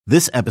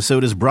This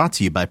episode is brought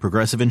to you by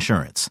Progressive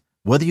Insurance.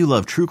 Whether you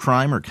love true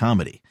crime or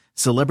comedy,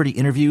 celebrity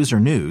interviews or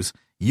news,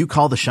 you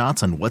call the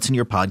shots on what's in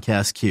your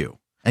podcast queue.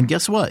 And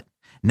guess what?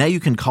 Now you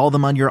can call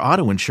them on your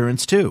auto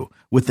insurance too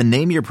with the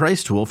Name Your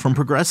Price tool from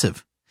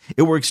Progressive.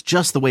 It works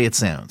just the way it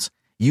sounds.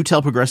 You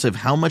tell Progressive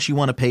how much you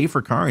want to pay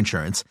for car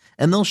insurance,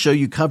 and they'll show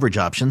you coverage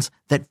options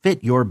that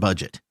fit your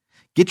budget.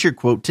 Get your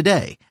quote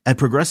today at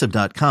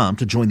Progressive.com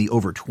to join the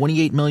over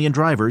 28 million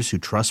drivers who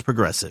trust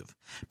Progressive.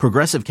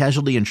 Progressive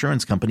Casualty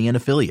Insurance Company and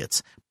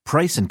Affiliates.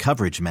 Price and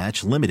coverage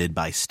match limited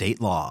by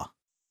state law.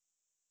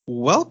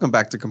 Welcome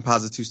back to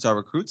Composite Two-Star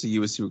Recruits, a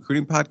USC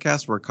recruiting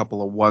podcast where a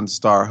couple of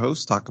one-star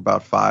hosts talk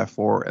about 5,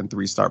 4, and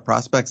 3-star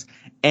prospects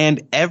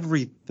and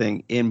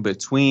everything in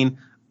between.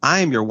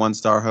 I am your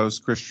one-star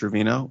host, Chris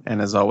Trevino,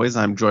 and as always,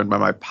 I'm joined by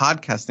my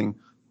podcasting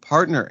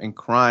partner in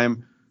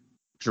crime,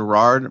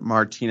 Gerard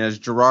Martinez.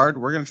 Gerard,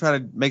 we're going to try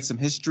to make some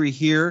history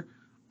here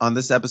on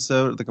this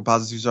episode of the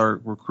Composite Two-Star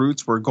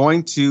Recruits. We're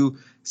going to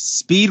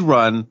speed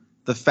run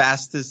the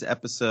fastest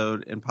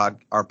episode in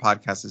our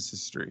podcast's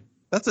history.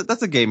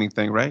 That's a gaming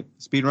thing, right?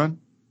 Speed run?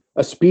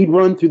 A speed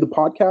run through the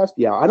podcast?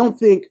 Yeah, I don't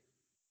think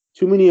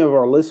too many of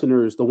our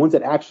listeners, the ones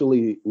that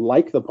actually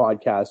like the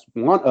podcast,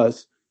 want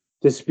us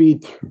to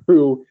speed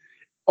through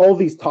all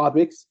these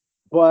topics.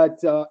 But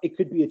it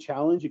could be a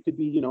challenge. It could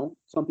be,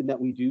 something that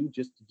we do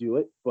just to do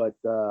it. But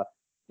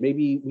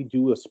maybe we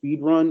do a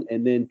speed run,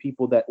 and then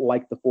people that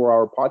like the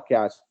 4-hour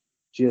podcast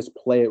just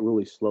play it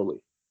really slowly.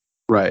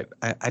 Right.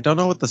 I don't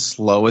know what the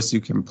slowest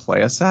you can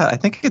play us at. I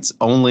think it's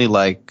only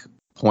like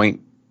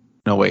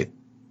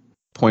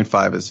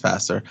 0.5 is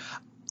faster.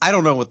 I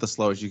don't know what the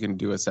slowest you can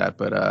do us at,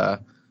 but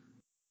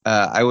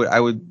I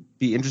would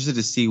be interested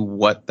to see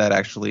what that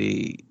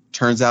actually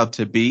turns out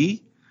to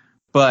be.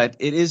 But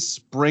it is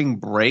spring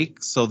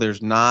break, so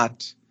there's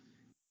not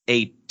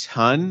a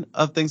ton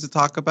of things to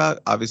talk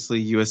about.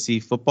 Obviously,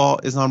 USC football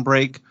is on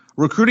break.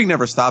 Recruiting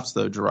never stops,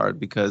 though,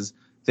 Gerard, because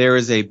there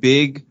is a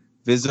big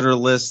visitor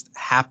list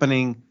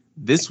happening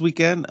this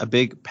weekend, a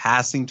big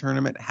passing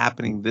tournament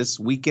happening this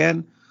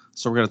weekend.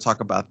 So we're going to talk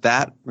about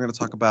that. We're going to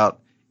talk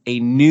about a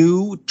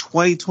new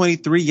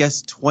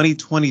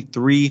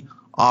 2023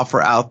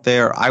 offer out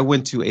there. I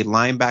went to a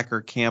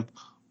linebacker camp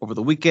over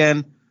the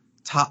weekend.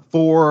 Top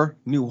 4,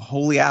 new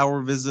Holy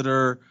Hour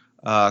visitor,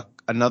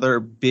 another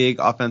big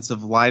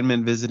offensive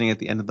lineman visiting at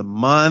the end of the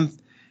month.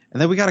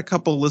 And then we got a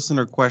couple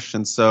listener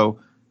questions.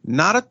 So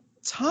not a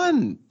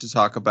ton to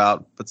talk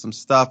about, but some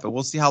stuff. And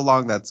we'll see how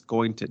long that's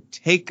going to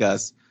take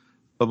us.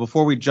 But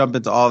before we jump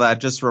into all that,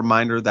 just a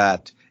reminder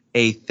that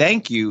a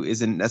thank you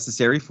isn't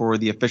necessary for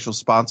the official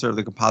sponsor of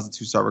the Composite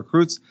Two-Star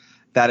Recruits.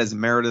 That is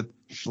Meredith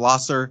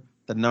Schlosser,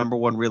 the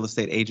 #1 real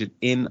estate agent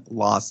in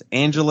Los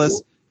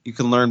Angeles. You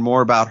can learn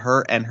more about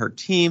her and her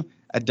team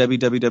at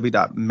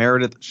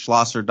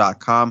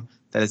www.meredithschlosser.com.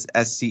 That is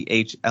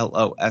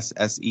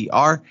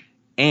SCHLOSSER.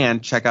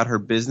 And check out her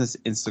business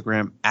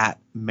Instagram at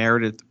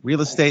Meredith Real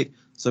Estate.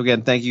 So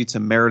again, thank you to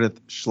Meredith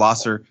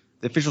Schlosser,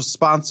 the official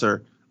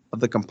sponsor of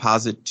the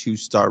Composite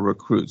Two-Star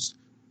Recruits.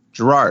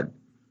 Gerard,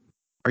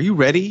 are you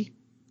ready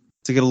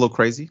to get a little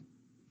crazy?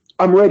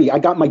 I'm ready. I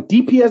got my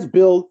DPS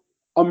bill.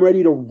 I'm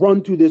ready to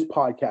run through this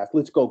podcast.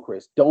 Let's go,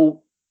 Chris. Don't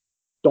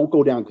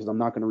go down because I'm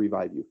not going to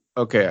revive you.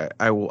 Okay,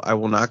 I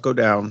will not go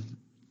down.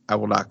 I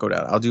will not go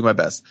down. I'll do my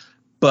best.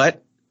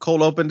 But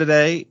cold open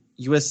today,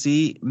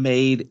 USC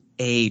made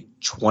a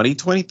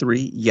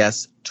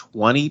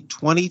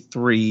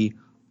 2023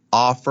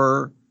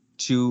 offer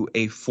to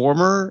a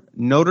former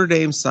Notre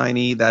Dame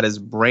signee, that is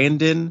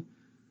Brandon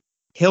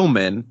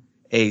Hillman,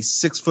 a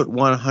 6'1",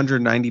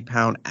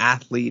 190-pound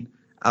athlete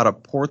out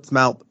of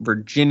Portsmouth,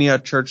 Virginia,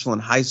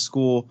 Churchland High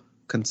School,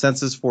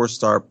 consensus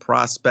 4-star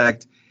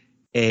prospect.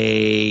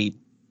 He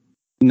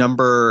is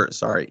number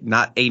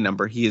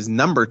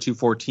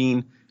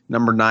 214,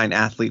 number 9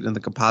 athlete in the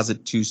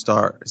Composite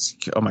Two-Star.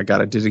 Oh my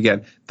God, I did it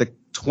again. The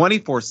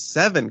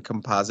 24/7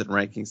 composite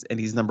rankings, and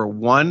he's number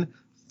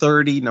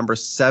 130, number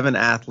 7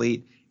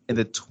 athlete in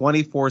the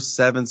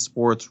 24/7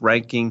 sports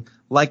ranking.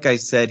 Like I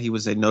said, he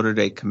was a Notre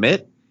Dame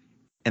commit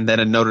and then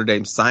a Notre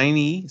Dame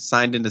signee,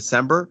 signed in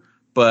December.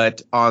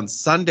 But on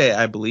Sunday,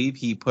 I believe,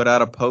 he put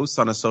out a post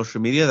on his social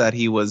media that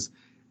he was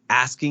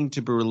asking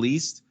to be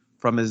released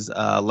from his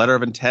letter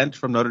of intent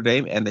from Notre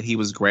Dame, and that he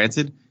was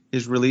granted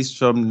his release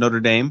from Notre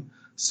Dame.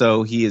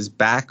 So he is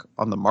back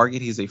on the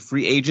market. He's a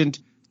free agent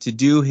to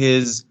do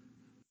his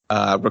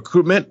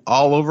recruitment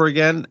all over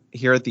again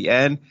here at the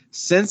end.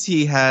 Since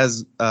he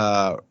has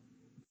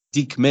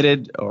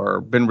decommitted or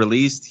been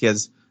released, he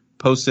has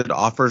posted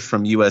offers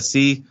from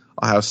USC,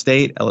 Ohio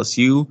State,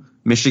 LSU,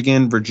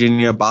 Michigan,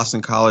 Virginia,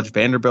 Boston College,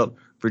 Vanderbilt,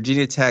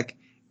 Virginia Tech,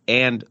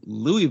 and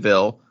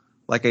Louisville.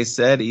 Like I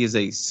said, he is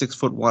a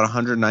 6'1",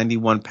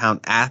 191-pound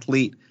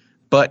athlete,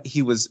 but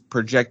he was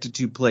projected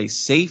to play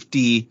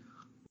safety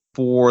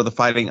for the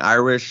Fighting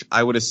Irish.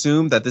 I would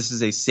assume that this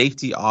is a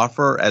safety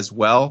offer as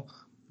well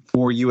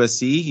for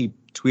USC. He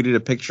tweeted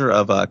a picture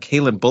of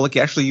Kalen Bullock. He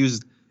actually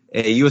used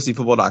a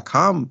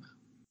USCFootball.com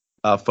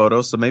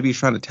photo, so maybe he's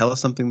trying to tell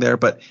us something there.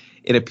 But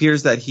it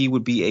appears that he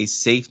would be a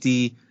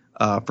safety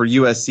for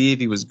USC if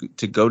he was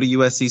to go to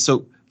USC.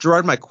 So,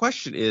 Gerard, my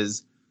question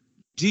is,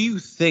 do you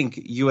think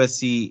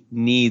USC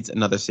needs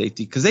another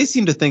safety? Because they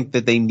seem to think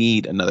that they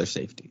need another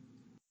safety.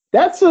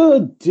 That's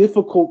a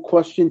difficult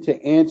question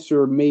to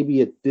answer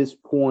maybe at this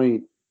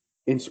point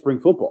in spring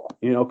football,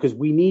 because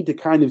we need to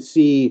kind of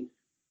see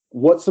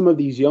what some of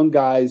these young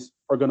guys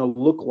are going to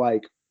look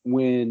like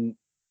when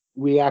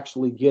we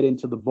actually get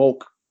into the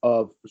bulk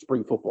of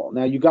spring football.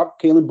 Now, you got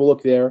Kalen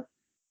Bullock there.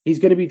 He's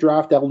going to be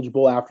draft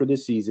eligible after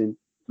this season.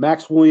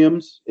 Max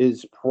Williams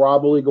is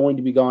probably going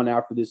to be gone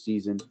after this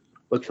season.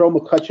 Latrell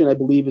McCutcheon, I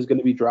believe, is going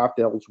to be draft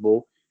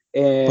eligible.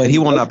 But he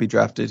will not be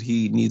drafted.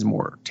 He needs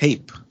more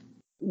tape.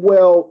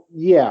 Well,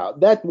 yeah.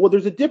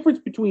 There's a difference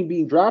between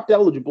being draft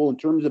eligible in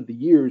terms of the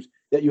years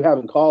that you have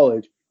in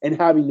college and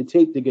having the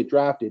tape to get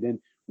drafted. And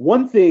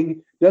one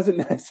thing doesn't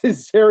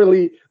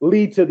necessarily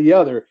lead to the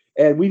other.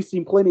 And we've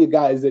seen plenty of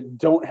guys that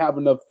don't have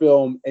enough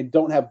film and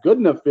don't have good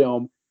enough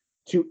film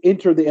to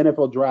enter the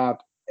NFL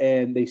draft,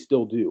 and they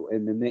still do.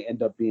 And then they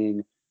end up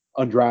being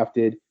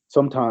undrafted.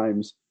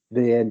 Sometimes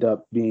they end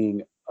up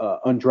being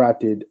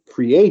undrafted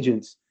free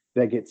agents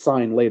that get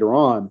signed later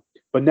on,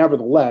 but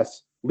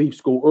nevertheless leave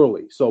school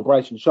early. So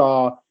Bryson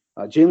Shaw,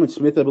 Jalen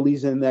Smith, I believe,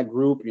 is in that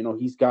group.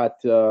 He's got,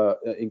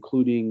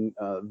 including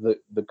the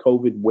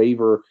COVID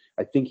waiver,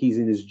 I think he's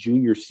in his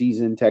junior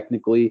season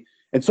technically.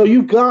 And so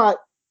you've got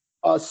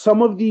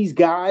some of these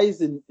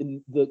guys in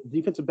the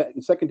defensive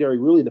secondary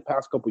really the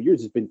past couple of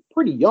years has been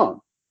pretty young.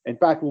 In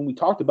fact, when we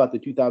talked about the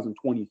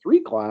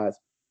 2023 class,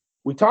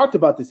 we talked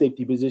about the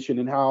safety position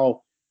and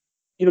how,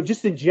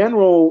 just in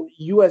general,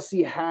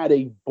 USC had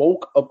a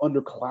bulk of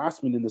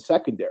underclassmen in the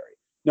secondary.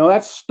 Now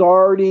that's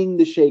starting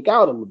to shake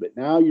out a little bit.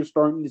 Now you're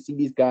starting to see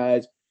these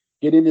guys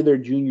get into their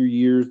junior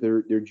years,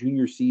 their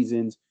junior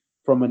seasons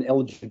from an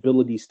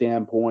eligibility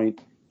standpoint,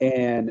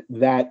 and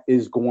that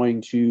is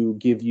going to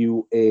give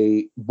you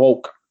a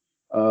bulk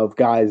of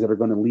guys that are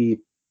going to leave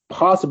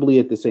possibly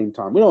at the same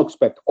time. We don't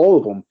expect all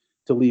of them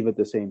to leave at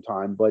the same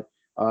time, but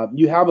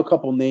you have a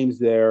couple names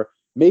there,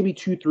 maybe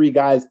 2-3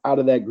 guys out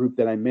of that group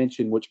that I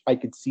mentioned, which I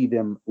could see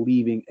them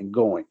leaving and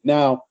going.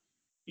 Now,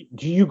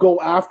 do you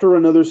go after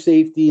another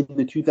safety in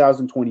the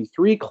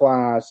 2023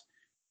 class?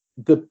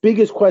 The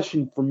biggest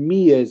question for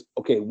me is,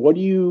 okay,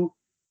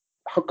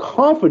 how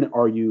confident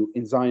are you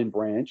in Zion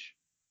Branch?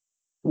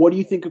 What do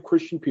you think of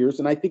Christian Pierce?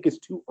 And I think it's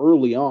too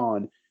early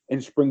on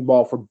in spring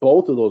ball for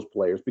both of those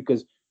players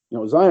because,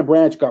 Zion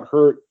Branch got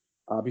hurt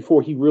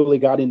before he really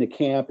got into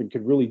camp and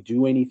could really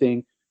do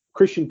anything.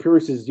 Christian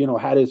Pierce has,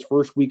 had his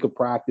first week of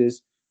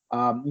practice.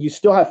 You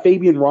still have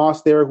Fabian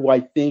Ross there, who I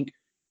think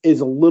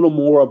is a little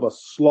more of a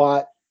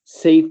slot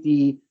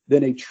safety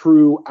than a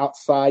true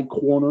outside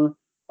corner.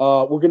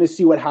 We're going to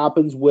see what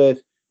happens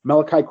with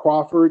Malachi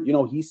Crawford.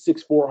 He's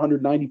 6'4",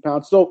 190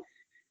 pounds. So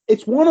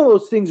it's one of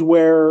those things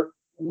where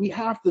we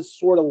have to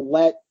sort of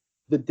let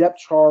the depth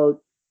chart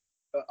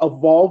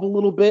evolve a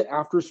little bit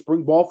after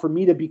spring ball for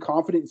me to be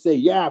confident and say,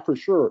 yeah, for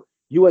sure,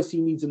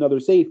 USC needs another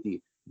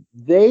safety.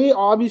 They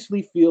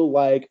obviously feel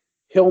like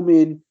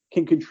Hillman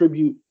can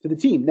contribute to the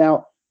team.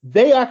 Now,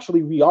 they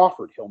actually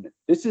re-offered Hillman.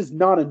 This is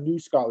not a new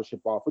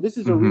scholarship offer. This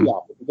is a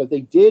re-offer because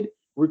they did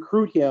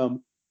recruit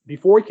him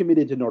before he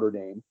committed to Notre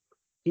Dame.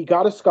 He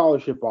got a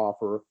scholarship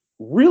offer,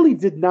 really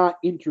did not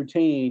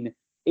entertain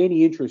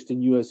any interest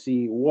in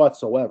USC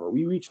whatsoever.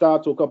 We reached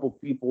out to a couple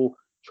of people,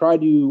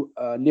 tried to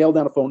nail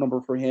down a phone number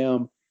for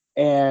him,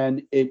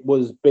 and it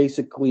was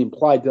basically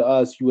implied to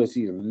us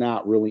USC is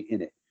not really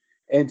in it.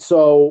 And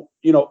so,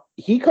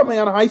 he coming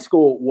out of high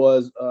school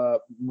was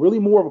really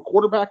more of a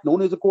quarterback,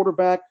 known as a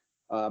quarterback.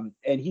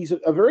 And he's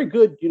a very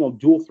good,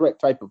 dual threat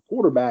type of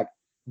quarterback.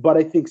 But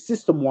I think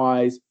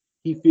system-wise,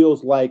 he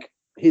feels like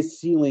his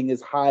ceiling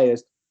is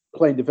highest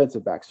playing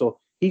defensive back. So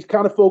he's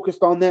kind of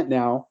focused on that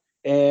now.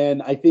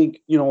 And I think,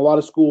 a lot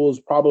of schools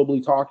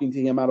probably talking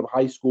to him out of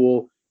high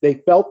school, they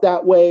felt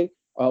that way.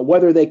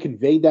 Whether they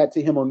conveyed that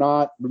to him or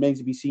not remains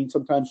to be seen.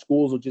 Sometimes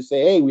schools will just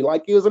say, hey, we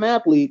like you as an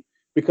athlete,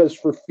 because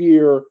for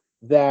fear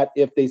that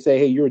if they say,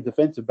 hey, you're a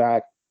defensive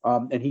back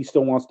and he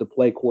still wants to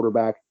play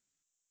quarterback,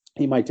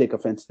 he might take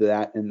offense to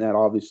that. And that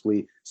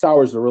obviously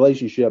sours the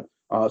relationship,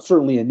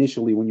 certainly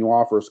initially when you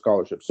offer a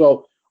scholarship.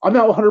 So I'm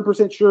not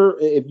 100% sure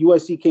if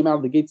USC came out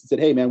of the gates and said,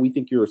 hey, man, we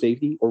think you're a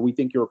safety or we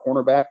think you're a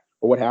cornerback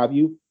or what have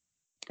you.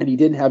 And he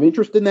didn't have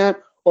interest in that,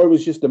 or it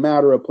was just a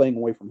matter of playing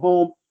away from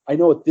home. I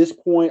know at this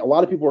point, a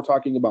lot of people are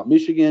talking about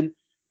Michigan.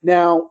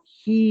 Now,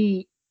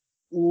 he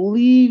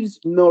leaves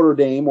Notre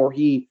Dame, or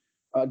he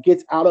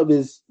gets out of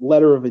his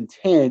letter of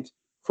intent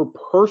for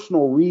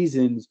personal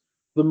reasons.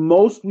 The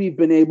most we've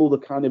been able to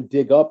kind of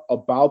dig up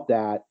about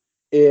that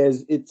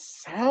is it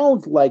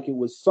sounds like it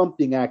was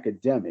something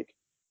academic.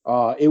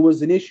 It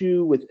was an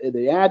issue with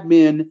the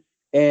admin,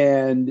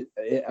 and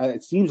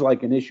it seems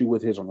like an issue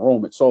with his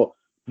enrollment. So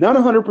not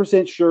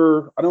 100%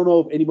 sure. I don't know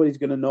if anybody's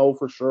going to know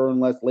for sure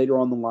unless later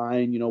on the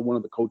line, one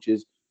of the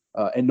coaches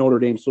at Notre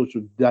Dame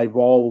social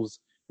divulges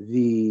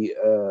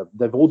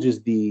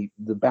the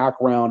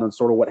background on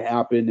sort of what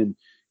happened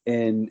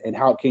and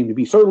how it came to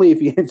be. Certainly,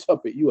 if he ends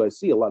up at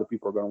USC, a lot of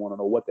people are going to want to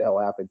know what the hell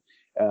happened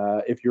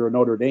if you're a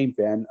Notre Dame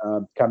fan,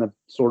 kind of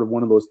sort of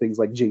one of those things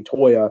like Jay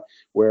Toya,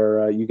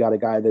 where you got a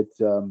guy that,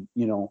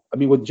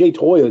 with Jay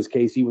Toya's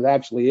case, he was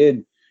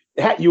actually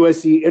at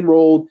USC,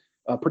 enrolled,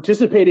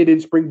 participated in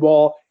spring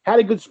ball, had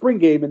a good spring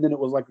game, and then it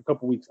was like a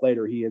couple weeks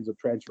later he ends up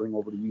transferring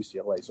over to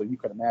UCLA. So you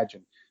can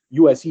imagine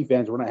USC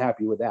fans were not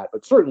happy with that.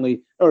 But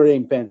certainly Notre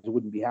Dame fans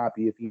wouldn't be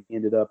happy if he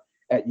ended up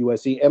at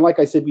USC. And like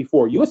I said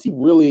before, USC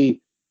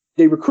really,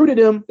 they recruited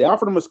him, they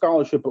offered him a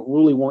scholarship, but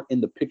really weren't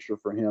in the picture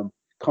for him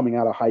coming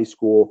out of high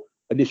school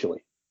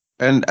initially.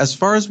 And as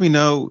far as we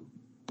know,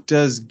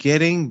 does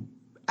getting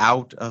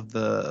out of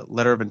the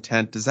letter of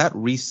intent, does that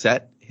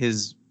reset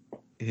his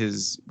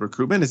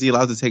recruitment? Is he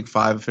allowed to take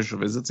 5 official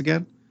visits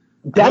again?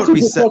 That's a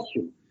good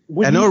question.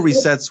 I know it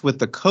resets with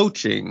the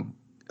coaching.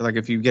 Like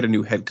if you get a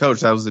new head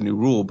coach, that was the new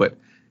rule. But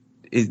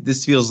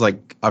this feels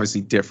like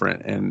obviously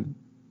different. And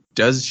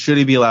should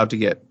he be allowed to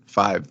get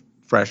 5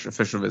 fresh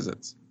official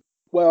visits?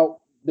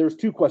 Well, there's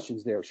 2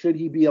 questions there. Should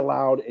he be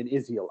allowed, and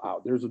is he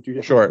allowed? There's 2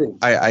 different things.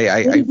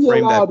 I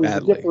framed that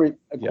badly. A different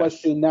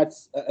question.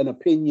 That's an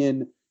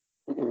opinion.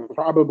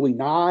 Probably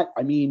not.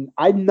 I mean,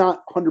 I'm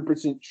not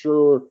 100%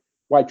 sure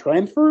why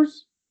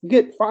transfers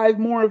get 5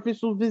 more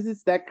official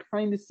visits. That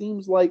kind of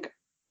seems like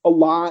a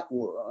lot.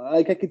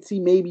 Like I could see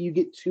maybe you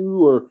get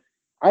 2, or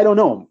I don't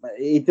know.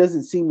 It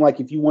doesn't seem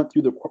like if you went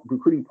through the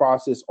recruiting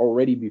process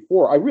already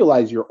before. I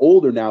realize you're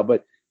older now,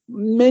 but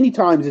many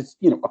times it's,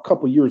 a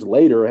couple years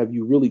later, have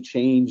you really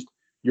changed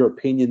your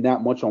opinion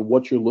that much on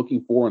what you're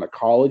looking for in a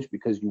college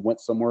because you went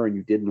somewhere and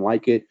you didn't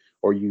like it,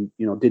 or you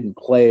didn't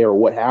play, or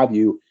what have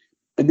you.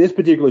 In this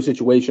particular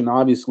situation,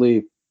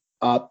 obviously,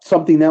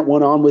 something that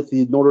went on with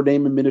the Notre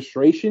Dame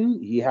administration.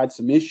 He had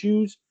some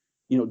issues,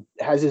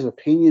 has his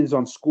opinions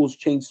on schools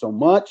changed so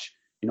much.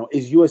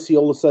 Is USC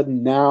all of a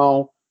sudden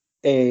now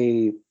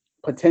a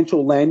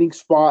potential landing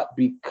spot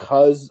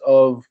because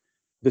of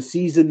the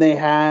season they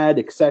had,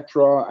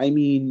 etc.? I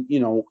mean,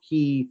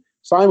 he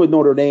signed with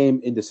Notre Dame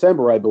in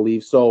December, I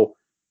believe. So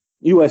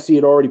USC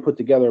had already put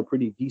together a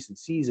pretty decent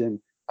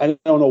season. I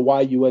don't know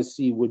why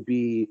USC would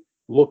be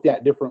looked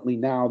at differently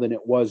now than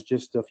it was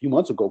just a few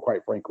months ago, quite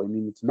frankly. I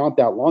mean, it's not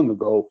that long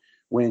ago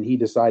when he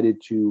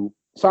decided to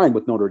sign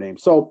with Notre Dame.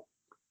 So,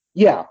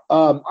 yeah,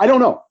 I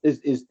don't know.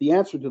 Is the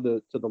answer to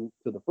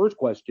the first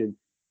question?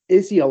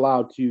 Is he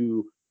allowed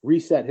to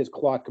reset his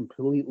clock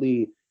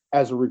completely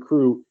as a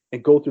recruit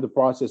and go through the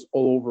process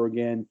all over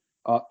again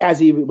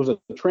as if it was a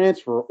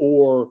transfer,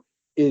 or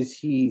is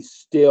he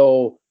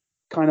still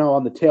kind of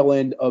on the tail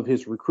end of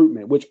his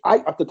recruitment? Which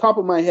off the top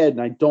of my head,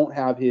 and I don't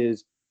have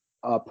his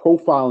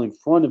profile in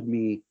front of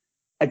me,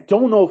 I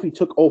don't know if he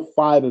took all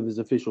 5 of his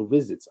official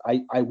visits.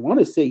 I want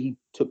to say he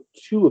took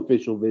 2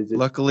 official visits.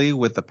 Luckily,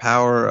 with the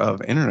power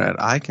of internet,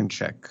 I can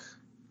check.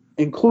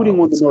 Including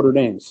one to Notre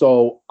Dame.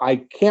 So I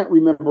can't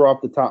remember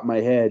off the top of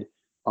my head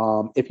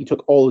if he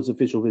took all his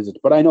official visits.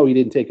 But I know he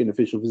didn't take an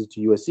official visit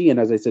to USC. And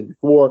as I said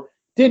before,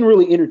 didn't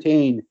really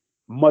entertain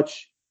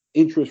much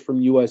interest from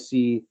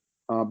USC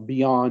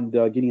beyond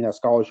getting that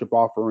scholarship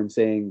offer and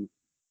saying,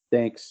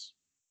 thanks,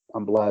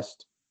 I'm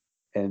blessed,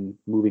 and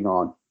moving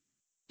on.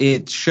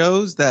 It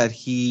shows that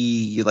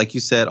he, like you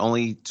said,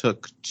 only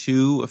took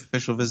 2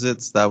 official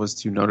visits. That was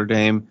to Notre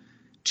Dame,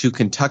 to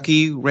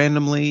Kentucky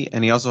randomly,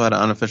 and he also had an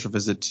unofficial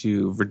visit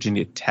to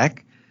Virginia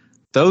Tech.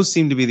 Those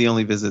seem to be the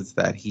only visits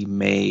that he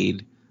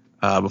made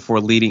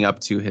before leading up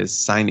to his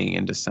signing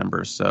in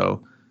December.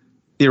 So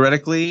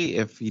theoretically,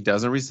 if he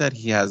doesn't reset,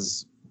 he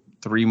has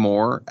 3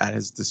 more at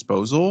his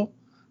disposal.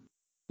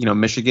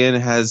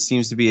 Michigan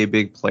seems to be a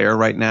big player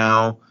right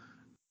now.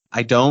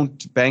 I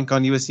don't bank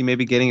on USC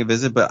maybe getting a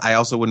visit, but I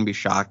also wouldn't be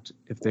shocked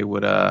if they were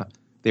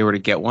to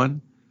get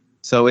one.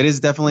 So it is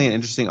definitely an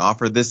interesting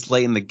offer this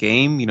late in the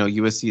game.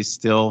 USC is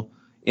still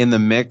in the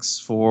mix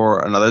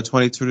for another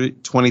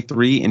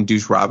 23 in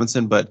Deuce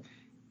Robinson, but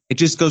it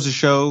just goes to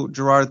show,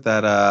 Gerard,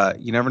 that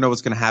you never know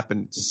what's going to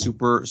happen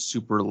super,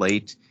 super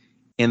late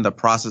in the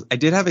process. I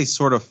did have a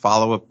sort of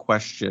follow-up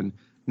question,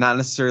 not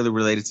necessarily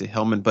related to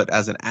Hillman, but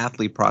as an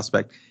athlete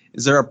prospect.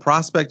 Is there a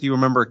prospect you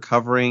remember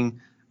covering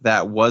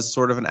that was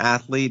sort of an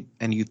athlete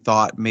and you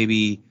thought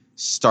maybe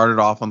started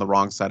off on the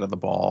wrong side of the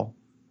ball?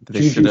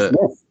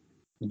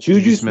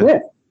 Juju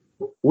Smith.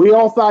 We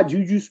all thought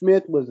Juju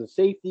Smith was a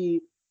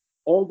safety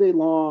all day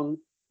long.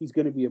 He's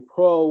going to be a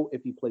pro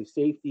if he plays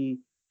safety.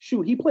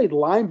 Shoot, he played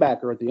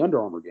linebacker at the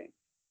Under Armour game.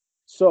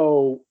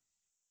 So,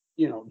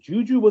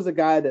 Juju was a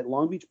guy that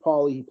Long Beach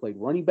Poly, he played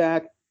running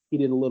back. He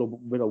did a little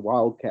bit of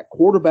wildcat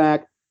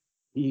quarterback.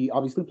 He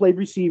obviously played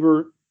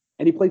receiver,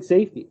 and he played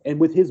safety. And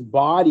with his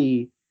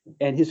body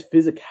and his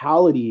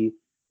physicality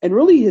and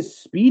really his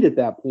speed at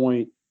that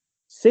point,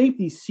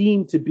 safety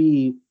seemed to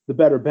be the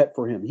better bet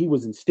for him. He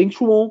was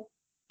instinctual,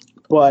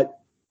 but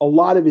a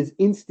lot of his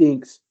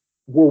instincts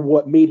were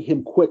what made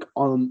him quick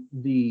on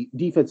the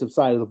defensive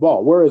side of the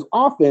ball. Whereas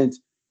offense,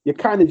 you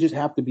kind of just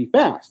have to be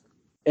fast.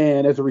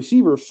 And as a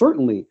receiver,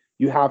 certainly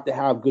you have to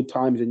have good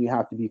times and you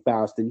have to be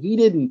fast. And he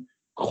didn't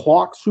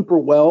clock super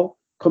well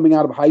coming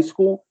out of high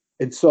school.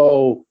 And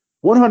so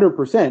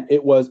 100%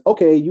 it was,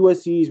 okay,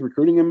 USC's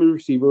recruiting him as a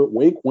receiver,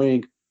 wink,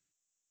 wink.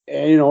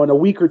 And, in a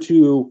week or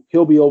two,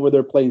 he'll be over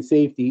there playing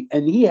safety,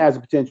 and he has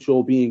a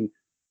potential being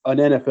an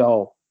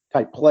NFL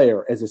type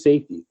player as a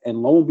safety.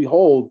 And lo and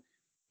behold,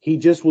 he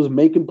just was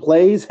making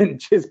plays and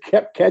just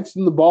kept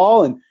catching the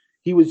ball. And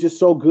he was just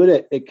so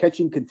good at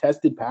catching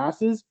contested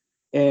passes.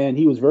 And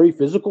he was very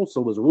physical,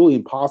 so it was really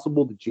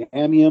impossible to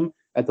jam him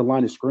at the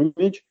line of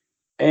scrimmage.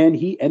 And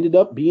he ended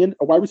up being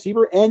a wide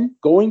receiver and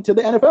going to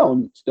the NFL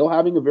and still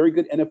having a very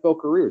good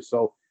NFL career.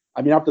 So,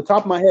 I mean, off the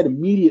top of my head,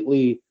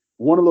 immediately,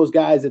 one of those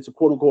guys that's a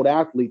quote-unquote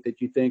athlete that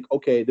you think,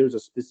 okay, there's a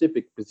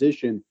specific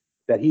position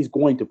that he's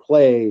going to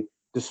play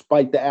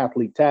despite the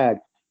athlete tag.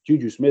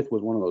 Juju Smith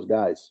was one of those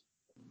guys.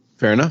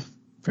 Fair enough.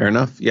 Fair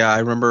enough. Yeah, I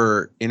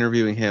remember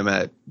interviewing him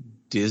at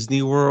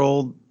Disney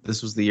World.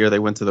 This was the year they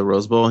went to the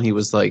Rose Bowl, and he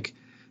was like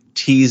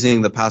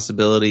teasing the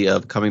possibility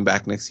of coming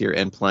back next year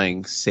and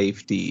playing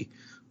safety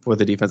for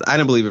the defense. I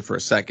didn't believe it for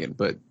a second,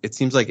 but it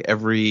seems like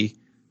every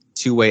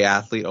two-way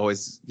athlete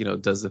always,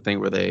 does the thing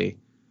where they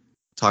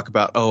talk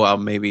about, I'll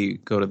maybe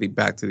go to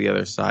back to the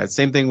other side.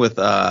 Same thing with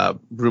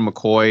Brew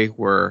McCoy,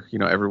 where,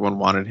 everyone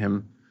wanted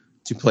him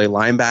to play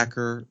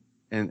linebacker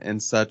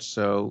and such.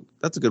 So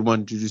that's a good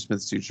one, Juju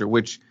Smith-Schuster,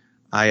 which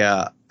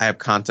I have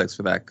context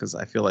for that because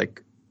I feel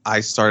like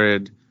I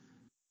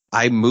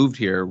moved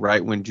here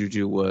right when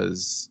Juju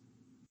was,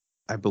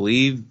 I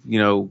believe,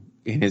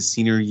 in his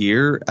senior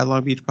year at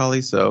Long Beach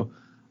probably. So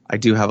I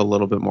do have a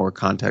little bit more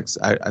context.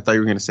 I thought you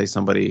were going to say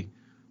somebody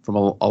from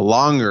a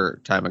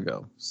longer time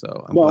ago.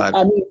 So I'm glad.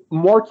 I mean,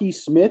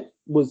 Marquise Lee,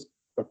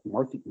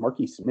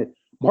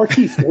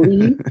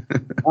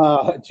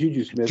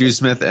 Juju Smith. Juju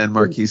Smith and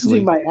Marquise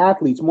Lee. My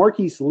athletes.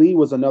 Marquise Lee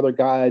was another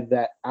guy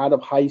that out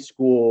of high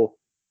school,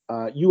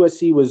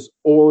 USC was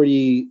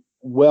already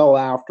well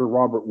after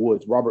Robert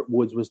Woods. Robert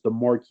Woods was the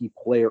marquee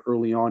player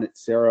early on at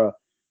Sarah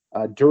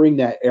during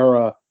that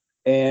era.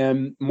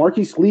 And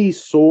Marquise Lee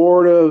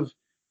sort of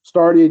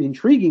started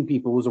intriguing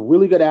people. He was a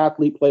really good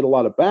athlete, played a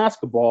lot of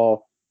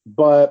basketball,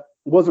 but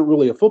wasn't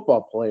really a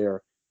football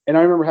player. And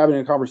I remember having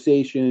a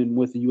conversation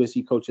with the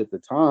USC coach at the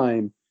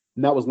time,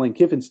 and that was Lane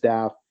Kiffin's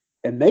staff,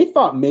 and they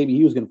thought maybe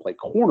he was going to play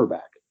cornerback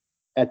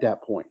at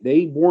that point.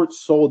 They weren't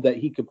sold that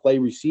he could play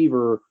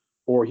receiver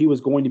or he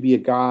was going to be a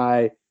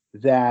guy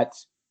that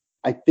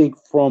I think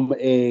from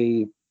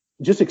a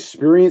just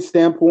experience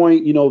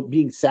standpoint,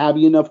 being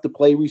savvy enough to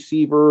play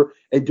receiver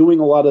and doing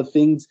a lot of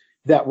things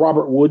that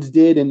Robert Woods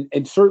did.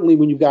 And certainly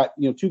when you've got,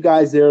 two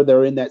guys there,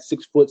 they're in that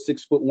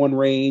 6'1"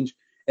 range,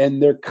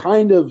 and they're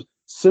kind of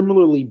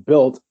similarly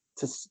built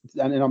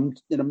and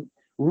I'm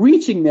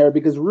reaching there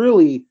because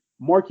really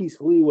Marquise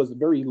Lee was a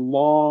very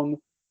long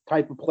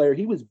type of player.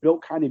 He was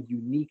built kind of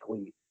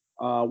uniquely,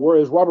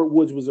 whereas Robert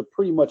Woods was a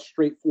pretty much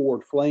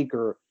straightforward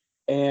flanker.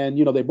 And,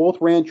 they both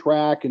ran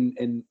track.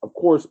 And of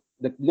course,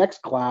 the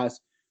next class,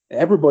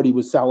 everybody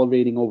was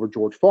salivating over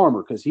George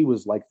Farmer because he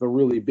was like the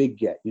really big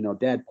get.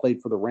 Dad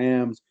played for the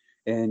Rams.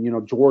 And,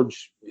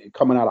 George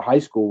coming out of high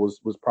school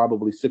was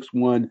probably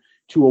 6'1",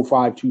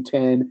 205,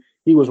 210.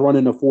 He was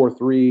running a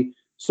 4.3.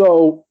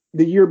 So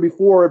the year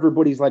before,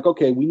 everybody's like,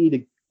 okay, we need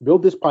to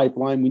build this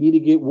pipeline. We need to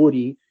get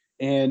Woody.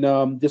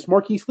 And this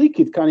Marquise Lee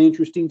kid's kind of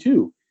interesting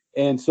too.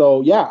 And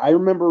so, yeah, I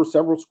remember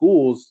several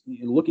schools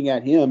looking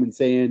at him and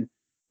saying,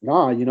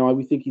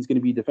 we think he's going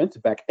to be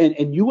defensive back. And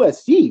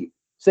USC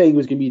saying he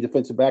was going to be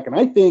defensive back. And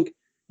I think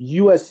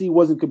USC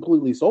wasn't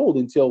completely sold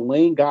until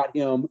Lane got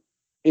him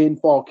in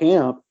fall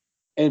camp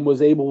and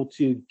was able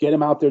to get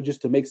him out there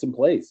just to make some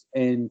plays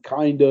and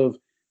kind of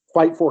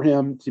fight for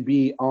him to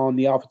be on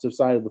the offensive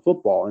side of the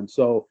football. And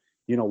so,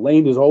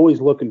 Lane was always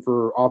looking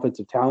for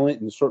offensive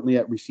talent, and certainly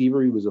at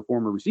receiver, he was a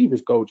former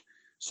receivers coach.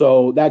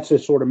 So that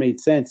just sort of made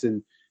sense.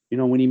 And,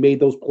 when he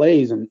made those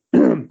plays and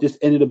just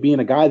ended up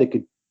being a guy that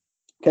could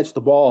catch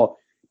the ball,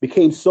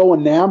 became so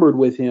enamored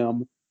with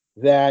him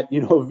that,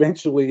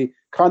 eventually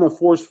kind of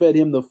force-fed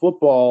him the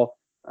football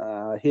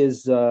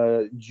his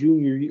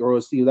junior year, or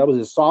that was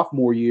his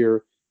sophomore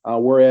year,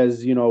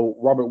 whereas,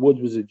 Robert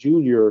Woods was a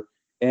junior,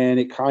 and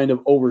it kind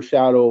of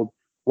overshadowed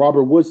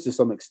Robert Woods to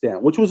some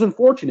extent, which was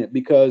unfortunate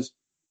because,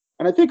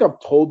 and I think I've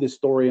told this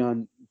story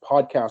on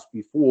podcasts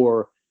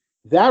before,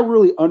 that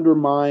really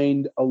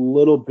undermined a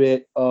little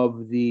bit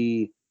of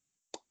the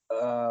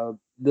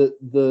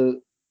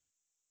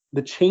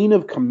chain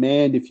of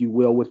command, if you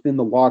will, within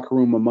the locker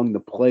room among the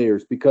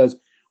players, because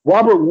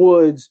Robert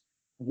Woods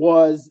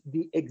was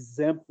the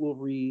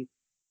exemplary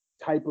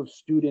type of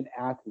student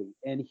athlete.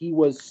 And he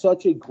was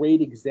such a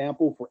great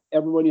example for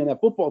everybody on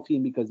that football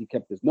team because he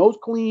kept his nose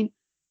clean.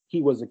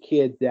 He was a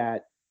kid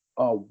that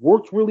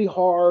worked really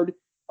hard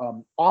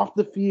off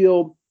the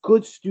field,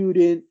 good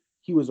student.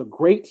 He was a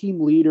great team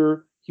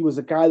leader. He was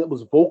a guy that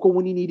was vocal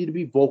when he needed to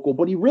be vocal,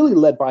 but he really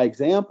led by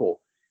example.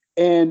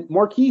 And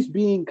Marquise,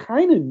 being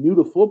kind of new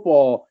to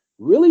football,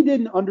 really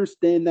didn't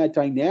understand that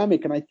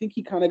dynamic. And I think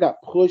he kind of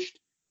got pushed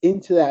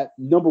into that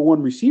number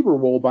one receiver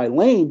role by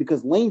Lane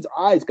because Lane's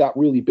eyes got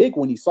really big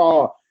when he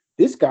saw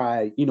this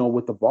guy,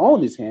 with the ball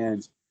in his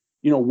hands.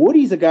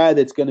 Woody's a guy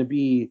that's going to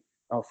be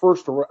a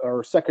first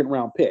or second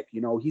round pick.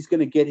 He's going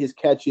to get his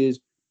catches.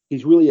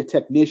 He's really a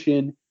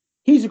technician.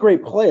 he's a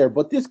great player,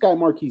 but this guy,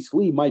 Marquise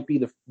Lee, might be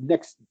the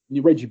next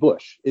Reggie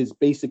Bush, is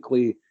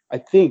basically, I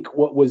think,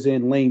 what was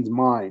in Lane's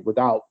mind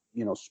without,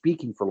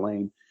 speaking for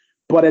Lane.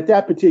 But at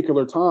that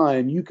particular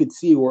time, you could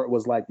see where it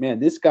was like, man,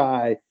 this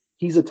guy,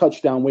 he's a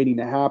touchdown waiting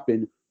to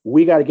happen.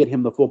 We got to get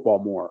him the football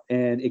more.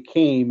 And it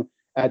came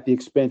at the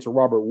expense of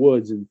Robert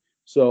Woods. And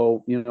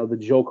so, the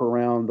joke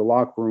around the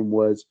locker room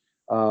was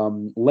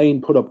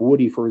Lane put up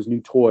Woody for his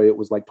new toy. It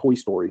was like Toy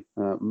Story,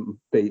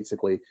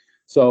 basically.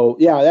 So,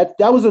 yeah,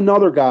 that was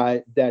another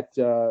guy that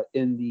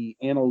in the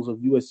annals of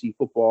USC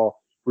football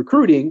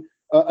recruiting,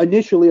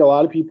 initially a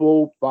lot of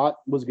people thought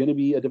was going to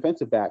be a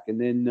defensive back. And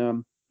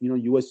then,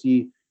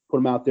 USC put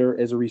him out there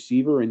as a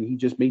receiver, and he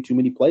just made too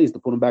many plays to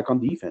put him back on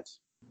defense.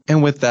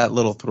 And with that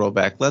little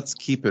throwback, let's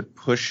keep it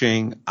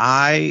pushing.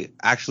 I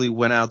actually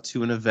went out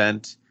to an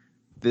event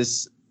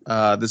this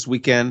past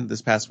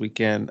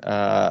weekend,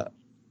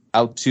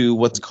 out to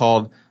what's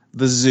called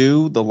the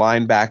Zoo, the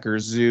Linebacker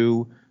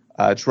Zoo.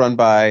 It's run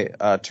by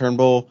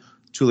Turnbull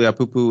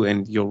Tuliaupupu,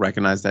 and you'll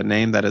recognize that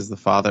name. That is the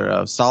father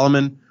of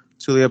Solomon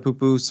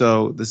Tuliaupupu.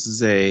 So this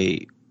is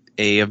a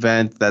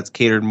event that's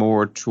catered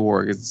more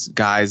towards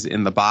guys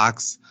in the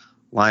box,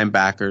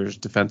 linebackers,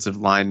 defensive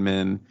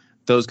linemen,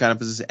 those kind of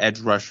positions, edge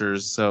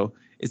rushers. So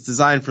it's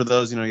designed for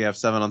those. You have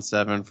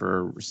 7-on-7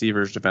 for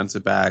receivers,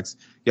 defensive backs.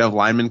 You have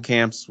lineman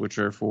camps, which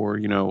are for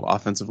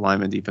offensive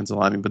linemen, defensive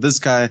linemen. But this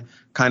guy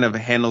kind of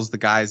handles the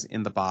guys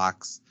in the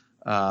box.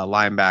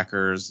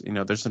 Linebackers,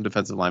 there's some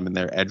defensive linemen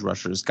there, edge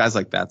rushers, guys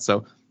like that.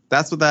 So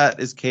that's what that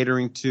is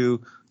catering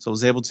to. So I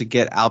was able to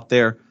get out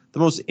there. The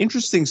most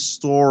interesting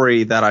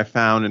story that I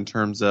found in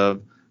terms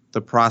of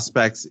the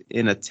prospects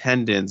in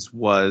attendance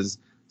was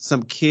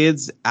some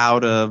kids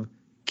out of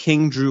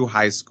King Drew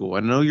High School. I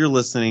know you're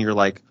listening. You're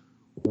like,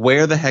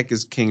 where the heck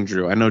is King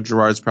Drew? I know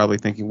Gerard's probably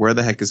thinking, where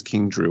the heck is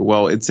King Drew?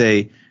 Well, it's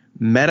a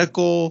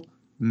medical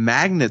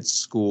magnet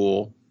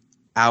school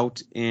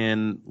out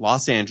in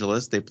Los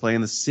Angeles. They play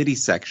in the city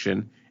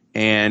section,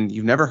 and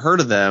you've never heard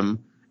of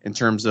them in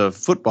terms of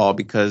football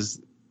because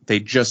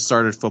they just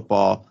started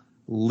football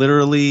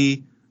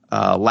literally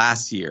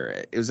last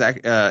year.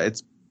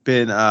 It's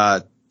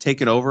been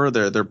taken over.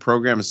 Their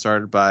program is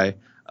started by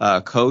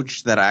a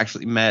coach that I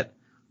actually met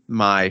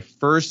my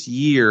first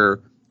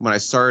year when I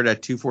started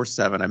at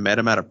 247. I met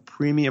him at a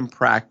premium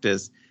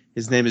practice.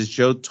 His name is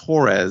Joe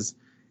Torres,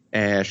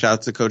 and shout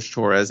out to Coach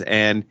Torres.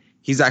 And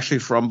he's actually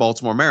from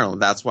Baltimore,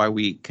 Maryland. That's why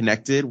we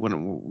connected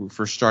when we were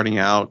first starting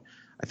out.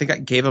 I think I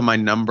gave him my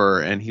number,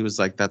 and he was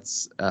like,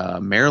 that's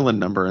a Maryland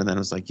number. And then I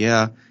was like,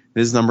 yeah,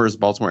 his number is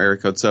Baltimore area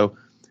code. So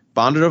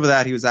bonded over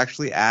that. He was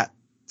actually at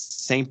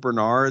St.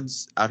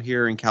 Bernard's out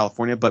here in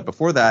California. But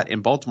before that,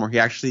 in Baltimore, he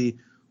actually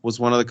was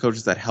one of the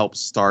coaches that helped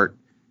start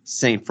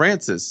St.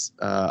 Francis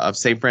of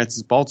St.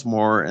 Francis,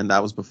 Baltimore. And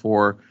that was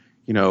before,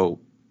 Biff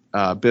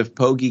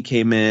Poggi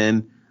came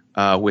in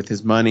with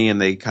his money, and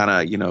they kind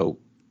of,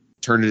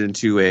 turned it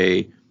into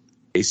a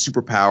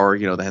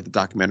superpower. They had the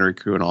documentary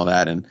crew and all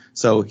that. And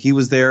so he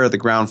was there at the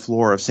ground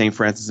floor of St.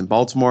 Francis in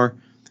Baltimore.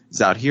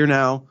 He's out here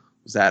now.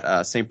 Was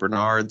at St.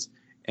 Bernard's.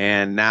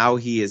 And now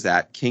he is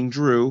at King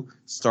Drew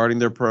starting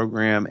their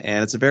program.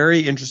 And it's a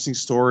very interesting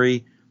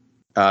story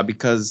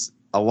because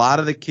a lot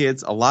of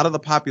the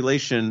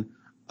population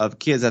of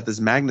kids at this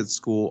magnet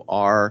school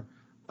are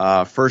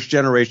first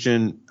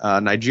generation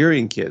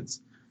Nigerian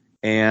kids.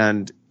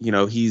 And,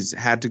 he's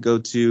had to go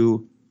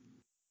to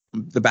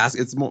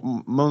it's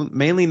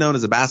mainly known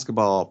as a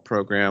basketball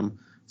program.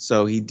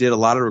 So he did a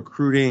lot of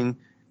recruiting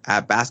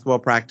at basketball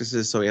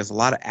practices. So he has a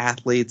lot of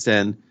athletes.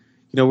 And,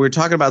 we were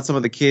talking about some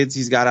of the kids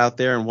he's got out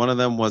there. And one of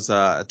them was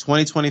a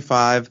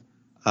 2025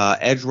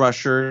 edge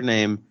rusher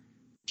named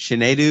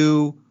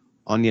Chinedu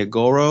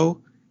Onyegoro.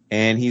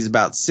 And he's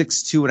about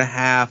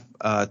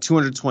 6'2.5",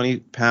 220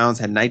 pounds,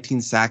 had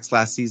 19 sacks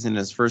last season in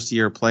his first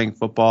year playing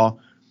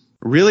football.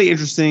 Really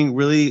interesting,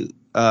 really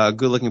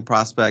good-looking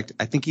prospect.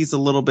 I think he's a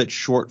little bit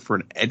short for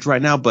an edge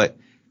right now, but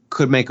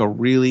could make a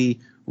really,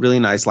 really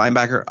nice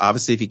linebacker.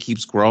 Obviously, if he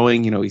keeps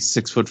growing, he's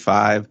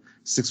 6'5",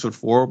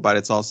 6'4", but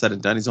it's all said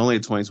and done. He's only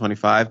at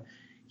 2025.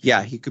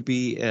 Yeah, he could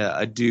be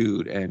a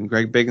dude. And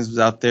Greg Biggins was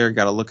out there.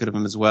 Got a look at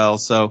him as well.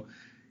 So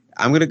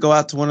I'm going to go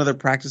out to one of their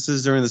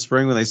practices during the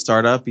spring when they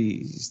start up.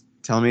 He's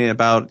telling me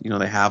about,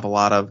 they have a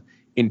lot of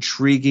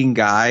intriguing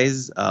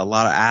guys, a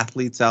lot of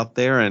athletes out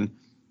there. And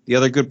the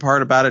other good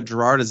part about it,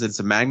 Gerard, is it's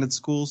a magnet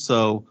school.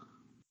 So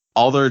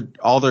all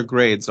their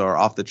grades are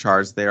off the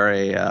charts.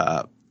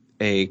 They're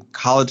a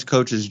college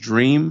coach's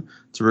dream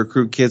to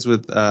recruit kids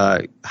with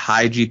high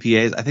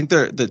GPAs. I think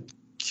the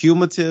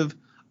cumulative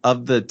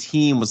of the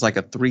team was like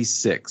a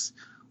 3.6,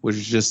 which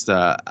is just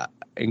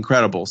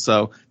incredible.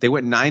 So they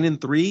went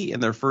 9-3 in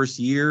their first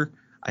year.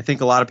 I think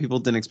a lot of people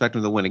didn't expect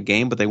them to win a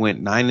game, but they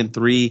went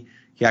 9-3.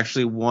 He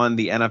actually won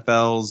the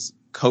NFL's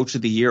Coach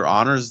of the Year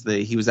honors.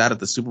 He was at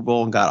the Super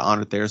Bowl and got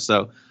honored there.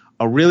 So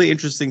a really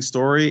interesting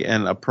story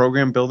and a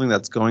program building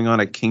that's going on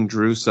at King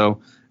Drew.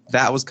 So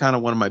that was kind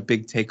of one of my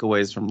big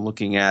takeaways from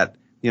looking at,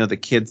 the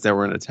kids that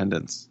were in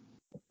attendance.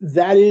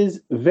 That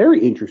is very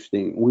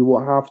interesting. We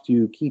will have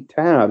to keep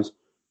tabs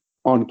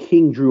on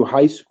King Drew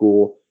High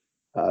School.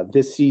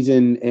 this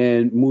season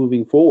and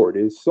moving forward.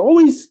 It's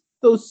always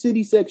those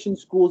city section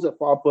schools that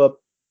pop up.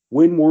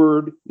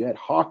 Windward, you had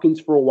Hawkins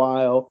for a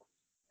while,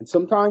 and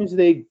sometimes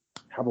they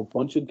have a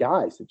bunch of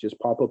guys that just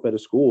pop up at a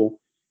school,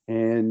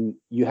 and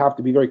you have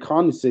to be very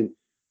cognizant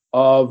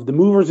of the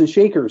movers and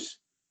shakers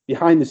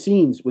behind the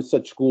scenes with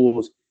such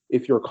schools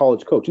if you're a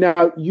college coach.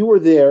 Now, you were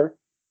there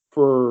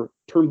for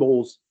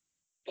Turnbull's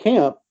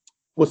camp.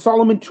 Was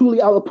Solomon Tuli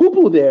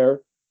Alapupu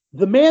there?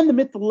 The man, the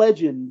myth, the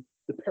legend,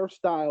 the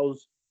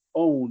Peristyles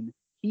own.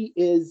 He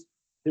is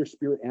their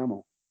spirit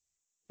animal.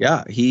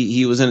 Yeah,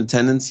 he was in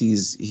attendance.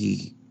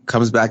 He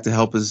comes back to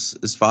help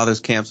his father's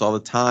camps all the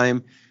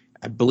time.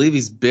 I believe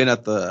he's been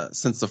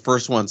since the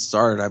first one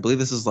started. I believe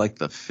this is like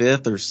the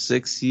 5th or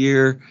 6th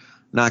year,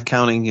 not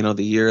counting,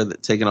 the year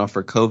that taken off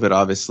for COVID,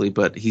 obviously,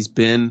 but he's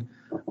been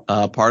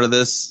part of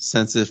this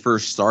since it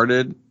first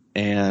started.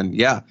 And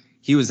yeah,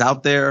 he was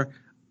out there.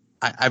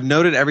 I've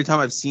noted every time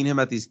I've seen him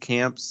at these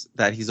camps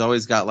that he's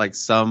always got like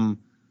some,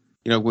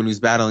 when he's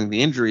battling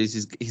the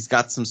injuries, he's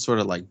got some sort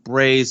of like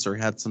brace or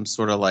had some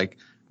sort of like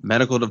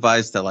medical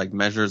device that like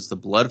measures the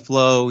blood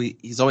flow.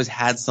 He's always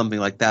had something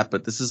like that,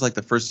 but this is like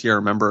the first year I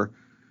remember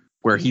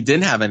where he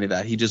didn't have any of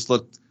that. He just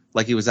looked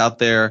like he was out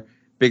there,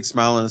 big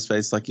smile on his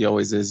face like he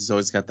always is. He's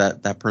always got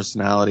that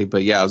personality.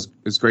 But yeah, it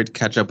was great to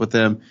catch up with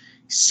him.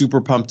 He's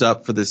super pumped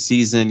up for the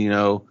season,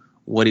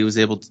 what he was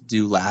able to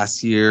do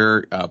last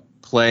year,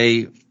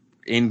 play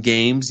in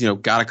games,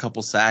 got a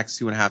couple sacks,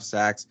 2.5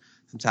 sacks,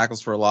 some tackles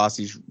for a loss.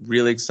 He's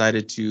really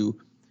excited to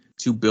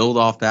build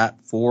off that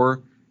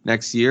for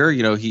next year.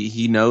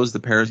 He knows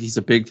he's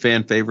a big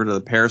fan favorite of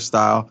the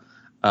Peristyle.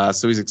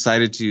 So he's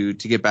excited to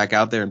get back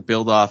out there and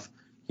build off,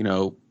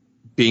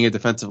 being a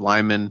defensive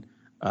lineman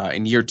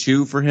in year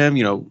 2 for him,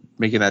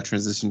 making that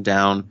transition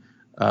down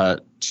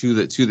to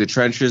the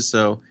trenches.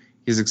 So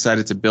he's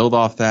excited to build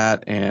off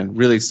that and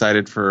really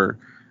excited for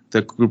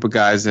the group of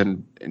guys.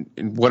 And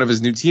one of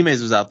his new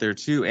teammates was out there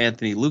too,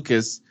 Anthony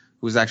Lucas,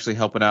 who was actually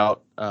helping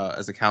out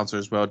as a counselor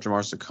as well.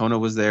 Jamar Sakona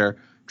was there.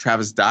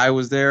 Travis Dye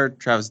was there.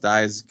 Travis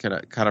Dye is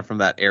kind of from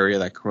that area,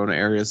 that Corona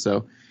area.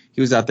 So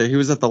he was out there. He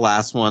was at the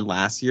last one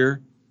last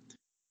year.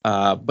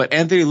 But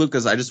Anthony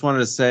Lucas, I just wanted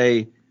to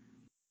say,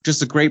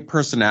 just a great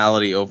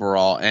personality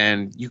overall.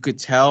 And you could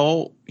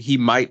tell he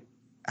might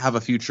have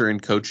a future in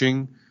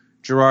coaching,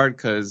 Gerard,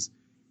 because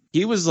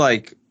he was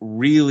like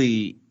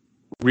really,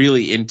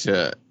 really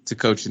into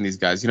coaching these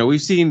guys.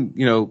 We've seen,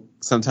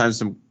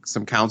 sometimes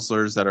some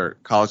counselors that are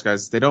college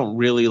guys, they don't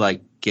really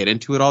like get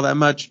into it all that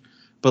much.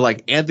 But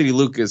like Anthony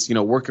Lucas,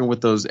 working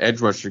with those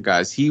edge rusher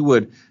guys, he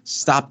would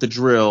stop the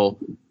drill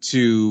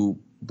to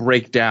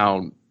break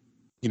down,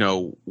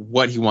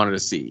 what he wanted to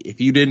see. If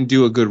you didn't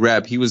do a good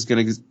rep, he was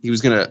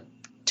gonna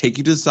take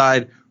you to the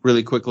side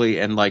really quickly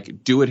and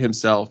like do it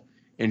himself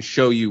and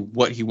show you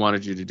what he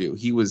wanted you to do.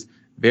 He was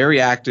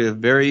very active,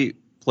 very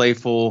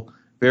playful,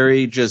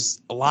 very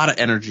just a lot of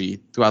energy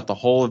throughout the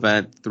whole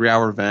event,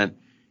 3-hour event.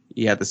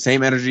 He had the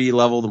same energy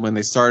level when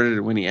they started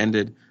and when he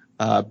ended.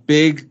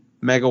 Big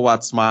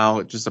megawatt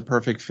smile, just a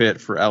perfect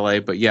fit for LA.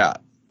 But yeah,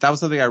 that was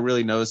something I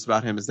really noticed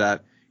about him, is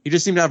that he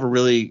just seemed to have a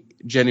really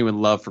genuine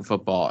love for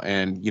football.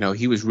 And,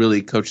 he was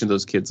really coaching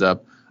those kids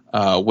up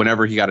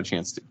whenever he got a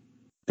chance to.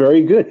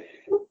 Very good.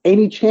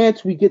 Any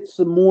chance we get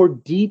some more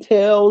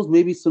details,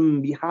 maybe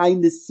some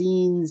behind the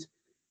scenes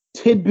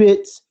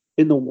tidbits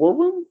in the war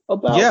room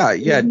about?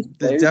 Yeah,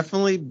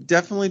 definitely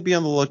be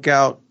on the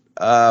lookout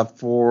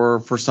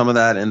for some of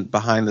that and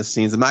behind the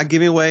scenes. I'm not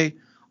giving away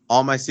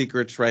all my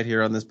secrets right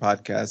here on this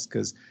podcast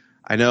because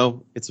I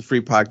know it's a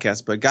free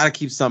podcast, but got to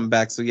keep something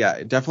back. So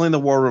yeah, definitely in the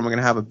war room, I'm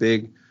gonna have a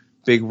big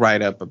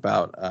write up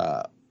about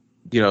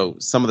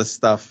some of the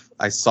stuff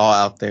I saw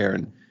out there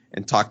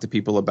and talk to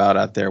people about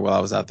out there while I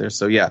was out there.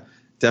 So yeah,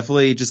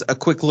 definitely just a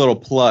quick little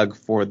plug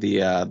for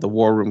the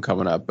war room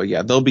coming up. But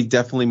yeah, there'll be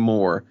definitely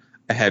more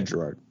ahead,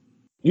 Gerard.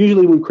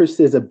 Usually when Chris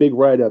says a big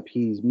write-up,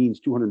 he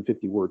means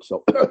 250 words.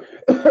 So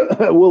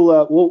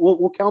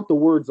we'll count the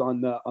words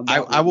on that.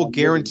 I will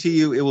guarantee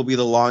you it will be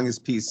the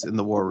longest piece in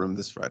the war room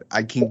this Friday.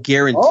 I can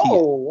guarantee it.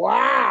 Oh,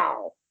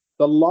 wow.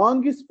 The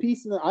longest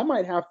piece. I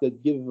might have to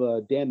give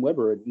Dan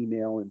Weber an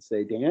email and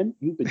say, Dan,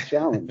 you've been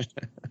challenged.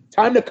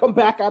 Time to come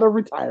back out of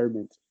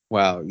retirement.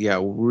 Wow. Yeah.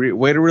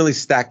 Way to really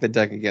stack the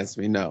deck against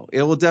me. No,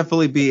 it will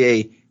definitely be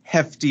a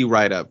hefty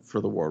write-up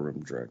for the war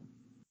room, Gerard.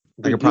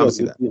 I can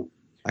promise you that.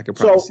 I can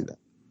promise you that.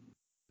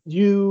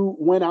 You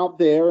went out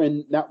there,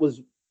 and that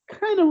was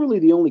kind of really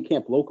the only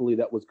camp locally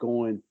that was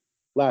going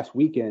last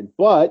weekend.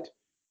 But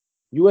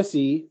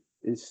USC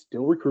is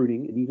still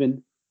recruiting, and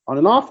even on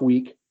an off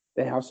week,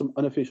 they have some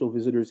unofficial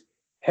visitors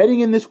heading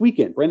in this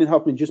weekend. Brandon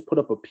Huffman just put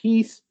up a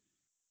piece.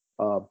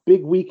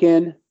 Big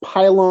weekend.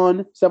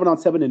 Pylon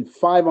 7-on-7 and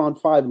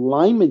 5-on-5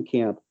 lineman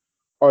camp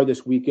are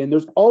this weekend.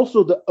 There's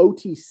also the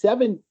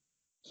OT7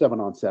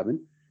 7-on-7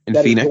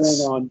 that is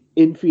going on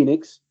in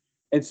Phoenix.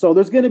 And so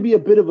there's going to be a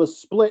bit of a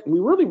split. And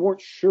we really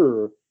weren't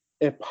sure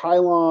if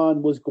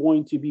Pylon was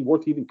going to be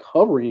worth even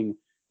covering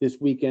this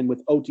weekend,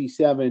 with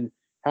OT7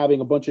 having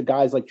a bunch of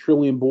guys like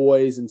Trillion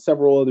Boys and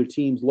several other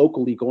teams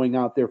locally going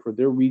out there for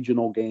their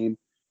regional game.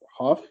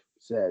 Huff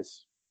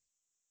says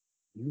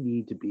you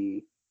need to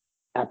be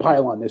at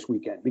Pylon this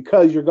weekend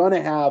because you're going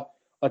to have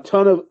a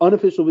ton of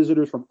unofficial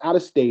visitors from out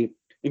of state,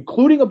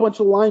 including a bunch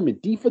of linemen,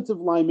 defensive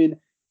linemen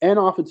and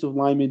offensive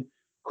linemen.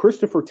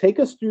 Christopher, take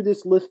us through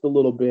this list a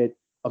little bit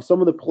of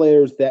some of the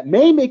players that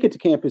may make it to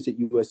campus at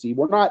USC.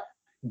 We're not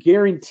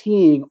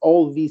guaranteeing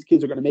all of these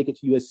kids are going to make it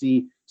to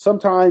USC.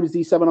 Sometimes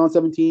these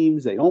 7-on-7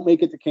 teams, they don't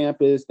make it to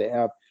campus. They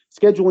have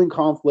scheduling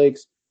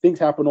conflicts. Things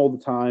happen all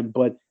the time.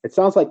 But it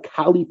sounds like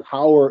Cali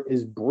Power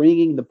is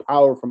bringing the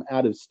power from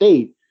out of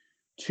state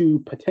to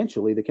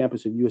potentially the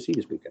campus of USC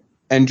this weekend.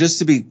 And just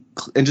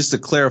to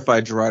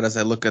clarify, Gerard, as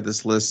I look at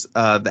this list,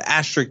 the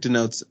asterisk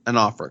denotes an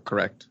offer,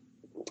 correct?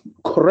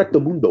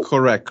 Correctamundo.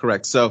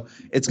 Correct. So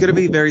it's going to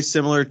be very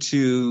similar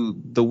to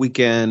the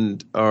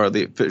weekend or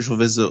the official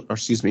visit, or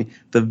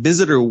the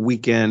visitor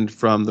weekend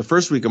from the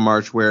first week of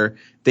March, where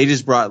they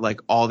just brought like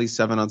all these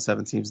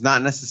 7-on-7 teams.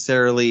 Not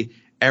necessarily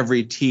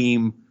every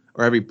team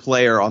or every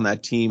player on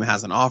that team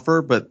has an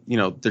offer, but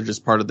they're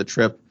just part of the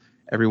trip.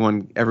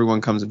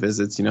 Everyone comes and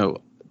visits,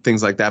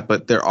 things like that.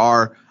 But there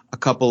are a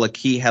couple of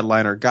key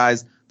headliner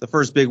guys. The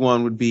first big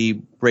one would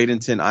be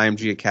Bradenton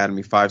IMG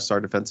Academy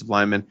 5-star defensive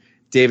lineman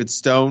David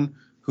Stone,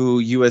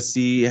 who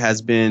USC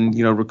has been,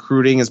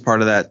 recruiting as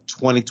part of that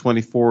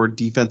 2024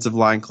 defensive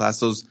line class.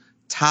 Those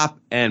top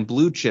and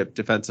blue chip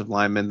defensive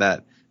linemen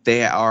that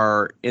they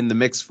are in the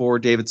mix for.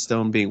 David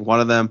Stone being one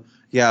of them.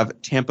 You have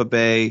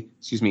Tampa,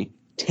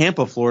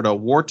 Florida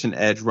Wharton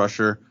edge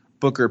rusher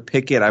Booker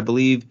Pickett. I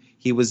believe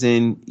he was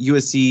in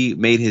USC,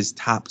 made his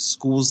top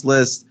schools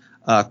list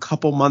a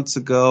couple months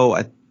ago.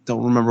 I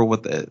don't remember I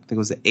think it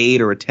was an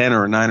 8 or a 10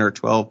 or a 9 or a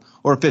 12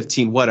 or a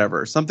 15,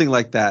 whatever, something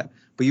like that.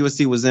 But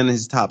USC was in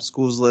his top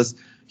schools list.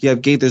 You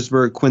have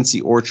Gaithersburg, Quincy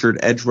Orchard,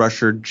 edge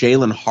rusher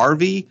Jalen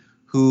Harvey,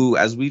 who,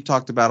 as we've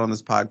talked about on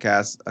this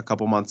podcast a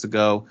couple months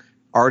ago,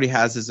 already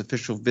has his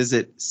official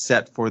visit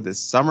set for this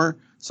summer.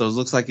 So it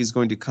looks like he's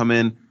going to come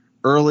in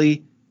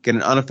early, get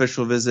an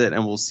unofficial visit,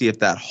 and we'll see if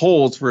that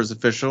holds for his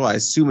official. I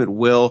assume it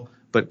will,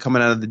 but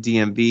coming out of the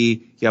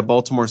DMV, you have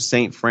Baltimore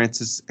St.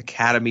 Francis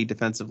Academy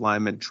defensive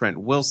lineman Trent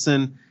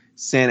Wilson,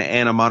 Santa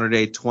Ana Modern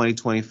Day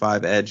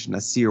 2025 edge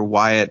Nasir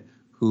Wyatt,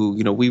 who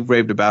we've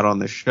raved about on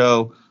the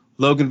show.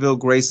 Loganville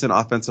Grayson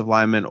offensive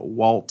lineman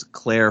Walt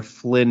Claire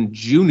Flynn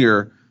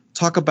Jr.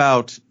 Talk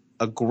about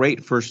a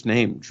great first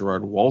name,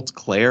 Gerard. Walt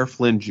Claire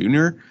Flynn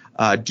Jr.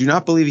 Do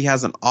not believe he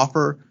has an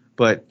offer,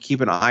 but keep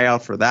an eye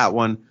out for that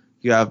one.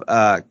 You have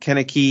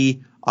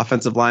Kentucky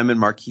offensive lineman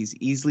Marquise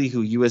Easley,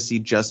 who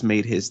USC just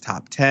made his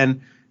top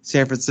 10.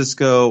 San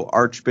Francisco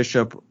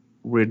Archbishop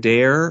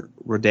Rodan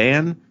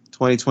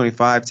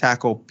 2025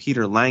 tackle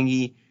Peter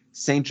Lange.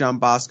 St. John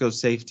Bosco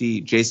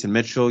safety Jason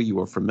Mitchell, you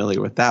are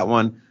familiar with that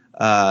one.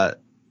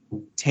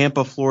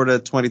 Tampa, Florida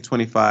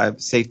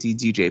 2025 safety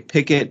DJ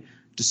Pickett.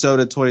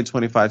 DeSoto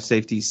 2025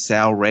 safety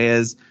Sal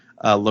Reyes.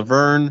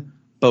 Laverne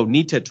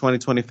Bonita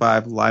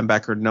 2025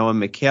 linebacker Noah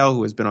McHale,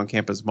 who has been on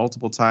campus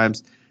multiple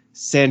times.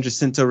 San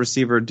Jacinto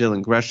receiver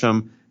Dylan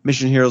Gresham.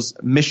 Mission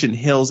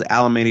Hills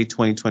Alameda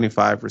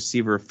 2025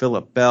 receiver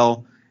Philip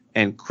Bell.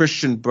 And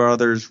Christian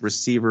Brothers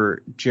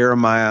receiver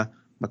Jeremiah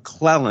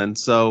McClellan.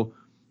 So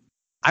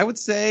I would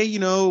say,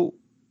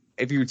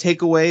 if you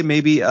take away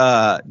maybe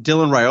Dylan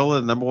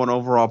Raiola, the number 1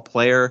 overall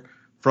player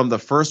from the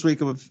first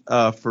week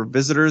of for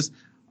visitors,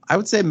 I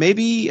would say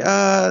maybe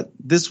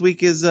this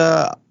week is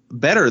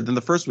better than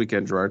the first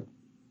weekend, Gerard.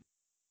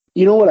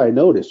 You know what I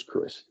noticed,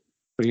 Chris?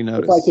 What do you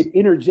notice? If I could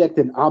interject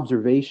an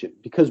observation,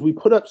 because we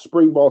put up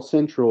Spring Ball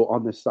Central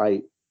on the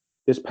site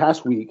this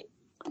past week,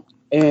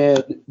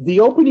 and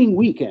the opening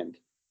weekend,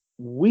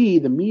 we,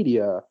 the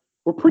media,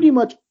 were pretty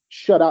much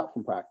shut out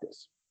from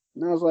practice.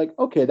 And I was like,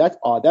 okay, that's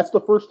odd. That's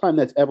the first time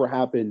that's ever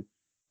happened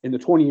in the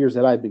 20 years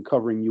that I've been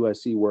covering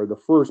USC, where the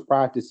first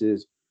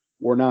practices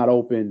were not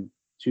open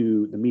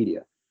to the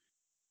media.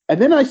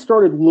 And then I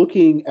started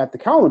looking at the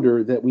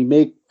calendar that we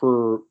make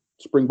for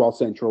Spring Ball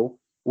Central,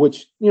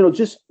 which,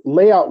 just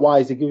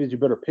layout-wise, it gives you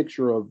a better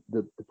picture of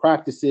the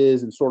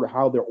practices and sort of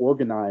how they're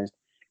organized.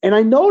 And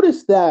I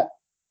noticed that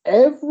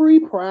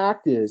every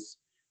practice,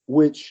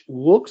 which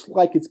looks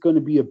like it's going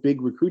to be a big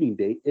recruiting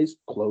date, is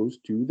closed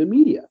to the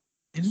media.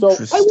 So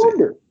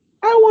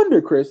I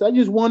wonder, Chris, I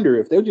just wonder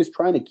if they're just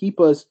trying to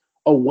keep us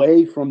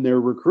away from their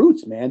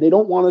recruits, man. They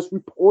don't want us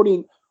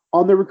reporting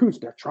on their recruits.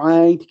 They're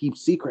trying to keep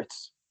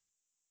secrets.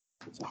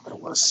 It's not going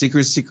to work.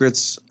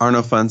 Secrets are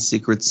no fun.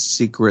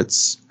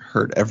 Secrets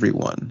hurt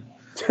everyone.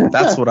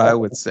 That's what I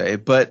would say.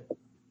 But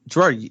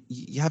Gerard,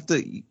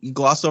 you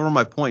gloss over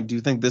my point. Do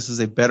you think this is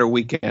a better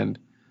weekend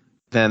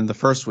than the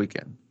first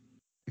weekend?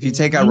 If you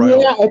take out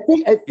Raiola. Yeah, I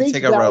think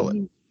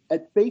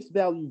at face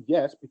value,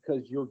 yes,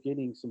 because you're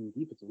getting some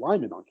defensive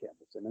linemen on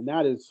campus. And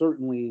that is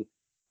certainly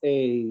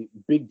a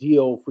big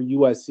deal for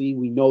USC.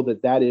 We know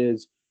that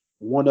is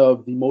one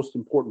of the most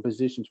important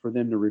positions for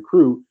them to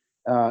recruit.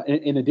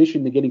 In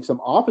addition to getting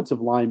some offensive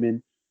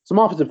linemen, some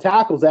offensive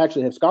tackles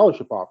actually have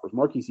scholarship offers.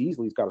 Marquise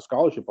Easley's got a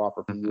scholarship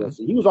offer from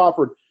USC. He was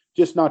offered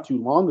just not too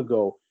long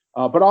ago,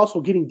 but also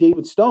getting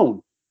David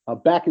Stone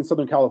back in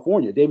Southern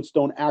California. David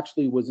Stone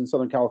actually was in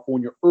Southern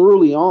California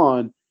early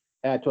on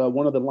at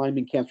one of the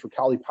lineman camps for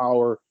Cali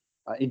Power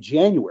in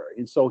January.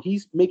 And so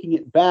he's making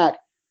it back.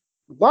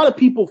 A lot of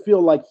people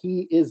feel like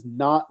he is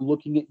not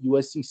looking at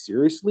USC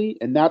seriously,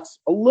 and that's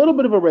a little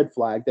bit of a red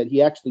flag that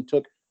he actually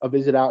took a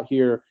visit out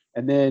here,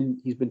 and then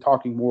he's been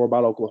talking more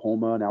about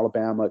Oklahoma and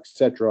Alabama,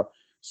 etc.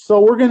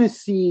 So we're going to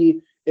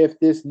see if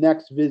this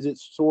next visit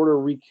sort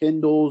of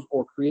rekindles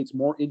or creates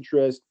more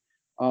interest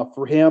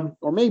for him,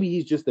 or maybe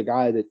he's just the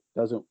guy that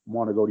doesn't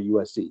want to go to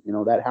USC.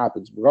 That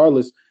happens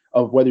regardless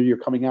of whether you're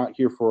coming out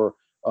here for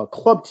a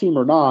club team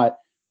or not.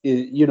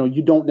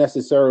 You don't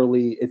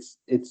necessarily, it's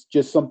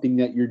just something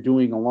that you're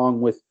doing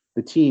along with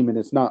the team, and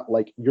it's not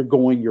like you're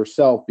going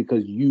yourself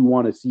because you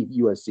want to see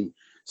USC.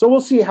 So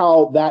we'll see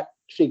how that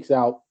shakes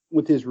out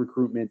with his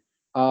recruitment.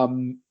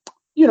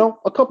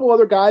 A couple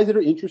other guys that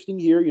are interesting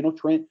here,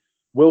 Trent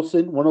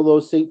Wilson, one of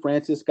those St.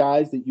 Francis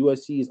guys that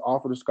USC has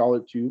offered a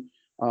scholarship to.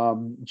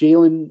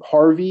 Jalen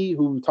Harvey,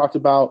 who we talked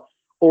about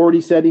already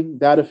setting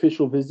that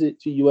official visit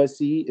to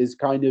USC, is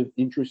kind of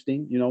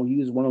interesting.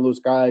 He is one of those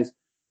guys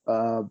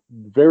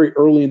very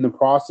early in the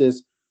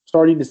process,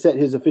 starting to set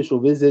his official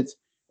visits,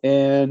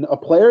 and a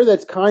player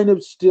that's kind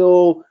of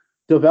still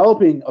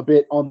developing a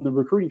bit on the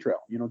recruiting trail,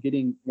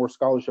 getting more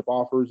scholarship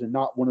offers and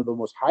not one of the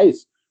most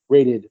highest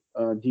rated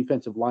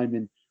defensive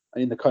linemen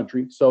in the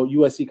country. So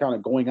USC kind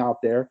of going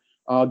out there.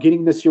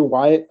 Getting Nasir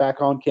Wyatt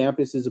back on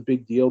campus is a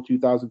big deal.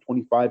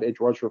 2025 edge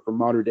rusher from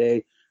Notre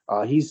Dame.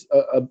 He's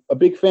a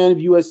big fan of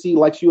USC,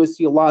 likes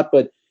USC a lot,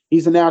 but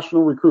he's a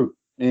national recruit,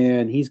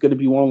 and he's going to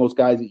be one of those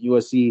guys that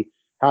USC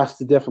has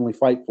to definitely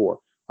fight for.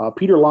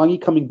 Peter Lange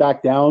coming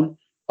back down.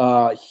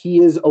 He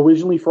is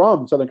originally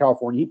from Southern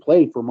California. He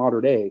played for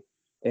Notre Dame,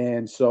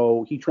 and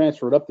so he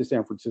transferred up to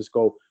San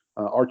Francisco,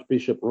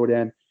 Archbishop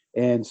Rodin.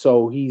 And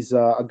so he's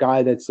a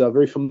guy that's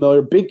very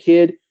familiar, big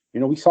kid.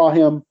 We saw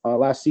him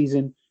last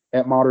season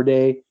at Mater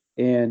Dei,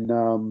 and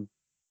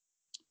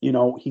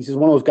he's just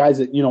one of those guys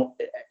that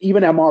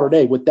even at Mater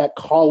Dei with that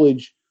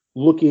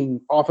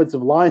college-looking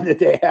offensive line that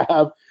they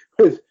have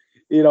with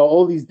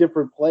all these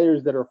different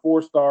players that are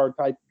 4-star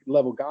type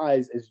level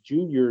guys as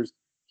juniors,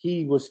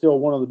 he was still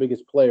one of the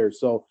biggest players.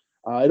 So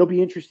it'll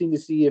be interesting to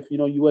see if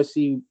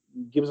USC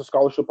gives a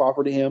scholarship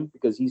offer to him,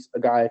 because he's a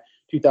guy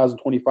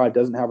 2025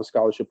 doesn't have a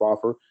scholarship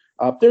offer.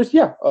 There's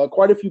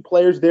quite a few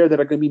players there that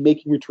are going to be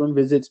making return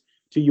visits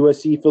to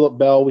USC. Phillip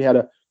Bell, we had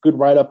a good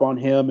write-up on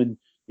him, and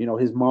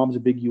his mom's a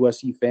big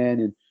USC fan,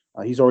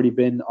 and he's already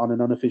been on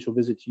an unofficial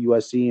visit to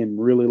USC and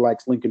really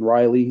likes Lincoln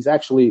Riley. He's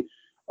actually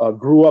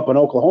grew up an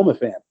Oklahoma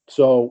fan,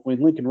 so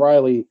when Lincoln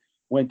Riley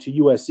went to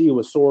USC, it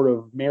was sort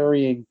of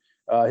marrying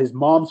his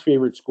mom's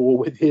favorite school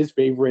with his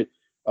favorite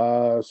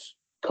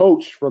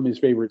coach from his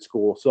favorite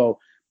school. So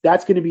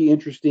that's going to be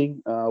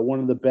interesting. One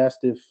of the best,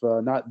 if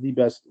not the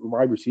best,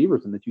 wide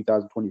receivers in the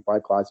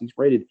 2025 class. He's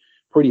rated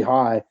pretty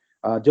high.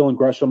 Dylan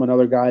Gresham,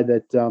 another guy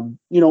that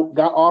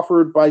got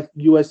offered by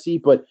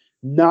USC, but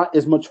not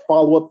as much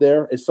follow-up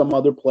there as some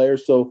other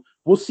players. So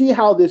we'll see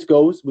how this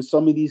goes with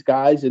some of these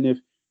guys, and if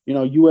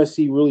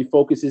USC really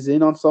focuses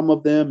in on some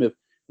of them, if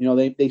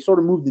they sort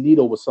of move the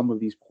needle with some of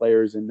these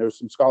players, and there's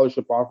some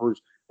scholarship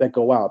offers that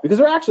go out, because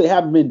there actually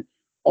haven't been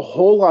a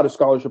whole lot of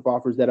scholarship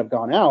offers that have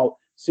gone out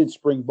since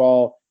spring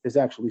ball has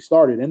actually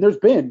started, and there's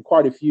been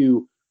quite a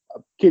few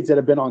kids that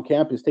have been on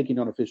campus taking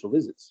unofficial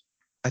visits.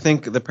 I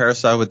think the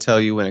Parasite would tell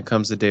you when it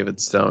comes to David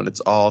Stone, it's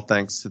all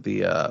thanks to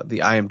the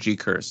IMG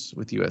curse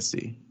with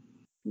USC.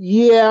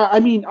 Yeah, I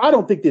mean, I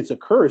don't think it's a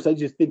curse. I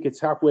just think it's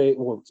halfway,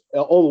 it's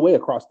all the way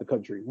across the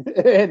country.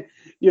 And,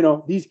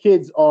 these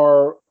kids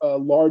are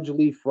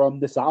largely from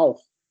the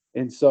South.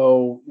 And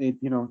so,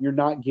 you're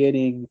not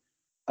getting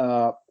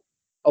a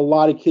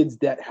lot of kids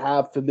that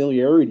have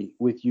familiarity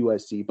with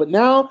USC. But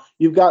now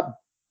you've got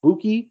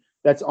Buki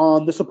that's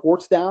on the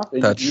support staff.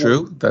 And, That's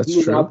true. That's he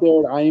was true. out there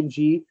at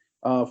IMG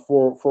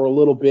for a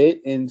little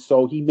bit. And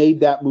so he made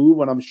that move,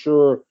 and I'm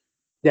sure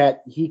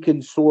that he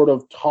can sort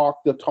of talk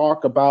the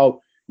talk about,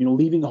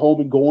 leaving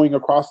home and going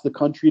across the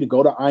country to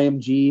go to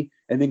IMG,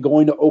 and then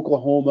going to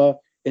Oklahoma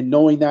and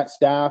knowing that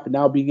staff, and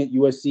now being at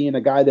USC, and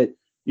a guy that,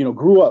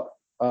 grew up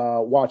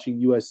watching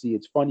USC.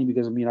 It's funny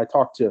because, I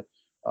talked to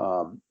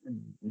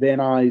Van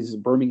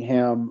Nuys,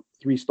 Birmingham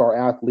 3-star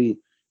athlete,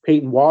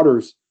 Peyton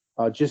Waters,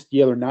 just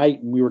the other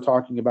night, and we were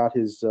talking about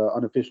his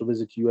unofficial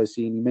visit to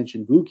USC, and he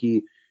mentioned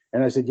Buki,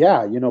 and I said,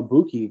 yeah,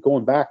 Buki,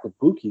 going back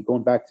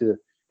to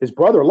his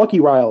brother, Lucky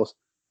Riles,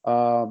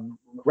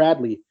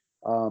 Radley.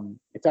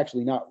 It's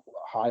actually not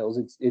Hiles.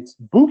 It's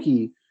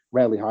Buki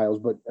Radley Hiles,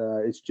 but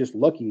it's just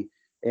Lucky.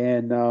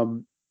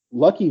 And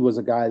Lucky was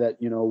a guy that,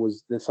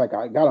 that's like,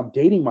 I'm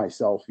dating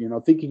myself,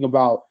 thinking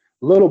about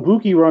little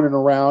Buki running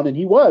around, and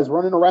he was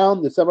running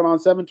around the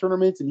 7-on-7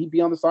 tournaments, and he'd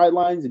be on the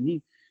sidelines, and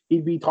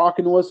he'd be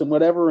talking to us and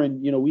whatever.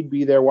 And, we'd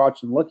be there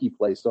watching Lucky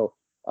play. So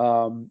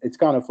it's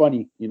kind of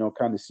funny,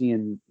 kind of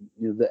seeing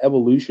the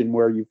evolution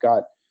where you've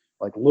got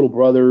like little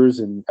brothers.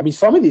 And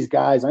some of these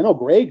guys, I know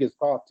Greg has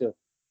talked to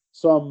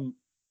some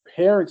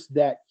parents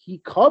that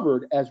he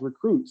covered as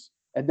recruits,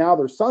 and now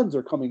their sons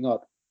are coming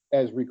up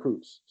as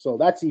recruits. So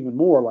that's even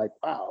more like,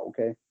 wow,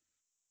 okay.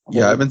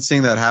 Yeah, I've been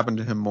seeing that happen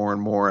to him more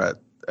and more at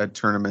at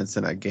tournaments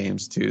and at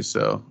games too.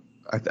 So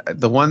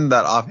the one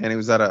that offhand, he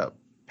was at a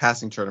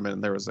passing tournament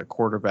and there was a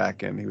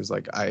quarterback and he was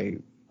like, I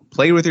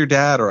played with your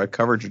dad or I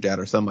covered your dad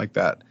or something like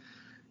that.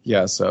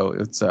 Yeah, so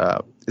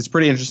it's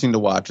pretty interesting to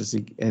watch.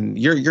 And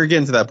you're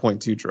getting to that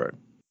point too, Troy.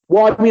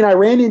 Well, I mean, I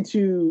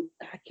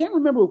can't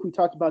remember if we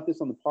talked about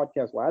this on the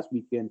podcast last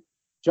weekend,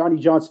 Johnny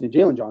Johnson and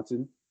Jalen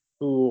Johnson,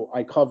 who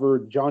I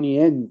covered Johnny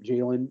and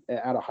Jalen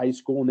out of high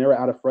school, and they were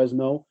out of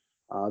Fresno.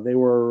 They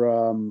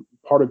were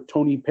part of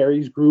Tony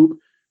Perry's group,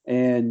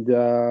 and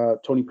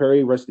Tony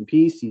Perry, rest in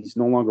peace, he's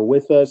no longer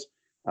with us.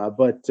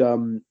 But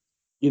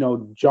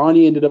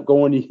Johnny ended up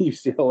going to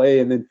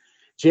UCLA, and then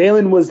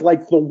Jalen was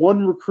like the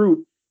one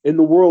recruit in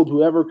the world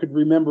who ever could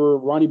remember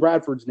Ronnie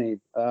Bradford's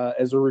name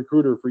as a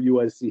recruiter for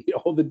USC.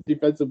 All the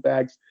defensive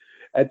backs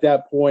at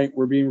that point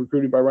were being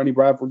recruited by Ronnie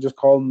Bradford, just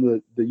called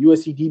him the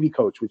USC DB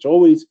coach, which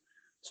always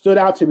stood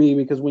out to me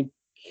because when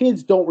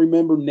kids don't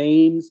remember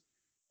names,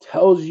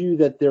 tells you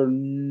that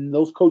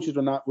those coaches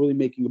are not really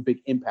making a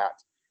big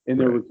impact in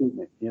their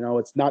recruitment.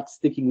 It's not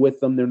sticking with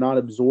them. They're not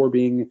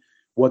absorbing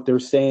what they're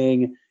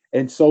saying.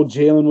 And so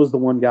Jalen was the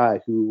one guy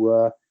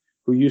who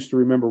used to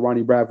remember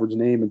Ronnie Bradford's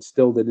name and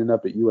still didn't end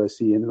up at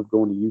USC, ended up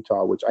going to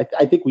Utah, which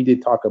I think we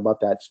did talk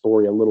about that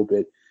story a little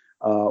bit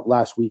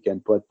last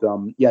weekend. But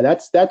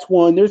that's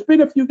one. There's been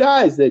a few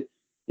guys that,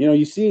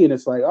 you see, and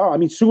it's like, oh, I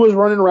mean, Sua's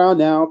running around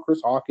now,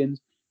 Chris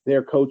Hawkins,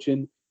 they're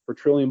coaching for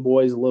Trillion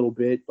Boys a little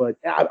bit, but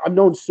I've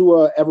known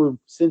Sua ever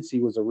since he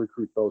was a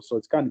recruit though. So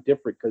it's kind of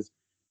different because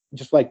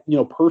just like,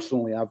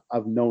 personally,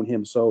 I've known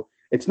him. So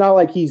it's not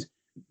like he's,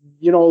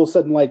 all of a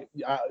sudden, like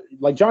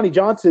Johnny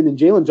Johnson and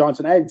Jalen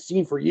Johnson, I hadn't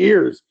seen for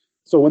years.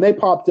 So when they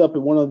popped up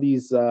at one of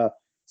these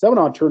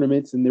 7-on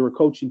tournaments and they were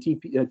coaching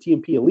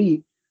TMP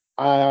Elite,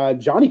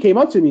 Johnny came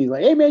up to me. He's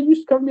like, hey, man, you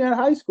used to cover me out of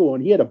high school.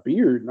 And he had a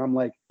beard. And I'm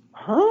like,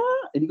 huh?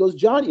 And he goes,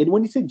 Johnny. And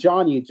when he said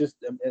Johnny, it just,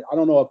 I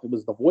don't know if it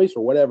was the voice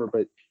or whatever,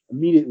 but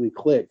immediately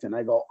clicked. And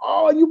I go,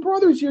 oh, you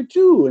brothers here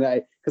too.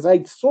 And because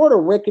I sort of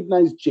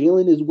recognized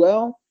Jalen as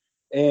well.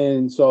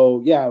 And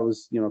so, yeah, it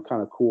was,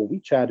 kind of cool. We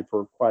chatted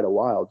for quite a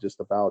while just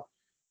about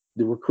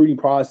the recruiting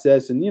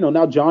process. And,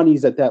 now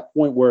Johnny's at that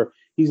point where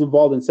he's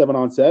involved in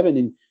 7-on-7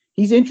 and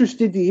he's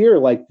interested to hear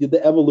like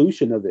the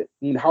evolution of it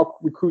and how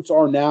recruits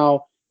are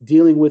now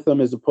dealing with them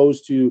as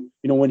opposed to,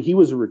 when he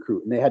was a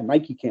recruit and they had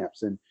Nike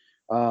camps. And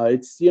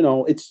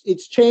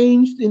it's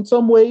changed in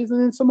some ways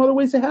and in some other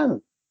ways it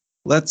hasn't.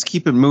 Let's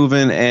keep it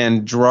moving.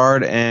 And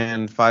Gerard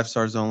and 5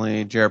 stars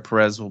only, Jared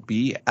Perez will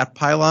be at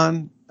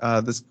Pylon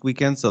this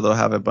weekend, so they'll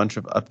have a bunch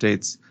of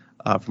updates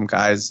from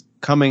guys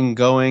coming,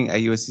 going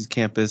at USC's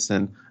campus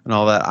and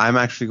all that. I'm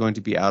actually going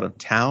to be out of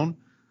town.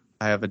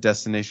 I have a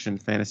destination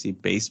fantasy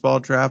baseball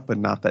draft, but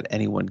not that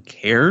anyone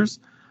cares.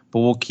 But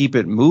we'll keep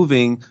it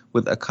moving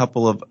with a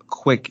couple of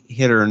quick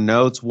hitter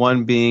notes.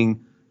 One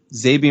being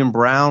Xavier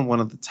Brown, one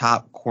of the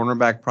top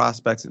cornerback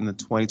prospects in the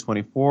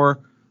 2024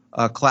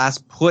 class,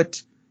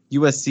 put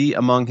USC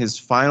among his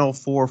final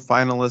 4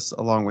 finalists,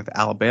 along with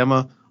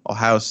Alabama,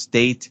 Ohio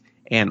State,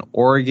 and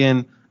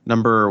Oregon,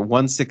 number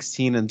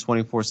 116 in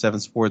 24/7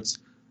 Sports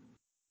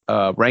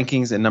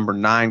rankings, and number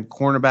 9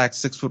 cornerback,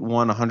 6'1",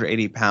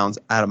 180 pounds,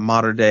 out of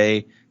Mater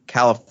Dei,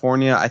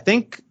 California. I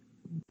think,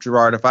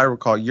 Gerard, if I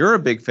recall, you're a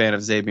big fan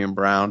of Xavier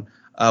Brown.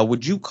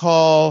 Would you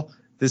call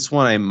this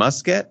one a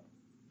must get?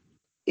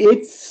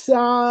 It's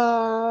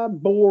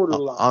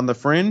borderline. On the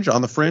fringe?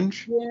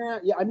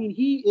 Yeah. I mean,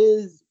 he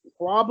is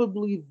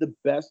probably the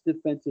best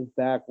defensive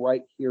back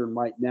right here and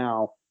right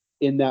now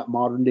in that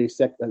modern day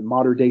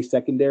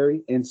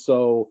secondary. And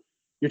so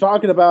you're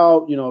talking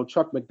about,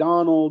 Chuck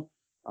McDonald,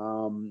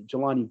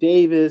 Jelani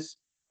Davis,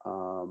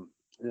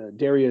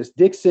 Darius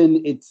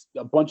Dixon. It's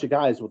a bunch of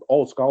guys with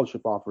all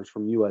scholarship offers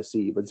from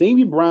USC. But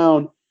Xavier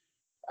Brown,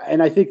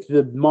 and I think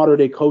the modern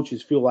day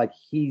coaches feel like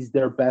he's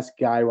their best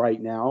guy right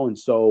now. And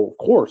so, of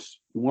course,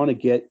 you want to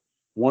get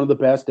one of the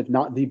best, if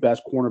not the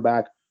best,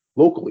 cornerback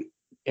locally.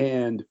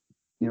 And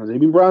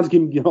Xavier Brown's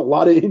given a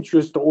lot of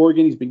interest to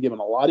Oregon. He's been given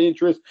a lot of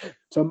interest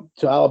to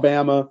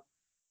Alabama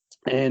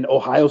and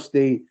Ohio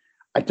State.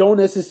 I don't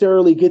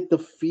necessarily get the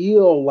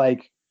feel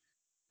like,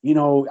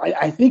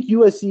 I think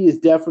USC is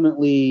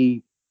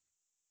definitely,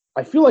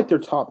 I feel like they're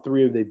top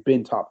 3 or they've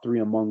been top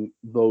 3 among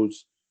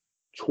those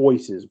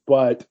choices.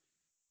 But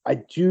I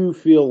do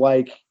feel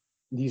like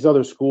these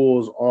other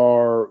schools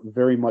are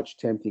very much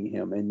tempting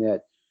him, and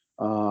that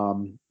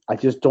I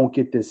just don't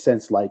get this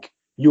sense like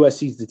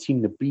USC is the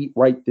team to beat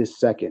right this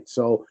second.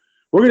 So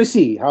we're going to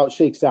see how it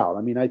shakes out.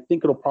 I mean, I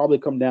think it'll probably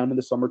come down to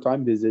the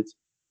summertime visits,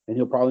 and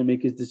he'll probably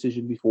make his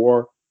decision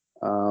before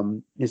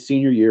his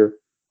senior year.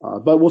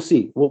 But we'll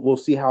see. We'll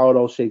see how it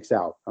all shakes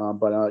out.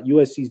 But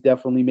USC's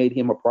definitely made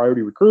him a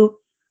priority recruit.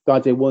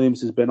 Dante Williams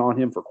has been on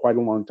him for quite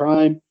a long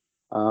time.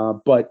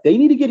 But they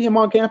need to get him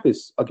on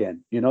campus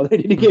again. They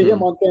need to get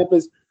him on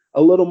campus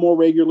a little more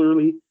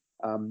regularly.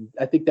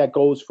 I think that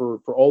goes for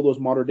all those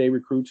modern day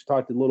recruits.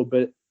 Talked a little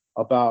bit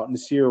about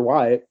Nasir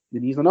Wyatt,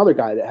 and he's another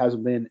guy that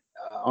hasn't been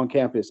on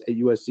campus at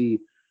USC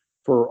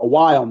for a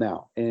while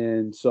now.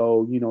 And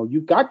so,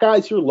 you've got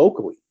guys here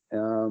locally.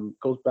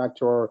 Goes back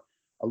to our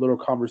a little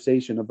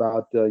conversation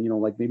about,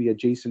 like maybe a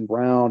Jason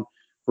Brown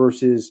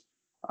versus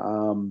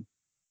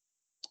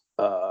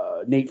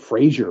Nate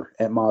Frazier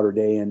at Mater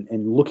Dei,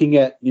 and looking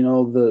at,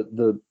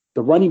 the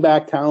running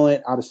back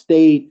talent out of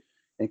state,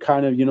 and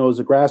kind of, is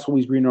the grass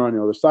always greener on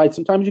the other side.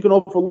 Sometimes you can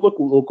overlook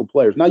local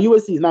players. Now,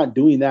 USC is not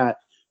doing that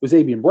with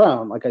Xavier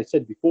Brown. Like I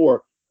said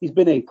before, he's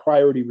been a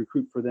priority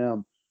recruit for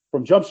them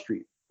from Jump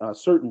Street,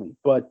 certainly.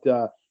 But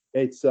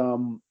it's,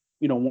 one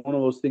of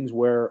those things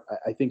where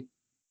I think,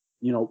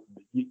 you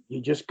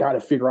just got to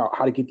figure out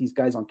how to get these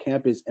guys on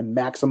campus and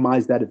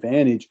maximize that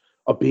advantage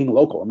of being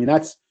local. I mean,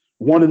 that's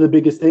one of the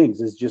biggest things,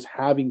 is just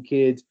having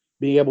kids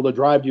being able to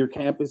drive to your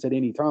campus at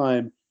any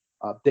time.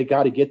 They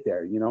got to get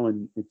there,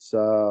 and it's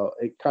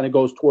it kind of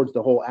goes towards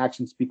the whole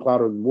actions speak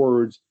louder than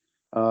words,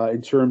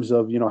 in terms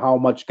of, how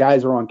much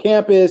guys are on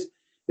campus,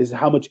 is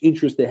how much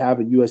interest they have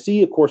in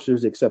USC. Of course,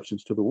 there's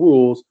exceptions to the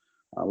rules,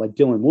 like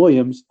Dylan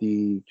Williams,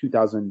 the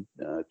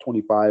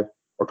 2025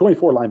 or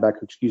 24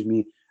 linebacker,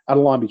 out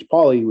of Long Beach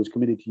Poly, who was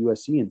committed to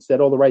USC and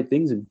said all the right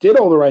things and did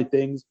all the right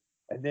things,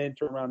 and then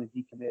turned around and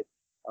decommit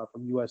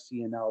from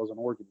USC, and now is an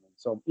Oregon.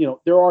 So,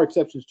 there are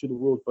exceptions to the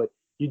rules, but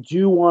you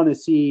do want to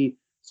see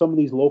some of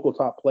these local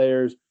top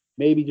players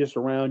maybe just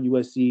around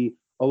USC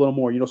a little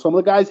more. Some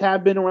of the guys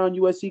have been around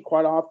USC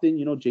quite often.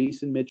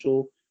 Jason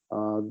Mitchell,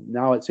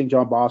 now at St.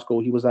 John Bosco,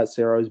 he was at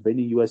Sarah, has been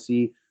to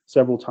USC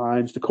several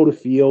times. Dakota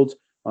Fields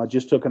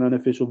just took an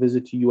unofficial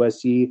visit to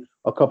USC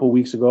a couple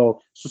weeks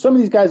ago. So some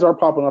of these guys are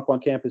popping up on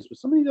campus, but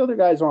some of these other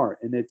guys aren't,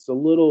 and it's a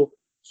little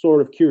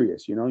sort of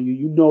curious. You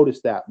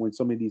notice that when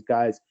some of these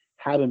guys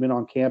haven't been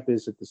on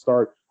campus at the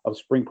start of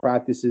spring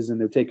practices,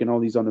 and they're taking all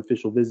these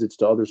unofficial visits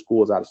to other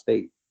schools out of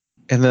state.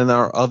 And then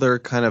our other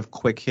kind of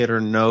quick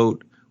hitter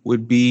note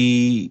would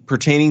be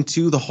pertaining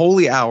to the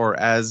Holy Hour,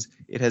 as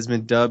it has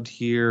been dubbed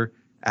here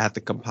at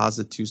the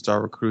Composite Two-Star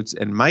Recruits,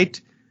 and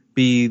might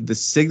be the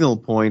signal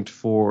point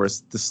for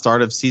the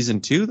start of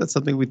season 2. That's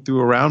something we threw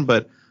around,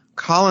 but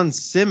Colin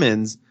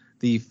Simmons,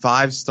 the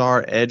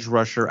 5-star edge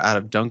rusher out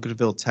of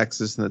Duncanville,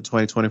 Texas in the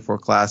 2024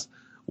 class,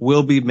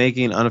 will be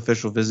making an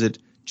unofficial visit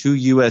to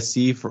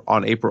USC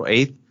on April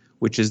 8th,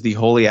 which is the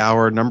Holy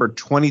Hour, number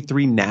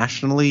 23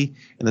 nationally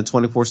in the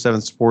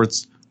 24/7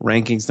 Sports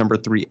rankings, number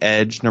 3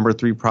 edge, number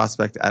 3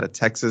 prospect out of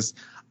Texas,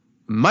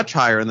 much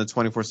higher in the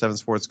 24/7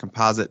 Sports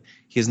composite.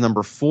 He is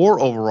number 4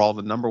 overall,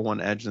 the number 1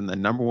 edge, and the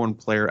number 1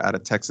 player out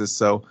of Texas.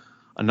 So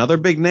another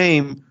big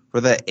name for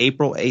that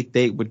April 8th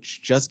date,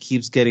 which just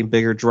keeps getting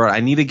bigger. Gerard, I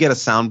need to get a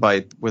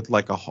soundbite with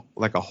like a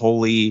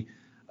holy,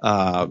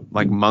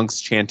 like monks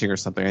chanting or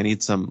something. I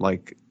need some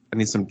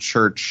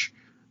church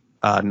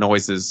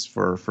noises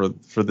for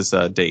this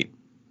date.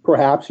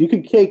 Perhaps you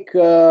could take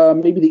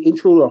maybe the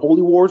intro to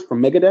Holy Wars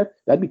from Megadeth.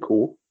 That'd be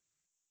cool.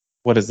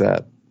 What is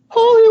that?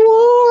 Holy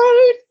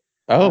Wars.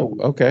 Oh,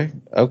 okay.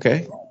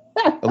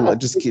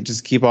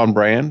 just keep on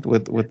brand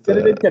with the.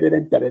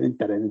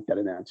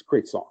 It's a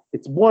great song.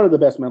 It's one of the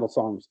best metal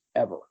songs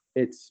ever.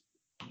 It's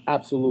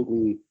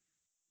absolutely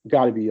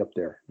got to be up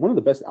there. One of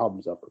the best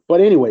albums ever.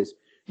 But anyways,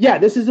 yeah,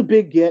 this is a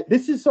big get.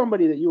 This is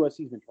somebody that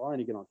USC's been trying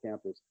to get on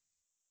campus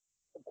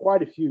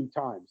quite a few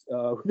times.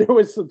 There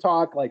was some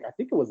talk, like I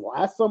think it was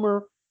last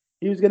summer,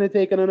 he was going to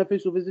take an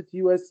unofficial visit to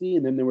USC,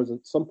 and then there was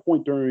some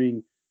point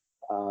during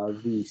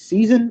the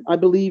season, I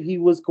believe he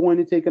was going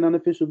to take an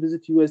unofficial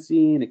visit to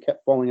USC, and it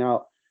kept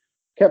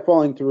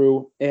falling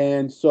through.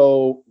 And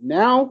so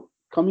now,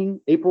 coming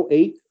April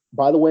 8th,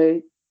 by the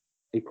way,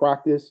 a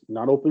practice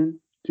not open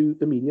to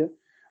the media.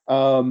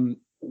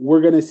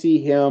 We're going to see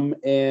him,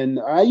 and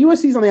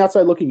USC's on the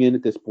outside looking in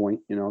at this point.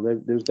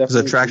 There's definitely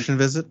an attraction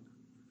visit.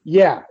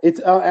 Yeah,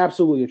 it's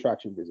absolutely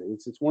attraction visit.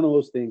 It's one of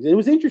those things. It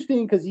was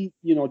interesting because he,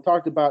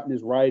 talked about in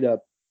his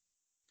write-up,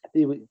 I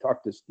think he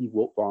talked to Steve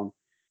Wiltfong,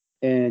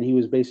 and he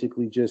was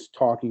basically just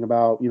talking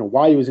about,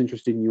 why he was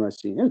interested in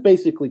USC. And it was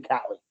basically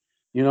Cali.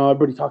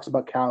 Everybody talks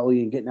about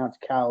Cali and getting out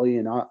to Cali,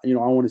 and I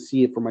want to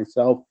see it for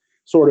myself,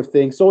 sort of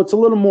thing. So it's a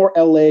little more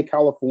LA,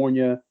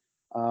 California,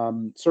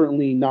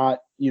 certainly not,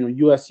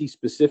 USC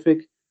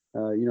specific.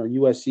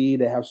 USC,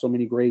 they have so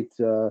many great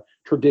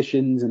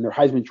traditions, and their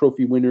Heisman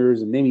Trophy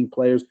winners and naming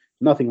players.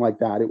 Nothing like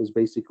that. It was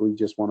basically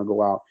just want to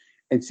go out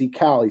and see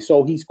Cali.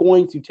 So he's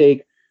going to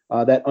take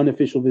that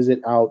unofficial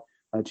visit out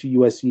to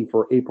USC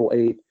for April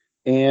 8th.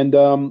 And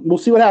we'll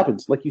see what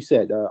happens. Like you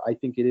said, I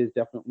think it is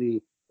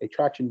definitely a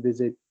traction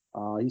visit.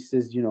 He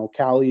says,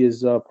 Cali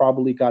is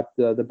probably got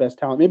the best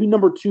talent, maybe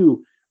number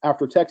 2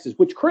 after Texas,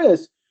 which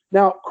Chris,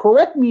 now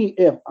correct me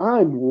if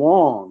I'm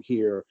wrong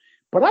here,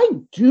 but I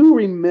do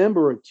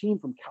remember a team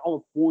from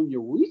California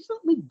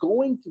recently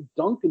going to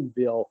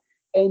Duncanville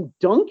and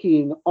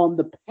dunking on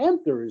the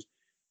Panthers.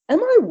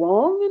 Am I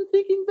wrong in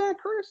thinking that,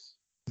 Chris?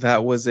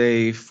 That was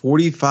a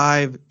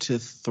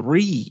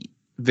 45-3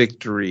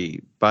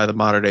 victory by the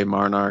Mater Dei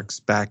Monarchs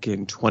back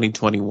in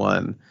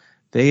 2021.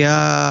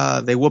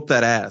 They whooped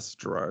that ass,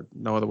 Gerard.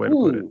 No other way to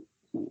put it.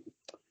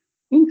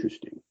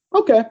 Interesting.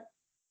 Okay.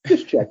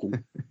 Just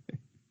checking.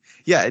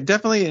 Yeah,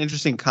 definitely an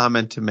interesting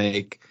comment to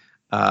make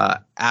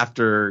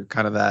after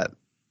kind of that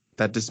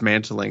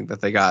dismantling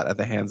that they got at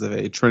the hands of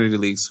a Trinity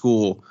League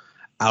school.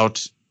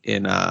 out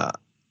in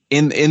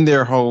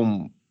their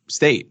home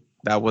state.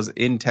 That was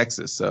in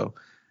Texas. So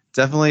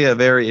definitely a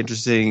very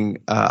interesting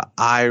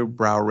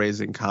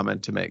eyebrow-raising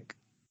comment to make.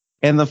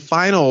 And the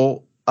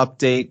final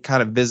update,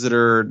 kind of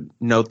visitor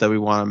note that we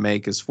want to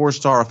make is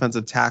 4-star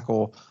offensive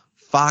tackle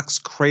Fox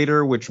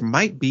Crater, which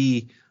might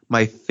be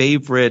my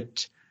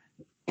favorite,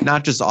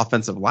 not just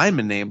offensive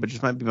lineman name, but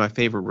just might be my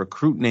favorite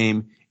recruit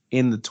name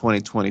in the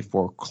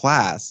 2024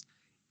 class,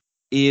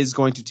 is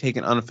going to take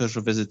an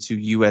unofficial visit to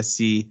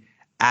USC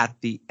at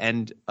the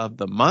end of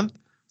the month.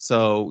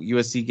 So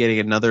USC getting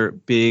another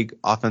big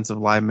offensive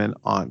lineman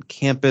on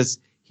campus.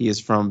 He is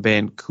from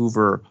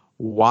Vancouver,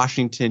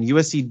 Washington.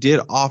 USC did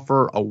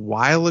offer a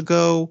while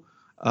ago.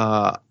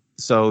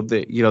 So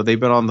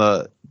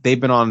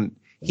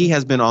he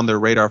has been on their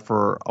radar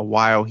for a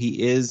while.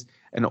 He is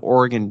an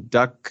Oregon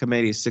Duck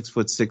Committee,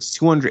 6'6",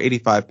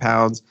 285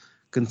 pounds,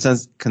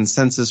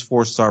 consensus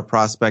 4-star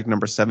prospect,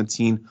 number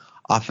 17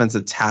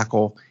 offensive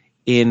tackle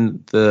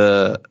in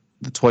the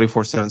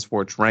 24/7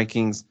 Sports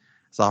rankings.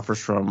 His offers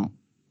from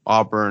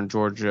Auburn,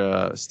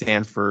 Georgia,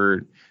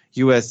 Stanford,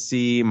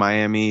 USC,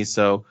 Miami.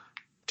 So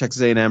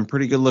Texas A&M,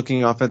 pretty good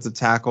looking offensive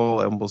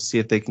tackle, and we'll see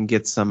if they can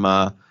get some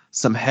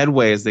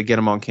headway as they get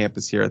him on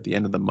campus here at the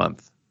end of the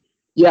month.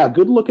 Yeah,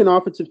 good looking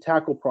offensive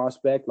tackle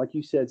prospect. Like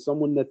you said,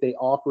 someone that they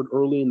offered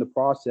early in the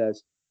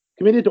process.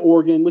 Committed to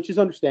Oregon, which is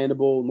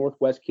understandable.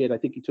 Northwest kid. I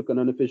think he took an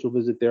unofficial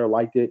visit there,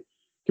 liked it.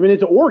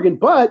 Committed to Oregon,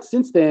 but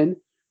since then,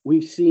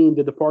 we've seen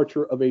the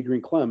departure of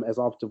Adrian Clem as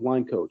offensive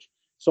line coach.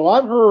 So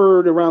I've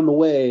heard around the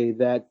way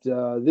that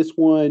this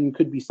one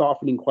could be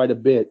softening quite a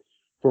bit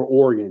for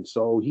Oregon.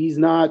 So he's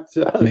not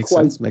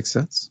makes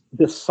sense.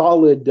 The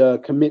solid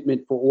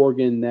commitment for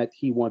Oregon that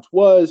he once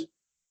was.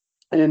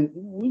 And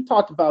we've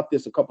talked about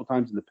this a couple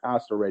times in the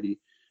past already.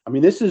 I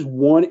mean, this is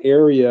one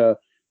area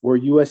where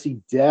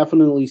USC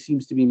definitely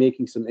seems to be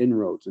making some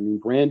inroads. I mean,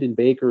 Brandon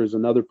Baker is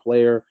another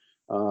player,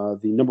 the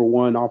number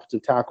one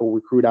offensive tackle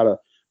recruit out of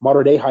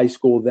Mater Dei High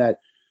School that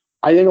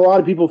I think a lot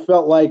of people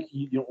felt like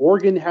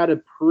Oregon had a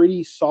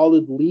pretty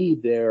solid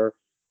lead there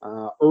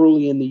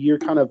early in the year,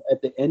 kind of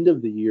at the end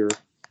of the year.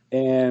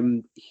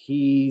 And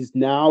he's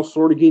now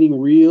sort of getting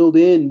reeled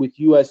in with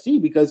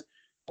USC because,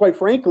 quite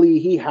frankly,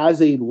 he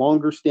has a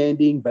longer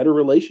standing, better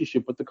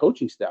relationship with the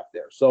coaching staff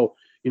there. So,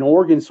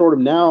 Oregon's sort of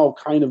now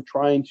kind of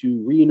trying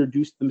to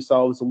reintroduce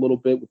themselves a little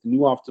bit with the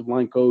new offensive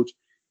line coach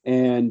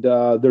and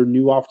their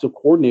new offensive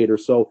coordinator.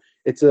 So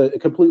it's a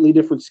completely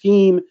different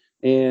scheme.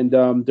 And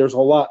there's a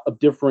lot of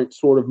different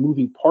sort of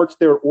moving parts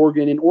there.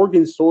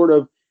 Oregon sort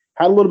of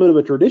had a little bit of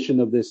a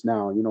tradition of this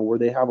now, where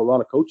they have a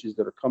lot of coaches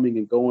that are coming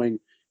and going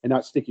and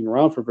not sticking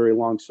around for very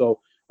long. So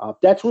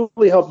that's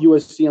really helped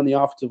USC on the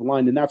offensive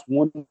line. And that's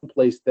one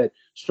place that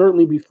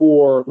certainly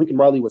before Lincoln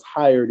Riley was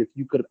hired, if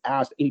you could have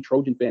asked any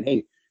Trojan fan,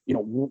 hey,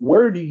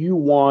 where do you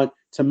want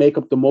to make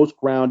up the most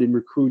ground in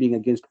recruiting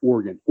against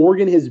Oregon?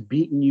 Oregon has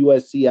beaten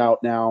USC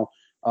out now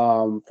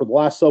for the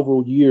last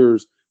several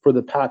years for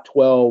the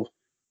Pac-12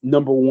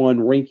 number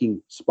one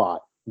ranking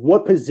spot.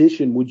 What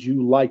position would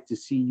you like to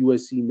see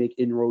USC make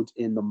inroads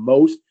in the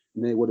most?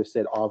 And they would have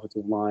said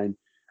offensive line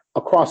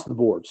across the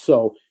board.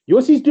 So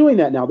USC is doing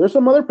that now. There's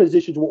some other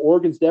positions where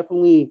Oregon's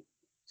definitely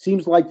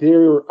seems like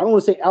they're, I don't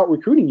want to say out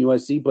recruiting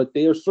USC, but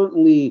they are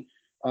certainly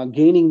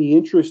gaining the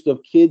interest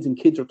of kids, and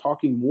kids are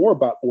talking more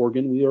about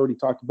Oregon. We already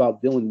talked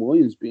about Dylan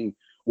Williams being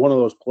one of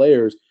those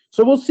players.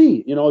 So we'll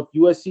see, if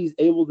USC is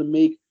able to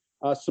make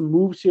some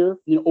moves here,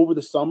 over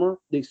the summer.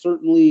 They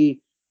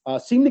certainly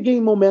seem to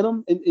gain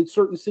momentum in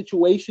certain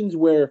situations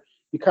where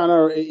you kind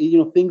of,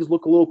 things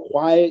look a little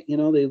quiet.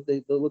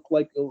 They look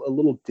like a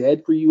little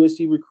dead for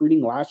USC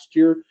recruiting last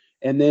year.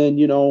 And then,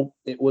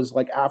 it was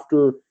like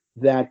after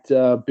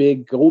that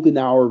big golden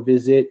hour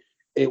visit,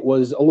 it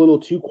was a little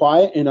too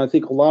quiet. And I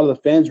think a lot of the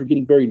fans were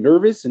getting very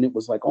nervous. And it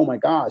was like, oh my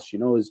gosh,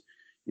 is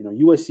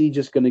USC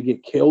just going to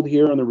get killed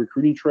here on the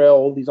recruiting trail?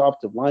 All these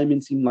offensive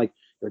linemen seem like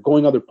they're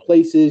going other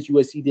places.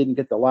 USC didn't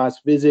get the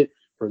last visit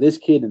for this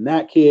kid and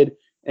that kid.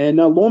 And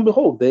lo and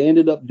behold, they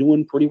ended up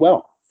doing pretty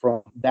well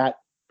from that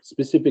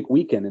specific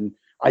weekend. And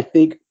I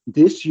think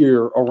this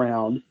year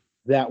around,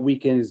 that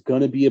weekend is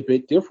going to be a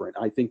bit different.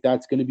 I think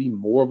that's going to be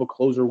more of a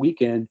closer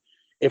weekend.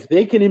 If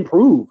they can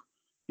improve,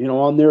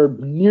 on their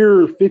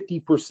near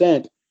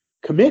 50%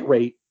 commit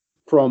rate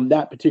from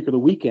that particular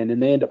weekend,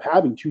 and they end up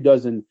having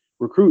 24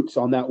 recruits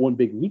on that one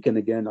big weekend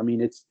again, I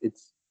mean,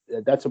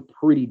 that's a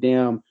pretty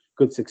damn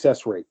good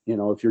success rate,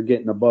 if you're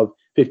getting above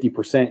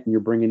 50% and you're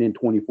bringing in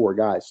 24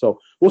 guys. So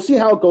we'll see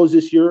how it goes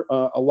this year.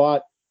 A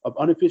lot of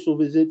unofficial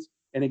visits.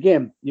 And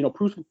again,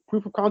 proof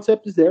of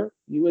concept is there.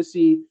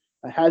 USC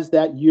has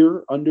that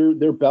year under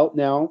their belt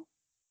now.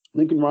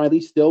 Lincoln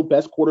Riley still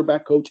best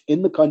quarterback coach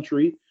in the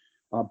country,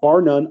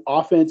 bar none.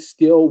 Offense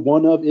still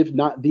one of, if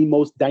not the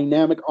most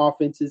dynamic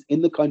offenses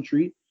in the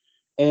country.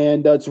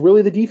 And it's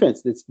really the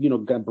defense that's,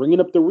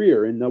 bringing up the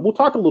rear. And we'll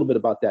talk a little bit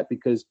about that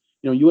because,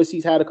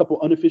 USC's had a couple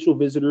unofficial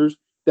visitors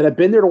that have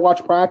been there to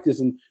watch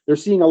practice, and they're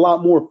seeing a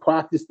lot more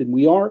practice than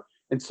we are.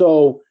 And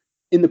so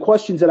in the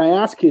questions that I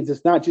ask kids,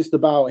 it's not just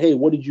about, hey,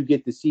 what did you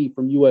get to see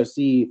from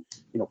USC,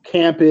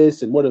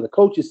 campus, and what do the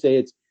coaches say?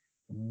 It's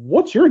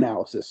what's your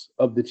analysis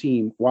of the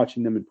team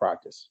watching them in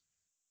practice?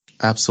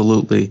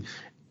 Absolutely.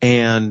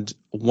 And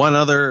one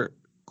other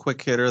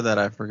quick hitter that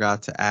I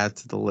forgot to add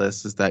to the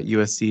list is that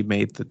USC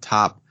made the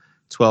top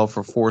 12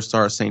 for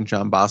 4-star St.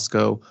 John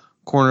Bosco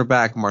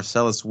cornerback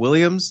Marcellus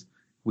Williams.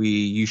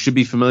 You should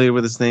be familiar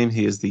with his name.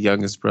 He is the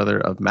youngest brother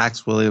of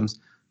Max Williams,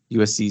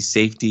 USC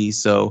safety.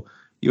 So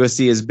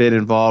USC has been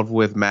involved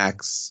with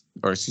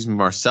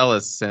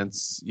Marcellus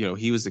since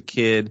he was a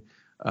kid,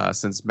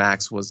 since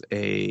Max was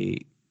a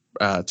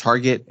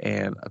target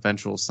and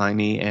eventual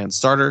signee and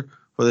starter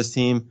for this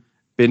team.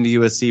 Been to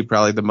USC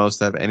probably the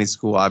most out of any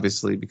school,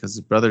 obviously, because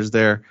his brother's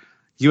there.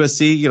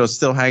 USC,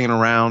 still hanging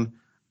around.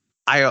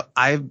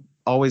 I've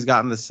always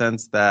gotten the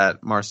sense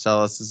that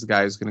Marcellus is the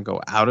guy who's going to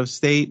go out of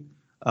state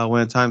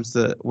when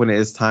it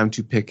is time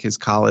to pick his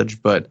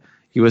college. But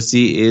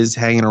USC is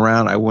hanging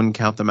around. I wouldn't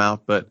count them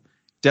out, but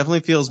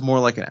definitely feels more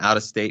like an out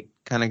of state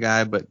kind of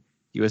guy. But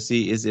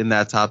USC is in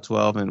that top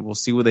 12, and we'll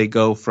see where they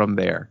go from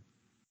there.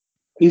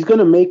 He's going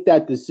to make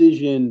that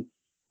decision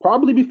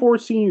probably before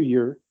senior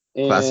year.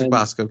 And classic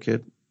Bosco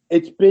kid.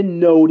 It's been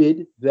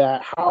noted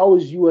that how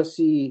is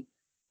USC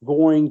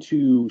going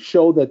to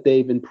show that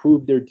they've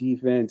improved their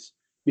defense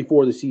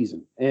before the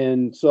season?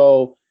 And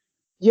so,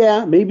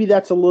 yeah, maybe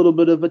that's a little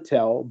bit of a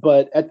tell.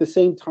 But at the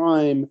same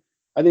time,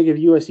 I think if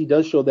USC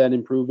does show that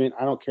improvement,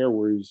 I don't care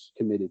where he's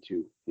committed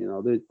to.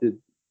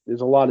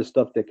 There's a lot of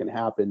stuff that can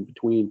happen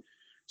between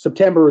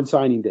September and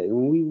signing day.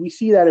 And we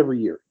see that every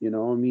year.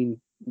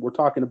 We're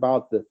talking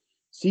about the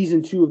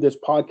season 2 of this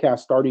podcast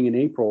starting in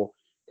April.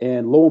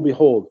 And lo and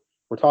behold,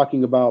 we're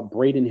talking about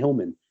Braden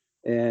Hillman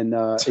and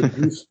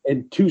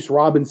Deuce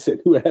Robinson,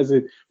 who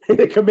hasn't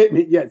made a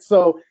commitment yet.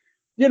 So,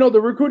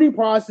 the recruiting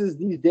process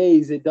these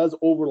days, it does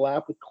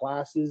overlap with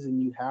classes, and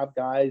you have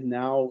guys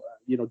now,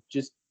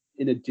 just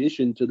in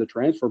addition to the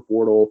transfer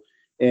portal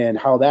and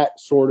how that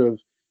sort of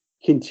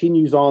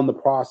continues on the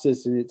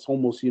process. And it's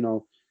almost,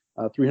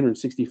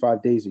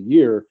 365 days a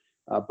year.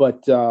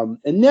 But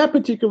in that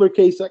particular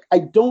case, I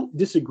don't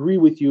disagree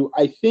with you.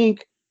 I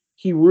think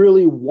he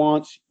really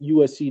wants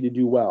USC to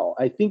do well.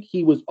 I think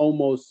he was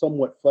almost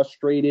somewhat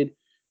frustrated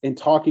in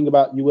talking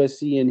about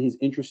USC and his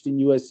interest in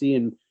USC.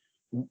 And,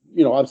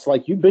 I was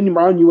like, you've been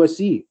around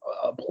USC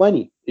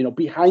plenty,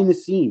 behind the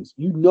scenes.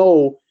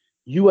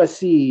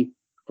 USC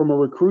from a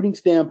recruiting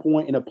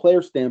standpoint and a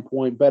player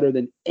standpoint better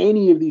than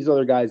any of these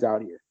other guys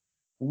out here.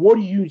 What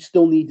do you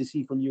still need to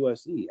see from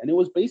USC? And it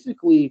was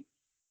basically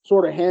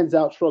sort of hands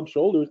out, shrug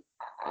shoulders.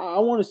 I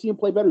want to see him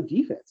play better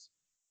defense.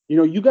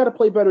 You got to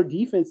play better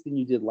defense than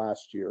you did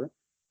last year.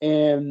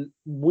 And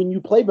when you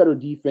play better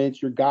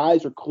defense, your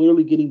guys are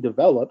clearly getting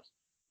developed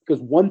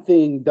because one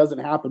thing doesn't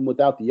happen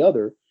without the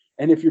other.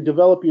 And if you're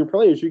developing your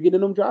players, you're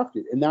getting them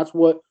drafted. And that's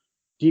what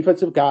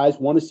defensive guys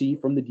want to see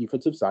from the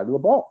defensive side of the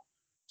ball.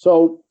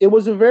 So it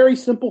was a very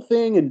simple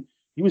thing. And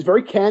he was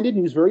very candid and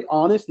he was very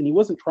honest and he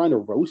wasn't trying to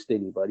roast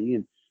anybody.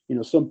 And,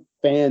 some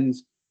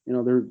fans,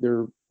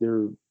 they're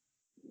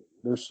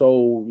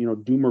so,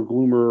 doomer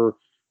gloomer,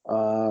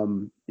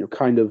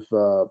 kind of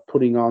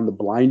putting on the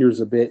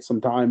blinders a bit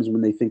sometimes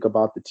when they think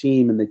about the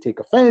team and they take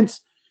offense.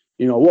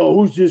 Well,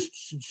 who's this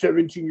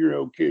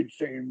 17-year-old kid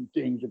saying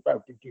things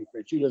about the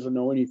defense? He doesn't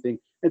know anything.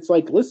 It's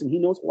like, listen, he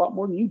knows a lot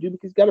more than you do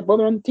because he's got a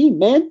brother on the team,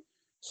 man.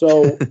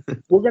 So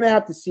we're going to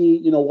have to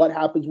see, what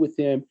happens with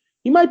him.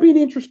 He might be an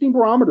interesting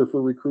barometer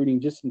for recruiting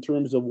just in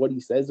terms of what he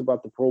says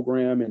about the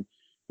program. And,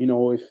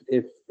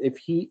 if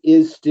he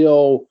is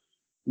still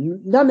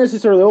not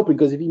necessarily open,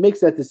 because if he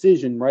makes that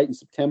decision right in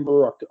September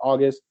or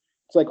August,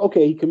 it's like,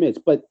 okay, he commits.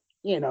 But,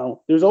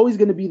 there's always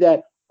going to be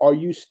that, are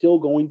you still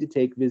going to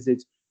take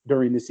visits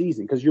during the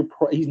season? Because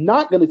he's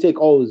not going to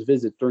take all his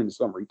visits during the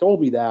summer. He told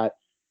me that.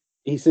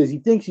 He says he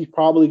thinks he's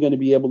probably going to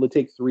be able to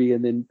take 3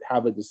 and then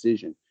have a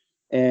decision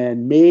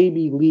and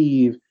maybe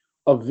leave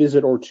a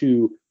visit or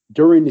 2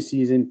 during the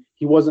season.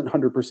 He wasn't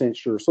 100%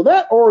 sure. So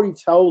that already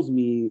tells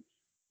me,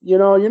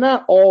 you're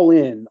not all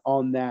in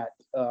on that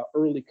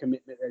early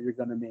commitment that you're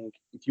going to make.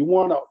 If you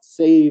want to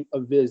save a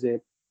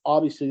visit,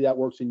 obviously that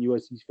works in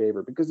USC's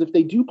favor, because if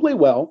they do play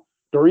well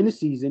during the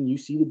season, you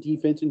see the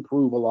defense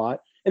improve a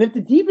lot. And if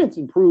the defense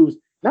improves,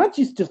 not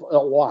just a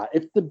lot,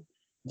 if the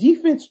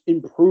defense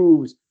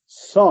improves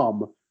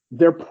some,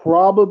 they're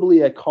probably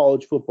a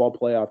college football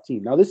playoff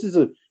team. Now, this is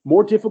a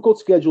more difficult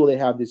schedule they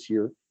have this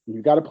year.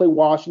 You've got to play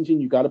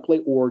Washington, you've got to play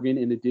Oregon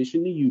in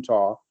addition to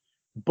Utah.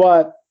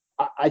 But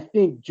I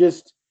think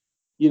just,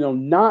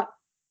 not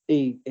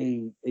a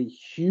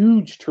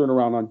huge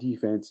turnaround on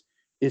defense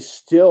is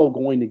still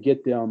going to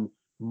get them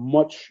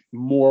much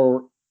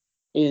more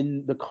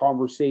in the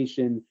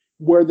conversation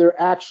where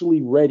they're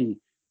actually ready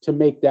to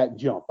make that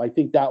jump. I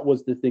think that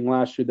was the thing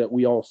last year that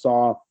we all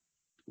saw,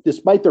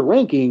 despite the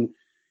ranking.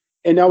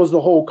 And that was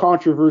the whole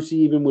controversy,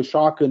 even with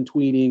Shotgun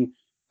tweeting,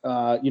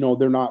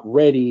 they're not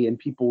ready, and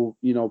people,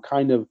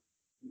 kind of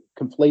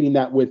conflating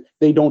that with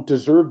they don't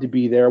deserve to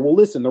be there. Well,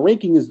 listen, the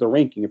ranking is the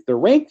ranking. If they're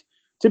ranked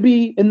to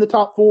be in the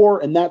top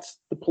 4 and that's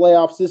the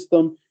playoff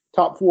system,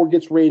 top 4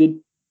 gets rated,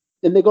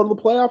 and they go to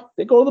the playoff,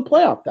 they go to the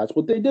playoff. That's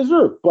what they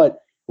deserve. But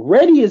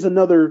ready is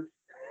another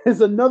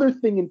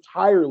thing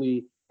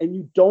entirely, and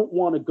you don't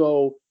want to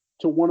go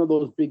to one of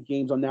those big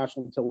games on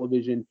national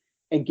television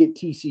and get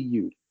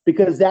TCU'd,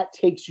 because that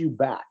takes you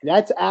back.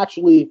 That's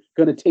actually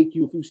going to take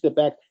you a few steps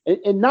back,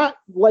 and not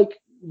like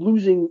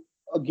losing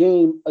a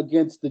game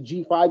against the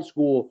G5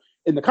 school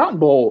in the Cotton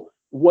Bowl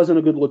wasn't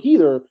a good look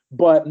either,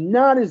 but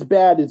not as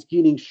bad as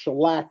getting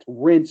shellacked,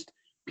 rinsed,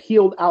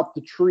 peeled out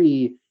the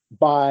tree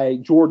by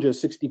Georgia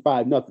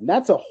 65-0.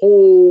 That's a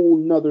whole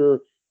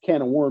nother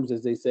can of worms,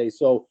 as they say.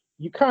 So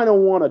you kind of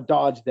want to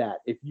dodge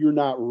that if you're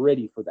not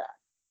ready for that.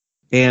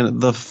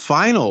 And the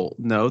final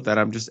note that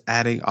I'm just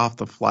adding off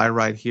the fly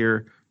right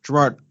here,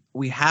 Gerard,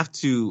 we have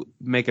to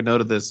make a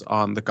note of this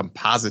on the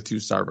Composite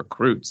Two-Star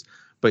Recruits,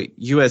 but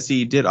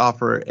USC did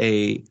offer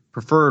a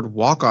preferred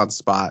walk-on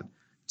spot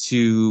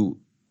to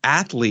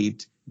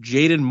athlete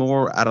Jaden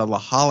Moore out of La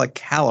Jolla,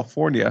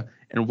 California.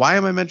 And why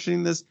am I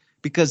mentioning this?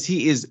 Because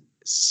he is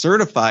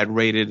certified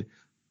rated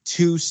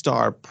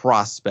 2-star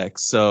prospect.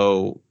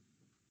 So,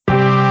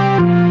 I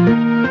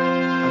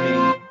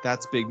mean,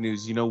 that's big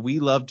news. You know, we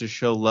love to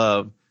show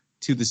love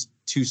to the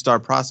 2-star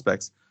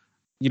prospects.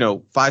 You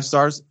know, 5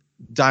 stars,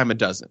 dime a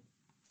dozen.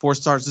 4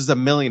 stars, there's a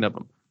million of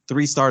them.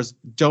 3 stars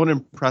don't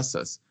impress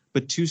us.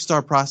 But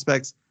 2-star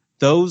prospects,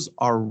 those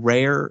are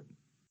rare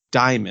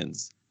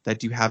diamonds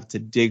that you have to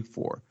dig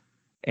for.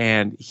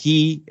 And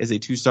he is a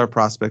 2-star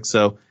prospect,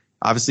 so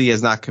obviously he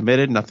has not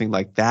committed, nothing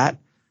like that.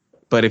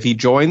 But if he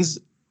joins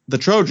the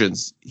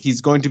Trojans, he's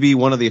going to be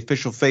one of the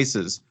official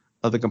faces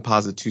of the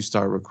Composite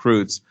Two-Star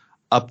Recruits,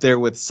 up there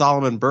with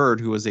Solomon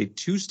Byrd, who was a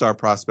 2-star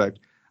prospect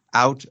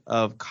out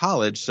of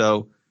college.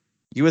 So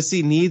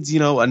USC needs,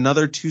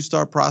 another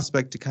 2-star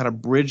prospect to kind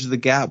of bridge the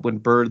gap when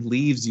Byrd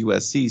leaves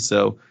USC.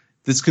 So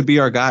this could be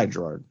our guy,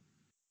 Gerard.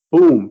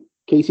 Boom.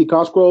 Casey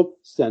Cosgrove,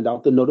 send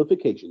out the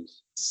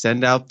notifications.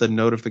 Send out the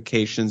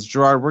notifications.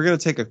 Gerard, we're going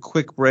to take a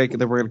quick break,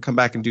 and then we're going to come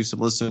back and do some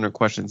listener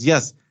questions.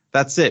 Yes,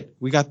 that's it.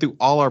 We got through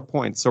all our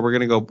points. So we're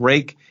going to go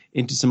break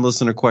into some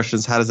listener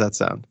questions. How does that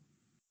sound?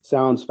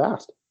 Sounds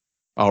fast.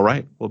 All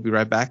right. We'll be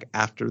right back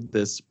after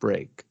this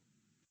break.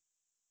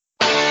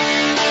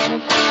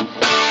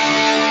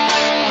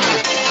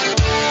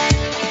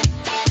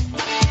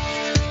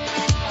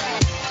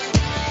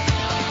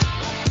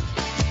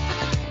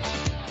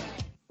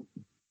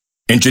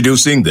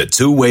 Introducing the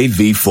Two-Way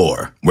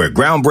V4, where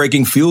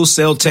groundbreaking fuel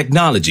cell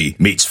technology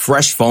meets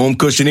fresh foam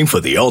cushioning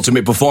for the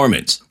ultimate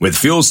performance. With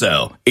fuel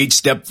cell, each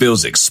step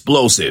feels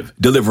explosive,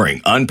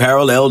 delivering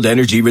unparalleled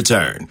energy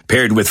return.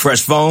 Paired with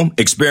fresh foam,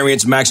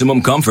 experience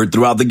maximum comfort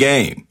throughout the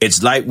game.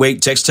 Its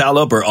lightweight textile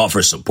upper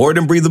offers support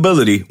and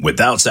breathability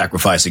without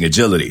sacrificing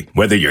agility.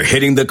 Whether you're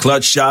hitting the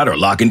clutch shot or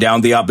locking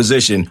down the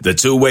opposition, the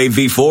Two-Way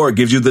V4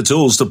 gives you the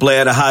tools to play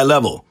at a high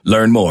level.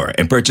 Learn more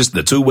and purchase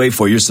the Two-Way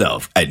for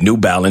yourself at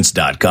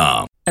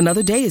newbalance.com.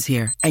 Another day is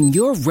here, and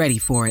you're ready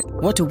for it.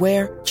 What to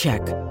wear?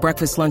 Check.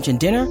 Breakfast, lunch, and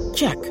dinner?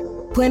 Check.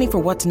 Planning for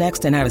what's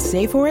next and how to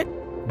save for it?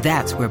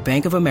 That's where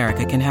Bank of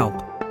America can help.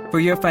 For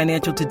your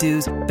financial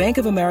to-dos, Bank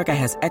of America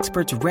has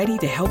experts ready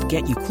to help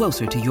get you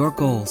closer to your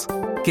goals.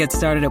 Get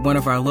started at one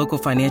of our local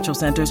financial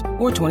centers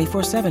or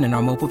 24/7 in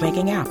our mobile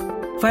banking app.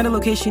 Find a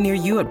location near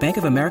you at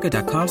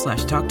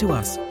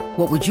bankofamerica.com/talktous.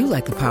 What would you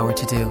like the power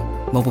to do?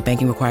 Mobile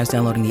banking requires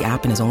downloading the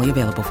app and is only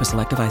available for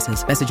select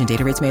devices. Message and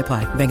data rates may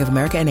apply. Bank of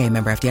America N.A.,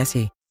 member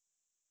FDIC.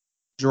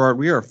 Gerard,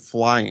 we are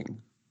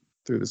flying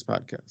through this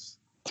podcast.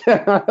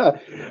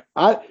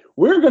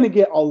 We're going to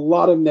get a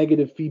lot of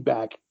negative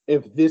feedback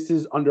if this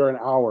is under an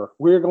hour.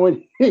 We're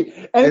going.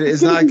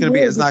 It's not going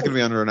to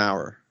be under an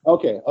hour.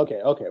 Okay.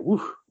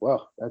 Woo.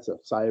 Well, that's a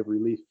sigh of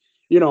relief.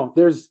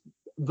 There's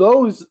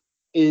those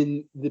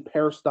in the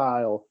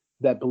peristyle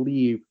that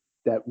believe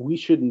that we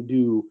shouldn't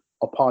do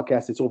a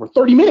podcast that's over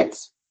 30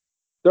 minutes.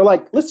 They're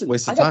like, listen,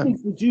 I got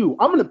things to do.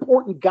 I'm an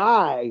important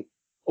guy.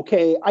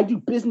 Okay. I do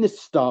business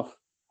stuff.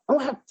 I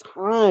don't have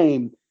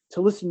time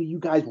to listen to you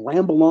guys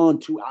ramble on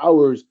 2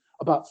 hours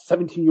about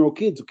 17-year-old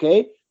kids.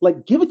 Okay.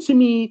 Like, give it to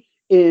me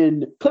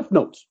in Cliff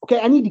Notes. Okay.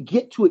 I need to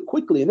get to it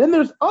quickly. And then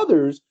there's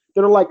others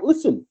that are like,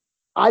 listen,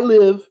 I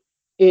live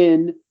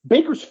in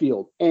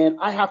Bakersfield and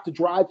I have to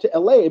drive to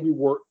LA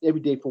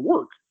every day for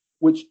work,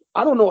 which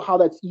I don't know how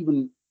that's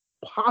even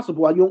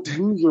possible. You don't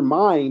lose your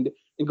mind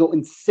and go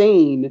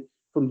insane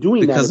from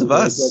doing because that.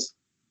 Because of us.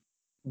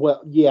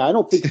 Well, yeah, I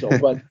don't think so.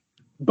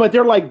 But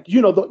they're like,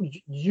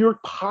 your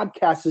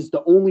podcast is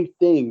the only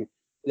thing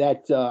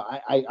that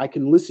I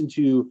can listen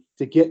to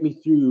get me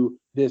through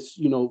this,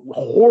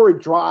 horrid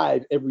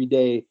drive every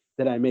day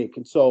that I make.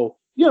 And so,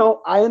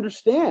 I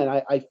understand.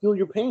 I feel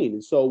your pain.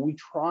 And so we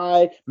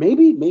try,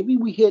 maybe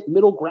we hit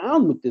middle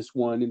ground with this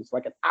one. And it's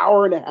like an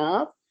hour and a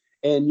half.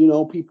 And,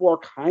 people are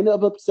kind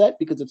of upset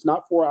because it's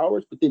not 4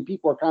 hours, but then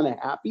people are kind of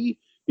happy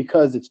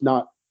because it's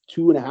not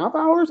 2.5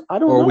 hours. I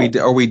don't know.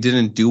 Or we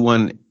didn't do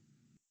one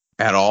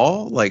at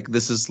all. Like,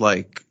 this is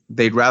like,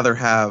 they'd rather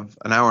have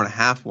an hour and a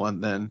half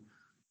one than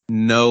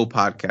no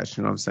podcast.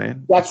 You know what I'm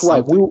saying? That's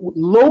right. We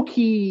low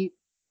key,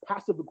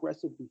 passive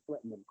aggressively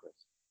threaten them,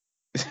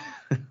 Chris.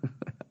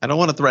 I don't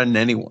want to threaten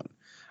anyone.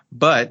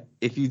 But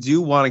if you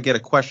do want to get a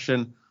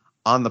question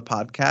on the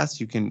podcast,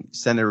 you can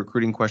send a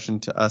recruiting question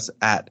to us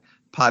at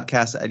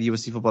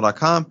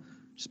podcast@uscfootball.com.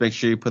 Just make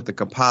sure you put the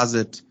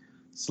composite,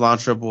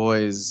 Cilantro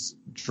Boys,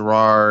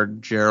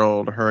 Gerard,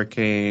 Gerald,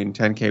 Hurricane,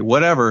 10K,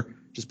 whatever.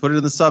 Just put it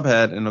in the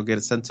subhead and it'll get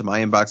it sent to my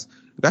inbox.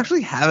 We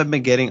actually haven't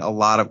been getting a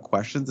lot of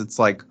questions. It's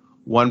like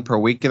one per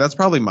week. And that's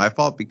probably my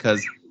fault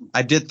because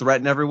I did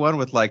threaten everyone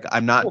with like,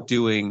 I'm not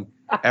doing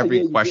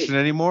every question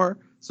anymore.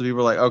 So people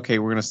were like, okay,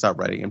 we're going to stop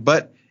writing it.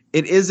 But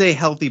it is a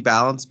healthy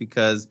balance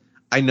because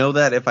I know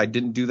that if I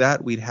didn't do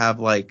that, we'd have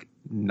like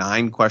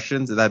 9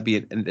 questions and that'd be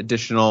an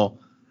additional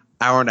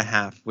hour and a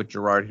half with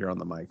Gerard here on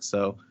the mic.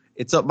 So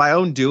it's my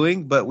own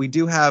doing, but we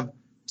do have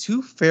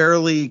 2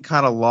 fairly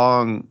kind of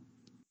long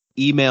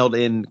emailed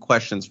in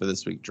questions for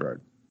this week,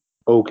 Gerard.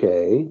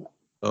 Okay.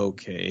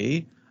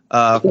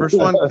 First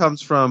one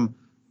comes from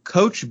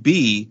Coach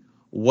B.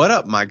 What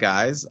up, my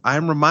guys?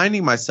 I'm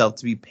reminding myself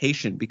to be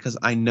patient because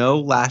I know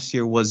last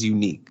year was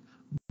unique.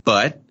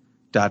 But, ...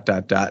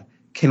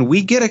 Can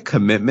we get a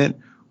commitment?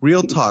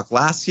 Real talk.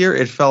 Last year,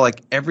 it felt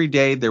like every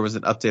day there was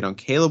an update on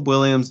Caleb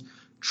Williams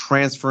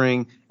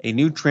transferring, a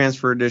new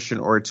transfer edition,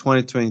 or a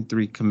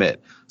 2023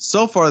 commit.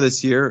 So far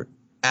this year,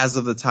 as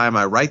of the time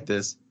I write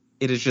this,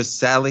 it is just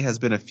sadly has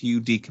been a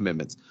few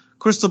decommitments.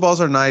 Crystal balls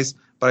are nice,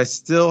 but I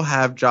still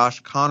have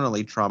Josh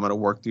Connerly trauma to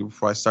work through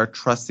before I start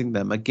trusting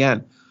them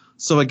again.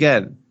 So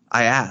again,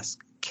 I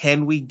ask,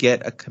 can we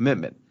get a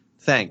commitment?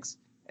 Thanks.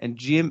 And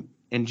GM,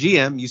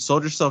 you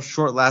sold yourself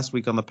short last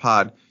week on the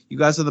pod. You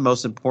guys are the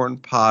most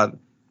important pod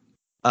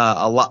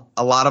a lot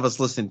of us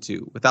listen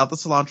to. Without the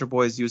Cilantro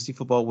Boys, USC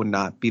football would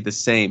not be the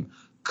same.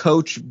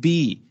 Coach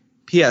B,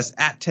 P.S.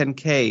 at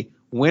 10K,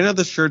 when are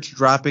the shirts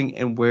dropping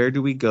and where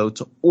do we go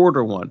to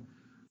order one?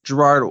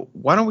 Gerard,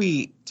 why don't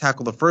we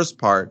tackle the first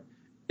part,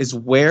 is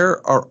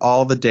where are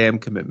all the damn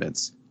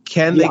commitments?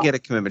 Can they get a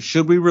commitment?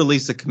 Should we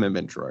release a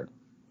commitment, Gerard?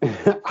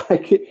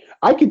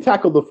 I can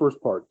tackle the first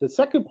part. The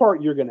second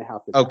part, you're going to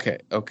have to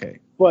tackle. Okay.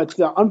 But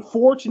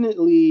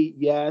unfortunately,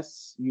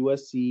 yes,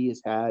 USC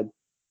has had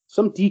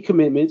some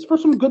decommitments for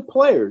some good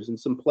players and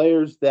some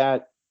players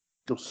that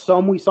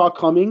some we saw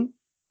coming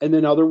and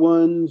then other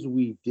ones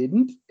we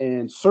didn't.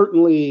 And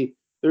certainly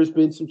there's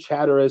been some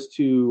chatter as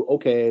to,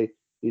 okay,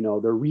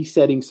 they're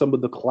resetting some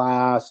of the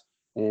class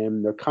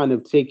and they're kind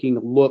of taking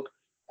a look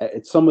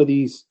at some of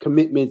these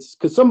commitments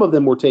because some of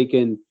them were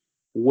taken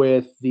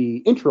with the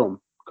interim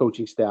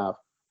coaching staff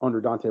under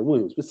Dante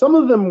Williams, but some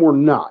of them were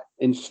not.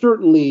 And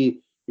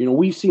certainly,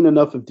 we've seen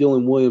enough of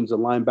Dylan Williams, a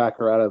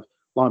linebacker out of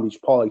Long Beach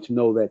Poly, to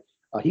know that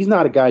he's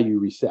not a guy you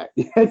reset.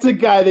 It's a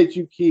guy that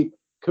you keep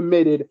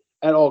committed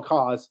at all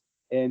costs.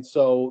 And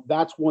so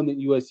that's one that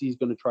USC is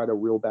going to try to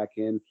reel back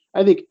in.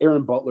 I think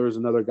Aaron Butler is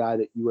another guy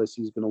that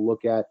USC is going to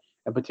look at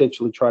and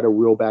potentially try to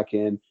reel back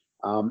in.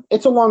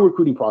 It's a long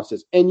recruiting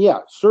process. And yeah,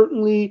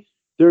 certainly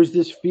there's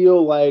this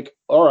feel like,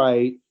 all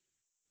right,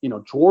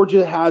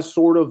 Georgia has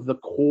sort of the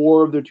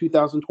core of their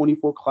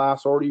 2024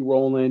 class already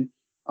rolling.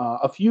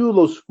 A few of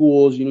those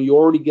schools, you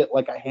already get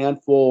like a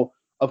handful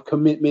of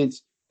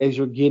commitments as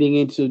you're getting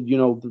into,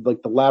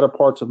 like the latter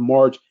parts of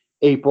March,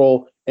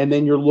 April, and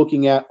then you're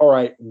looking at, all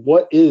right,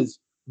 what is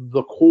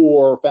the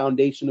core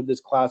foundation of this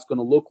class going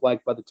to look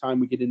like by the time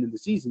we get into the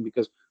season?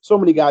 Because so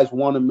many guys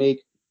want to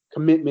make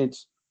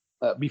commitments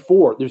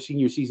before their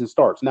senior season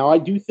starts. Now, I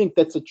do think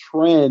that's a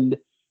trend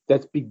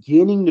that's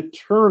beginning to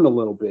turn a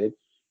little bit,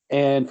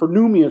 and for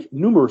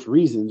numerous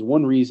reasons.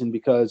 One reason,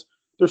 because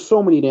there's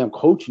so many damn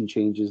coaching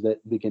changes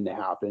that begin to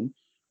happen.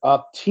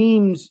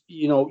 Teams,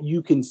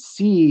 you can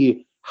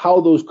see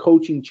how those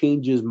coaching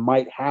changes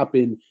might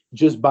happen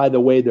just by the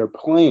way they're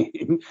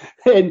playing.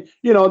 And,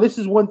 this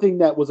is one thing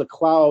that was a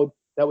cloud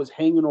that was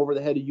hanging over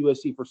the head of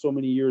USC for so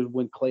many years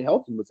when Clay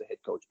Helton was a head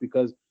coach,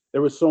 because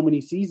there was so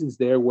many seasons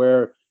there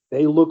where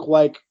they looked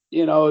like,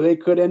 they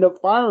could end up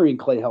firing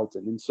Clay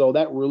Helton. And so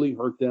that really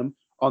hurt them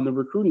on the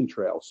recruiting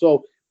trail.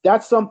 So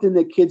that's something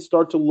that kids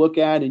start to look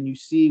at, and you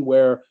see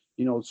where,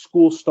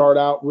 schools start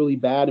out really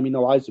bad. I mean,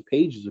 Elijah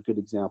Page is a good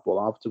example,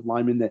 offensive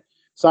lineman that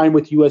signed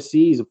with USC.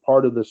 He's a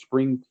part of the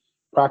spring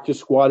practice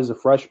squad as a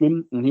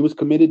freshman, and he was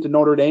committed to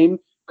Notre Dame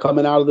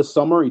coming out of the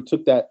summer. He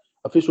took that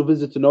official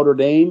visit to Notre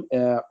Dame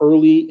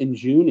early in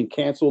June and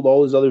canceled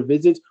all his other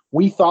visits.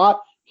 We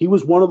thought he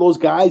was one of those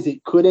guys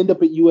that could end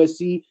up at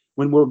USC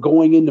when we're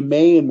going into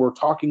May and we're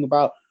talking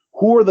about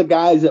who are the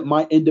guys that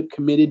might end up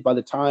committed by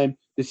the time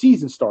the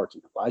season starts.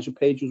 And Elijah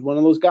Page was one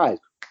of those guys.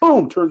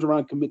 Boom, turns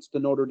around, commits to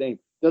Notre Dame,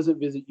 doesn't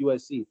visit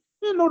USC.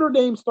 And Notre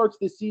Dame starts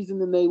this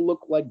season and they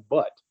look like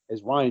butt,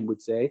 as Ryan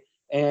would say.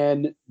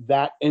 And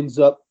that ends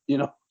up,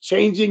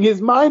 changing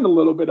his mind a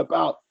little bit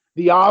about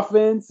the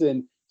offense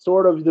and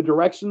sort of the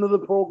direction of the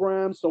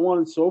program, so on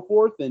and so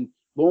forth. And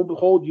lo and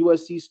behold,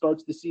 USC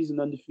starts the season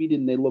undefeated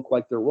and they look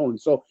like they're rolling.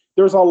 So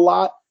there's a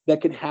lot that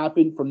can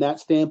happen from that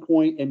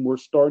standpoint. And we're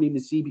starting to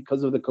see,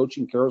 because of the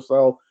coaching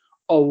carousel,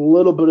 a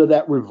little bit of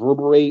that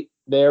reverberate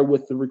there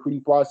with the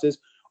recruiting process.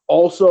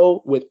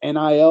 Also with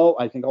NIL,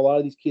 I think a lot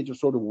of these kids are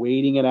sort of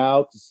waiting it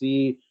out to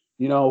see,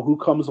 who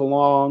comes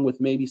along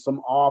with maybe some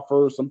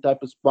offer, some type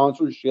of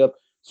sponsorship,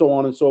 so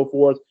on and so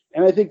forth.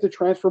 And I think the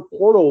transfer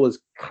portal is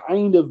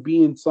kind of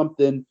being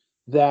something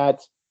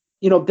that,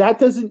 that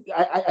doesn't,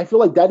 I feel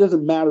like that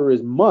doesn't matter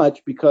as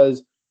much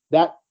because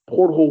that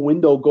porthole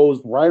window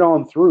goes right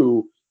on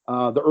through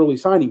the early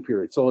signing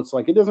period. So it's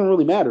like, it doesn't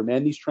really matter,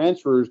 man. These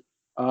transfers,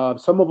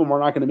 some of them are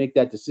not going to make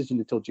that decision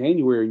until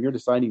January, and you're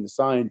deciding to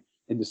sign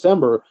in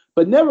December.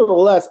 But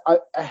nevertheless, I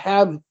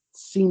have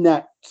seen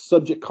that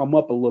subject come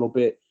up a little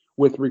bit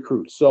with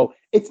recruits. So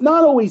it's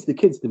not always the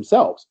kids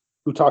themselves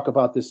who talk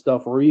about this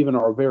stuff or even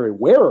are very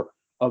aware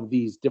of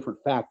these different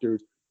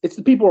factors. It's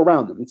the people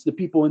around them. It's the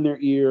people in their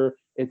ear.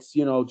 It's,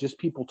 just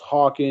people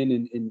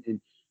talking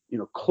and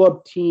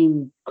club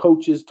team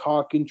coaches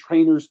talking,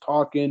 trainers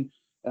talking,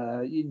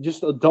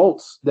 just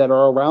adults that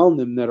are around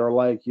them that are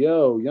like,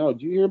 yo,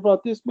 do you hear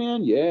about this,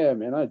 man? Yeah,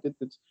 man, I think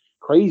that's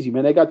crazy,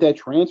 man. They got that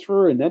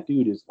transfer and that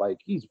dude is like,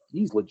 he's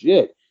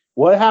legit.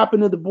 What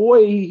happened to the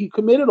boy? He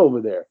committed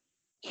over there.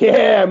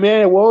 Yeah,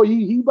 man. Well,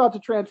 he about to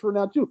transfer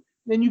now too.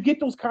 Then you get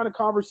those kind of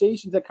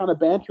conversations, that kind of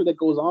banter that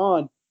goes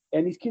on,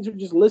 and these kids are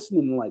just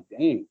listening like,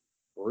 dang,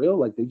 for real?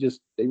 Like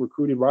they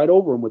recruited right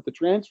over him with the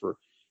transfer.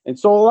 And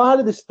so a lot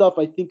of this stuff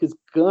I think is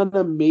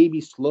gonna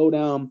maybe slow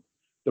down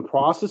the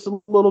process a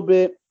little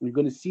bit. You're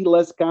gonna see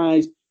less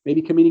guys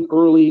maybe committing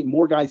early,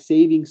 more guys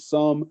saving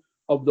some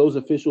of those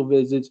official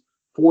visits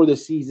for the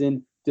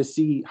season to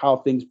see how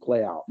things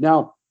play out.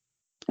 Now,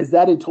 is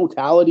that in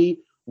totality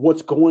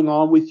what's going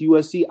on with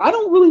USC? I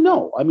don't really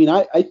know. I mean,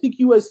 I think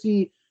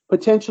USC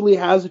potentially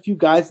has a few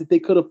guys that they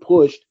could have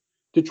pushed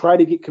to try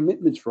to get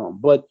commitments from,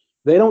 but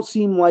they don't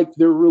seem like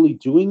they're really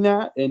doing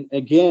that. And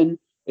again,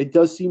 it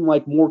does seem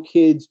like more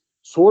kids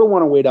sort of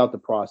want to wait out the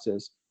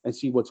process and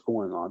see what's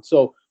going on.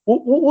 So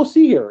we'll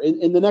see here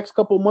in the next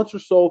couple of months or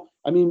so.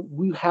 I mean,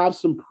 we have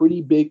some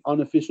pretty big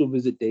unofficial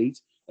visit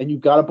dates, and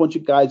you've got a bunch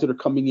of guys that are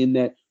coming in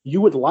that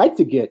you would like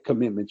to get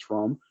commitments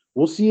from.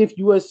 We'll see if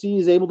USC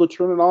is able to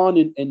turn it on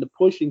and to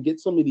push and get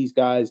some of these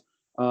guys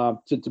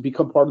to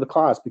become part of the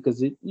class,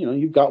 because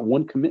you've got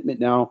one commitment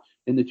now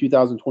in the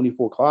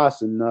 2024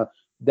 class, and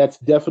that's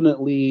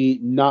definitely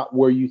not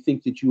where you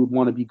think that you would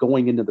want to be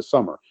going into the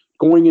summer.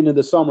 Going into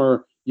the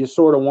summer, you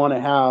sort of want to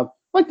have,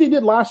 like they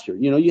did last year.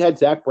 You had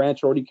Zach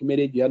Branch already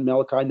committed. You had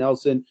Malachi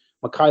Nelson,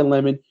 Makai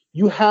Lemon.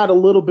 You had a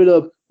little bit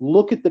of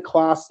look at the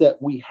class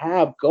that we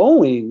have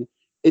going.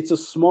 It's a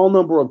small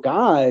number of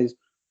guys,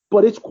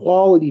 but it's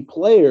quality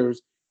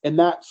players, and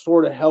that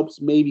sort of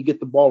helps maybe get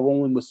the ball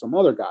rolling with some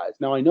other guys.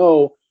 Now, I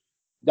know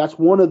that's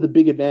one of the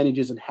big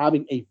advantages in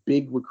having a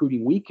big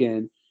recruiting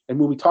weekend. And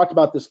when we talked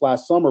about this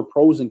last summer,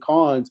 pros and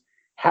cons,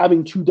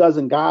 having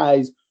 24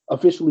 guys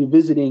officially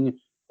visiting,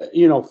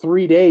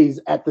 3 days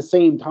at the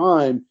same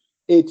time,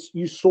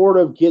 you sort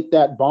of get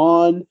that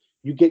bond.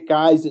 You get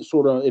guys that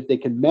sort of, if they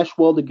can mesh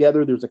well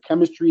together, there's a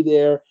chemistry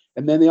there,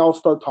 and then they all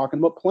start talking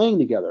about playing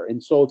together.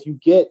 And so if you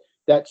get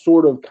that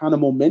sort of kind of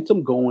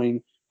momentum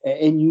going,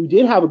 and you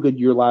did have a good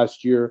year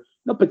last year,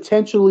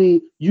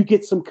 potentially you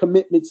get some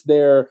commitments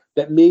there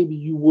that maybe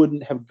you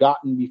wouldn't have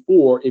gotten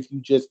before if you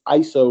just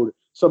ISO'd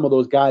some of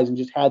those guys and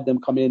just had them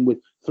come in with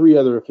 3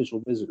 other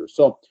official visitors.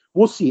 So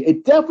we'll see.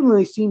 It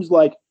definitely seems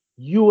like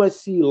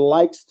USC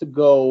likes to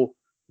go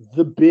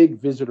the big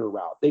visitor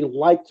route. They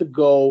like to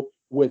go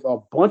with a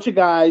bunch of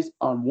guys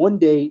on one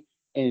date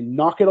and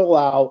knock it all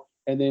out,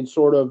 and then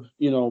sort of,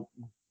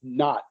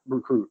 not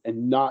recruit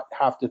and not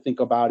have to think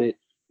about it,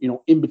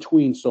 in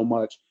between so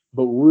much,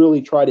 but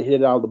really try to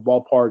hit it out of the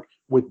ballpark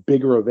with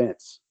bigger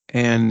events.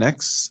 And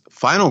next,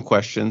 final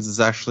questions is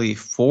actually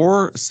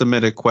 4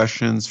 submitted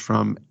questions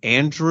from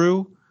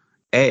Andrew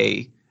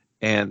A.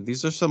 And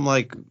these are some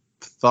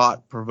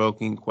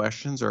thought-provoking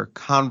questions or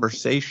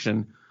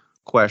conversation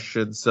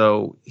questions.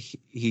 So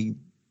he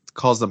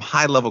calls them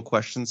high-level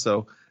questions.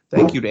 So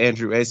thank you to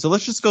Andrew A. So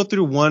let's just go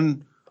through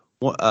one.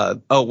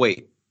 Oh,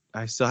 wait.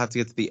 I still have to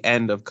get to the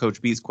end of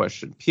Coach B's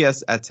question.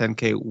 P.S. at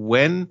 10K,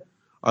 when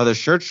are the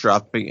shirts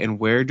dropping and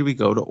where do we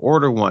go to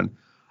order one?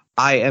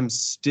 I am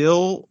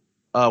still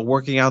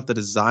working out the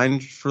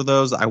designs for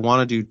those. I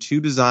want to do 2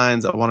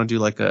 designs. I want to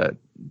do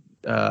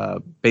a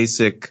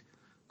basic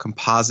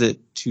composite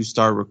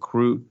 2-star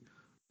recruit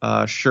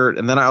shirt.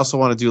 And then I also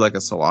want to do a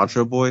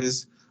Cilantro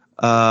Boys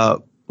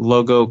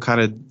logo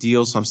kind of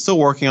deal. So I'm still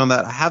working on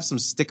that. I have some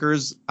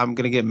stickers I'm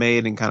going to get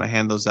made and kind of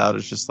hand those out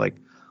as just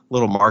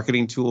little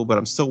marketing tool, but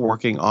I'm still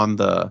working on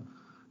the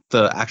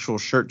actual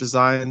shirt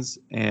designs,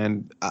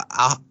 and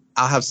I'll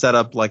have set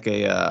up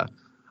a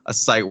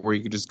site where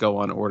you can just go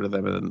on, order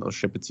them, and then they'll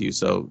ship it to you.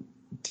 So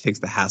it takes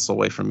the hassle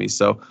away from me.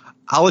 So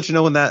I'll let you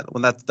know when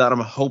that's done. I'm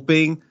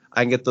hoping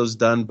I can get those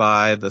done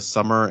by the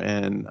summer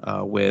and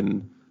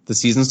when the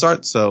season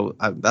starts. So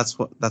that's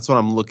what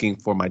I'm looking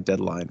for, my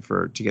deadline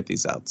to get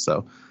these out.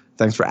 So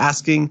thanks for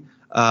asking.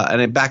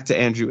 And then back to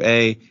Andrew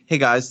A. Hey,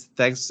 guys,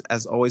 thanks,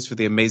 as always, for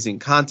the amazing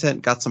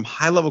content. Got some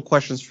high-level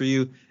questions for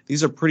you.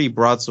 These are pretty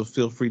broad, so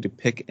feel free to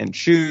pick and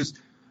choose.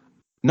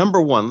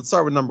 Number 1, let's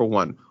start with number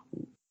 1.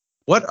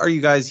 What are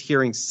you guys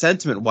hearing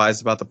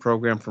sentiment-wise about the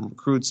program from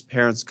recruits,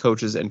 parents,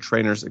 coaches, and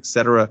trainers,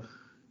 etc.?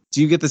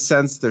 do you get the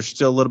sense there's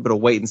still a little bit of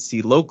wait and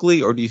see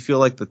locally, or do you feel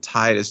like the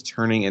tide is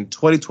turning and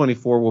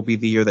 2024 will be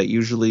the year that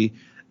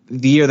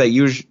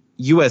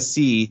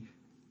USC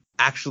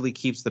actually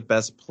keeps the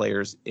best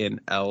players in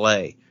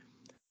LA?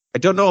 I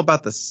don't know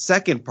about the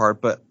second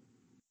part, but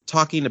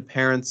talking to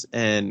parents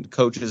and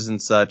coaches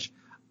and such,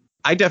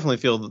 I definitely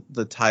feel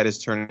the tide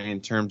is turning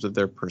in terms of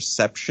their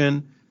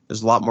perception.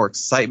 There's a lot more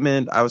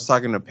excitement. I was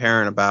talking to a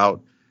parent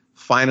about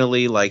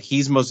finally, like,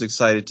 he's most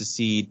excited to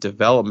see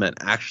development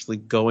actually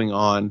going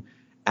on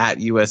at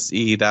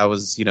USC. That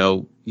was,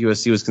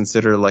 USC was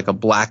considered like a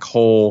black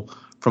hole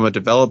from a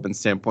development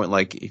standpoint.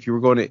 Like, if you were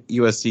going to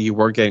USC, you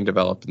weren't getting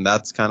developed. And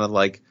that's kind of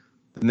like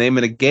the name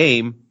of the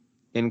game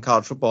in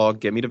college football: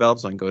 get me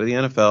developed so I can go to the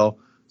NFL.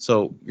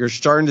 So you're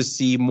starting to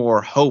see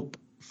more hope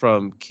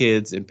from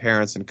kids and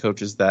parents and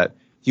coaches that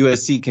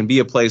USC can be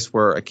a place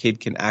where a kid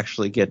can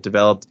actually get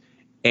developed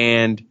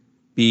and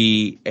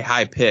be a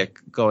high pick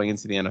going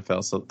into the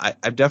NFL. So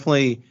I've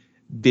definitely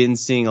been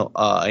seeing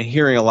and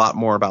hearing a lot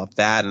more about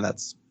that, and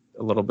that's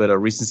a little bit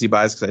of recency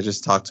bias because I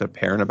just talked to a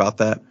parent about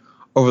that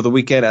over the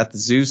weekend at the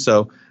zoo.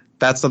 So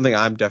that's something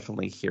I'm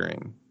definitely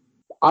hearing.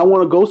 I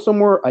want to go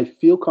somewhere I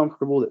feel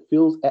comfortable, that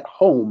feels at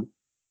home,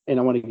 and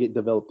I want to get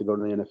developed to go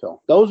to the NFL.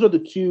 Those are the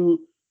two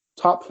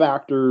top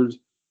factors,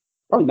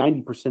 probably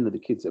 90% of the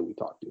kids that we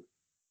talk to.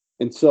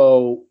 And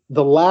so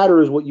the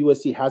latter is what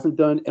USC hasn't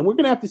done. And we're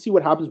going to have to see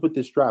what happens with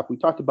this draft. We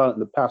talked about it in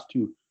the past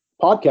two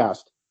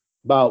podcasts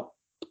about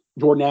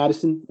Jordan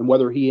Addison and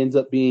whether he ends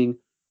up being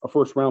a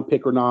first-round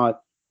pick or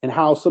not, and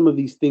how some of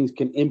these things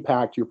can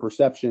impact your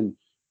perception.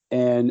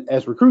 And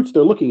as recruits,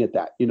 they're looking at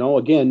that,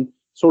 again,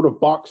 sort of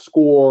box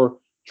score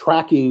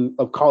tracking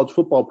of college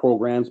football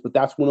programs. But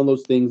that's one of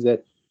those things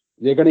that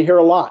they're going to hear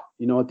a lot,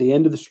 at the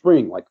end of the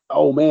spring, like,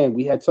 oh man,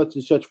 we had such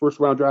and such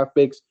first-round draft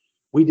picks.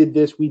 We did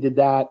this, we did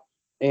that.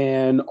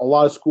 And a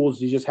lot of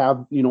schools, you just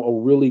have, a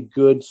really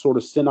good sort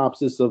of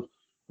synopsis of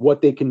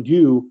what they can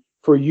do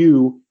for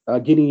you,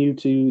 getting you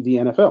to the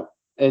NFL.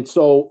 And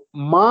so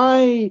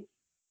my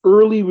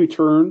early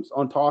returns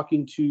on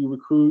talking to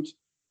recruits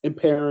and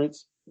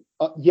parents,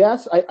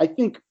 yes, I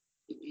think,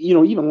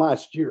 even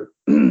last year,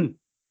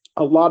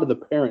 a lot of the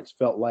parents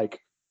felt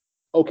like,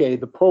 okay,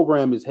 the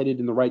program is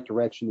headed in the right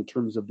direction in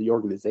terms of the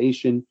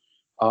organization.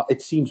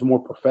 It seems more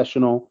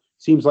professional.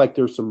 Seems like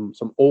there's some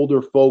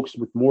older folks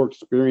with more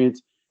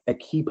experience at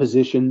key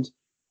positions,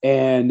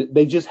 and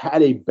they just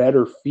had a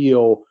better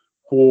feel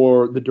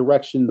for the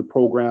direction the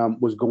program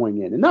was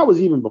going in. And that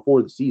was even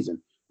before the season,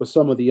 with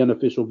some of the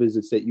unofficial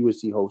visits that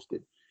USC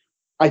hosted.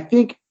 I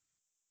think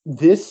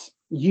this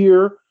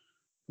year,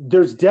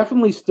 there's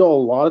definitely still a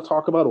lot of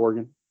talk about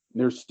Oregon.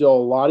 There's still a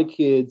lot of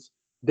kids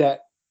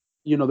that,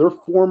 their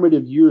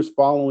formative years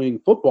following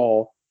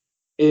football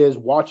is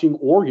watching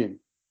Oregon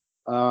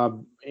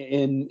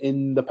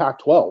in the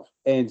Pac-12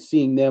 and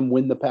seeing them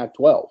win the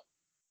Pac-12.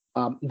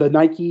 The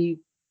Nike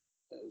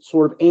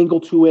sort of angle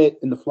to it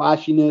and the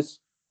flashiness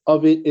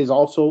of it is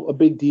also a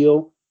big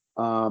deal.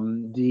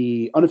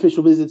 The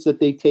unofficial visits that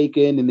they've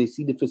taken and they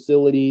see the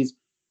facilities,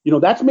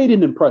 that's made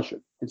an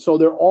impression. And so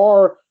there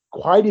are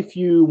quite a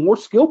few more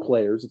skill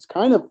players. It's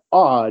kind of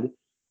odd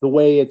the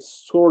way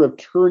it's sort of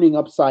turning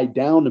upside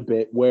down a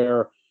bit,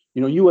 where,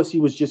 USC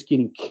was just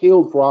getting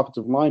killed for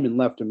offensive linemen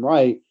left and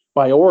right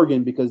by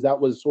Oregon because that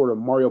was sort of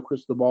Mario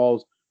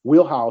Cristobal's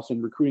wheelhouse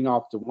in recruiting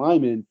offensive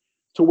linemen,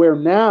 to where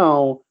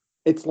now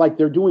it's like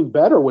they're doing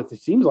better with,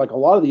 it seems like, a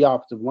lot of the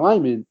offensive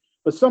linemen,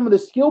 but some of the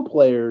skill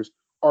players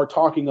are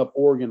talking up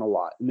Oregon a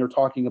lot, and they're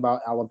talking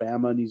about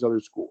Alabama and these other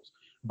schools.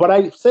 But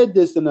I've said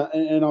this, and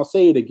I'll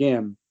say it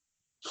again,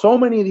 so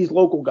many of these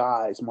local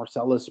guys,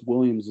 Marcellus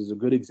Williams is a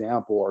good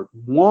example,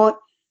 want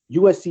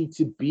USC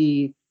to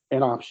be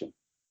an option.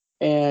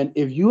 And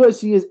if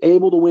USC is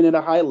able to win at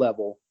a high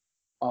level,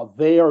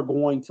 they are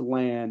going to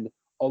land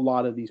a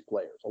lot of these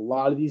players. A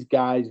lot of these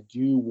guys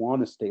do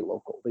want to stay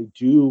local. They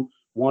do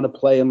want to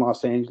play in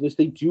Los Angeles.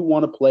 They do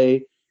want to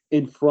play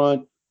in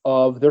front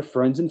of their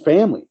friends and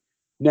family.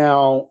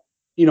 Now,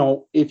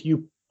 if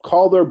you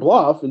call their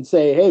bluff and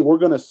say, hey, we're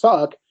going to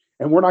suck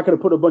and we're not going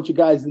to put a bunch of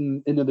guys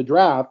into the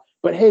draft,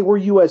 but hey, we're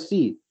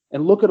USC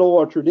and look at all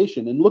our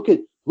tradition and look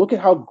at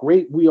how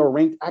great we are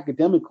ranked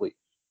academically,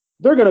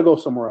 they're going to go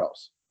somewhere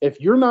else.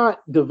 If you're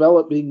not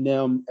developing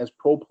them as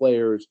pro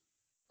players,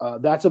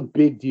 that's a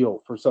big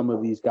deal for some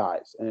of these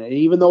guys. And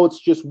even though it's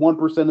just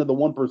 1% of the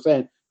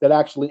 1% that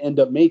actually end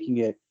up making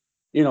it,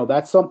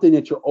 that's something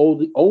that you're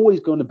always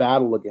going to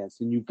battle against.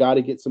 And you've got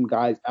to get some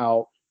guys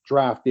out,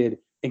 drafted,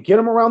 and get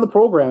them around the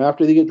program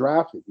after they get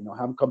drafted.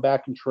 Have them come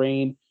back and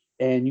train,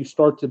 and you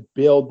start to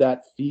build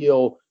that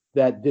feel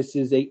that this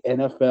is a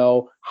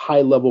NFL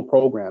high-level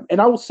program.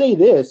 And I will say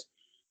this,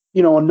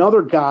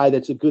 another guy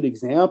that's a good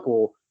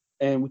example,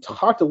 and we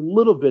talked a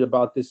little bit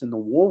about this in the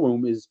War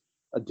Room, is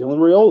Dylan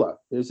Raiola.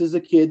 This is a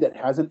kid that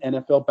has an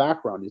NFL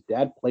background. His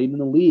dad played in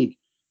the league.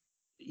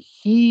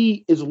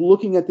 He is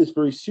looking at this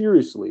very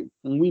seriously.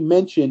 And we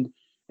mentioned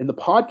in the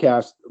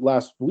podcast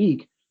last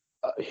week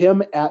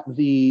him at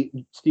the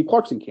Steve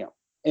Clarkson camp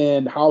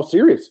and how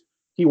serious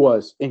he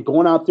was in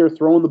going out there,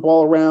 throwing the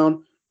ball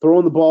around,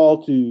 throwing the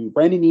ball to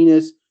Brandon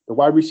Enos, the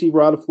wide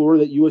receiver out of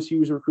Florida that USC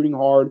was recruiting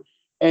hard.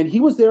 And he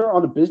was there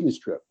on a business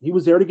trip. He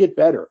was there to get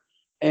better.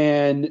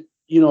 And,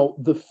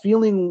 the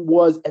feeling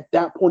was at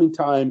that point in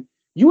time,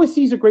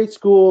 USC is a great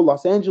school.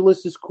 Los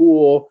Angeles is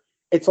cool.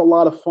 It's a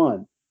lot of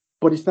fun,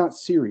 but it's not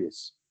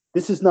serious.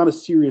 This is not a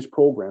serious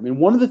program. And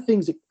one of the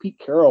things that Pete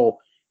Carroll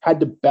had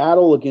to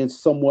battle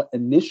against somewhat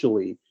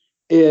initially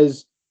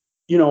is,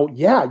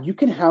 you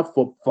can have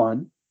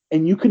fun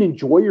and you can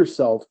enjoy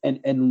yourself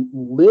and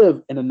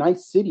live in a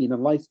nice city, in a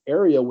nice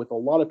area with a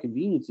lot of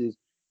conveniences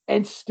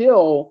and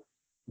still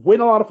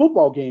win a lot of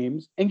football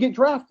games and get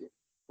drafted,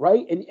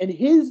 right? And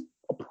his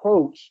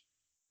approach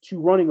to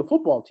running a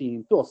football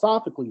team,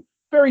 philosophically,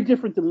 very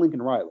different than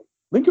Lincoln Riley.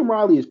 Lincoln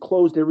Riley has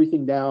closed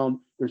everything down.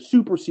 They're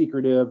super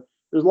secretive.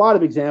 There's a lot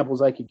of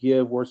examples I could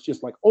give where it's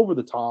just like over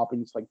the top.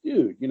 And it's like,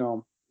 dude,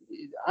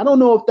 I don't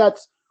know if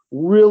that's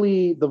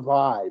really the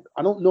vibe.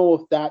 I don't know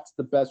if that's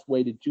the best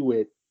way to do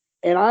it.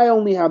 And I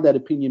only have that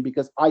opinion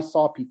because I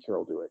saw Pete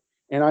Carroll do it.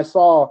 And I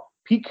saw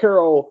Pete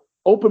Carroll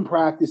open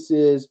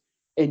practices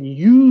and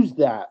use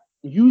the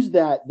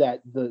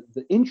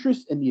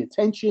interest and the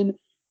attention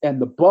and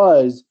the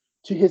buzz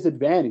to his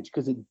advantage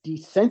because it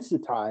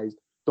desensitized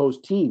those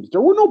teams.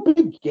 There were no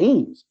big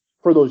games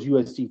for those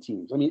USC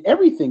teams. I mean,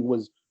 everything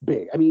was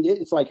big. I mean,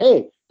 it's like,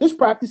 hey, this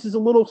practice is a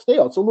little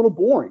stale. It's a little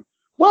boring.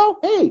 Well,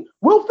 hey,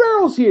 Will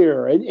Ferrell's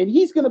here, and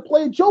he's going to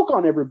play a joke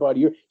on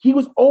everybody. He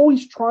was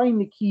always trying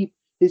to keep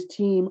his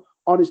team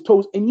on his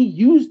toes, and he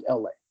used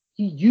LA.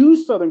 He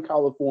used Southern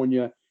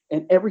California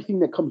and everything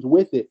that comes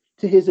with it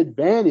to his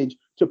advantage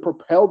to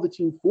propel the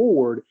team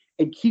forward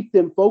and keep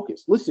them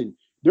focused. Listen,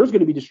 there's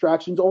going to be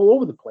distractions all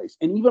over the place.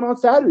 And even on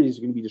Saturdays, there's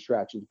going to be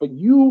distractions. But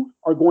you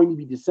are going to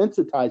be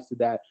desensitized to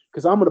that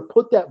because I'm going to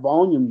put that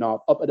volume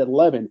knob up at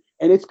 11,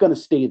 and it's going to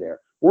stay there.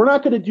 We're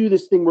not going to do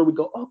this thing where we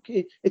go,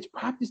 okay, it's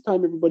practice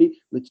time, everybody.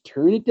 Let's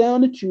turn it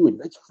down to 2 and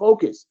let's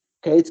focus.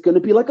 Okay, it's going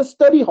to be like a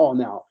study hall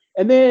now.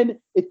 And then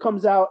it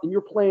comes out and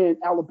you're playing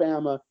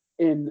Alabama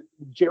in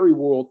Jerry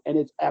World, and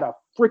it's at a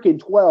freaking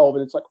 12.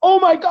 And it's like,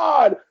 oh, my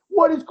God,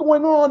 what is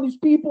going on? These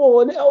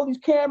people and all these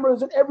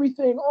cameras and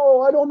everything.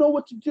 Oh, I don't know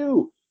what to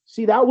do.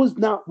 See, that was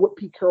not what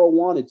Pete Carroll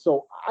wanted.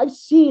 So I've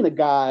seen a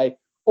guy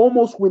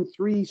almost win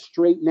 3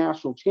 straight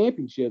national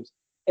championships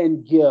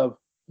and give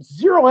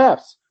 0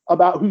 Fs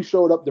about who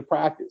showed up to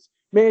practice.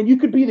 Man, you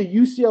could be the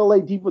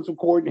UCLA defensive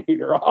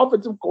coordinator,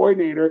 offensive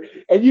coordinator,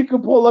 and you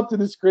could pull up to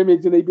the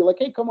scrimmage and they'd be like,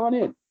 hey, come on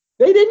in.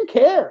 They didn't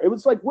care. It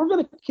was like, we're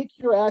going to kick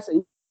your ass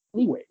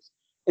anyways.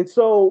 And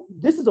so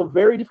this is a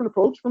very different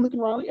approach from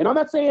Lincoln Riley. And I'm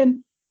not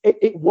saying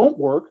it won't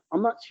work.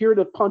 I'm not here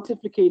to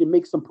pontificate and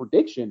make some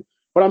prediction,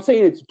 but I'm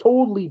saying it's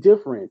totally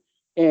different.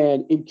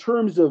 And in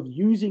terms of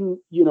using,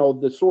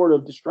 the sort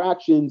of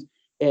distractions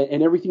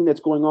and everything that's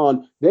going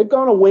on, they've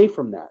gone away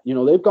from that.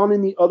 They've gone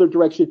in the other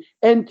direction.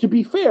 And to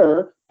be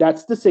fair,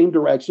 that's the same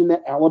direction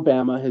that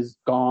Alabama has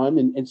gone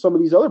and some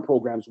of these other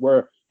programs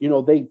where,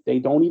 they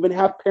don't even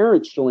have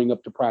parents showing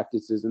up to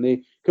practices and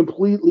they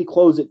completely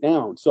close it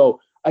down.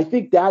 So I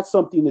think that's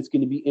something that's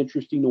going to be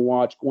interesting to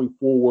watch going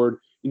forward.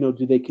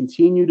 Do they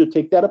continue to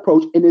take that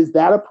approach? And is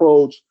that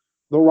approach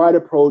the right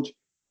approach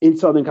in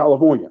Southern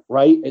California,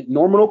 right? At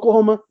Norman,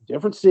 Oklahoma,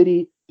 different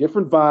city,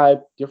 different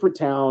vibe, different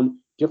town,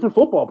 different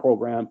football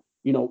program.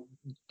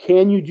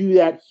 Can you do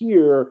that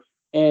here?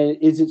 And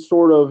is it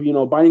sort of,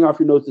 biting off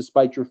your nose to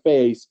spite your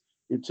face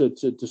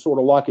to sort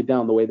of lock it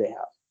down the way they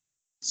have?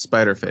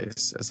 Spider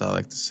face, as I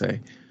like to say.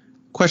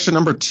 Question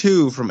number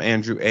 2 from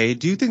Andrew A.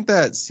 Do you think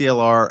that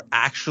CLR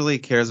actually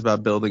cares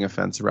about building a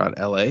fence around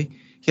LA?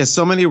 He has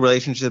so many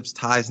relationships,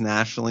 ties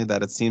nationally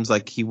that it seems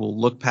like he will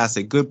look past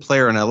a good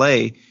player in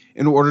LA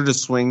in order to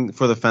swing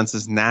for the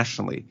fences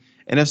nationally.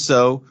 And if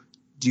so,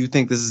 do you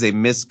think this is a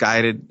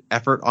misguided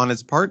effort on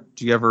his part?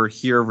 Do you ever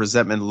hear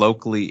resentment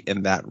locally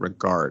in that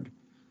regard?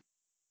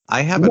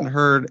 I haven't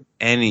heard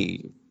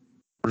any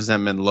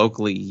resentment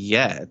locally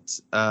yet,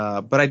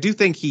 but I do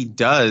think he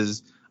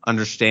does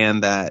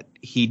understand that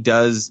he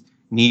does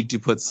need to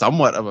put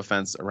somewhat of a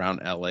fence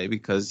around LA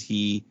because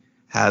he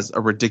has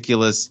a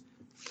ridiculous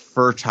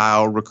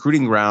fertile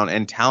recruiting ground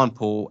and talent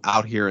pool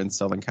out here in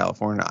Southern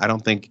California. I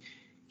don't think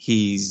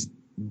he's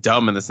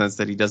dumb in the sense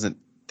that he doesn't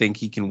think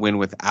he can win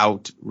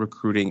without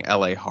recruiting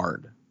LA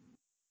hard.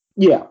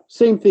 Yeah,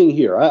 same thing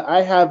here.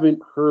 I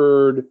haven't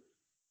heard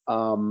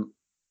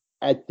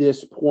at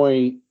this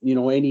point,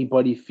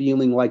 anybody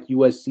feeling like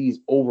USC is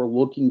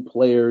overlooking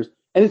players.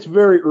 And it's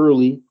very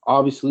early,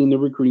 obviously, in the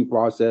recruiting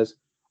process.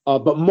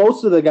 But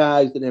most of the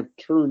guys that have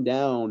turned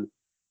down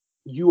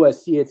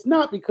USC, it's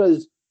not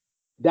because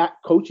that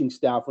coaching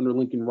staff under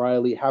Lincoln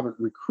Riley haven't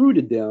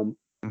recruited them.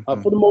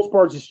 For the most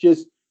part, it's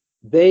just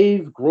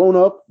they've grown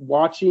up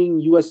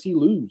watching USC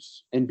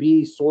lose and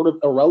be sort of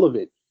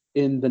irrelevant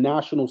in the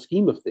national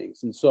scheme of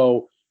things. And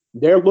so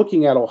they're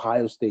looking at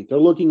Ohio State. They're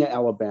looking at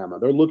Alabama.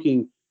 They're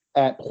looking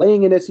at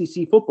playing in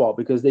SEC football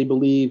because they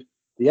believe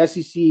the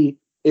SEC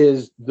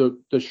is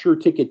the sure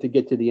ticket to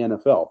get to the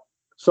NFL.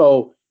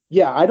 So,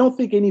 yeah, I don't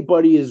think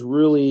anybody is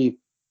really,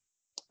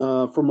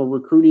 from a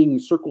recruiting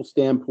circle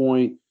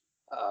standpoint,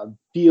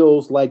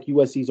 feels like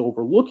USC's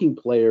overlooking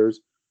players.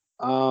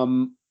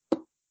 I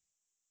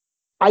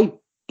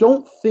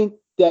don't think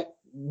that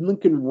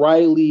Lincoln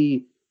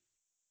Riley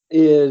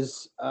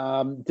is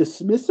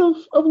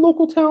dismissive of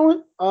local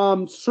talent.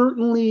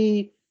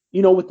 Certainly,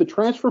 with the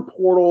transfer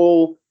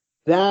portal,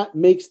 that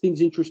makes things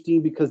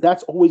interesting because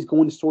that's always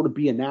going to sort of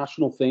be a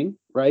national thing,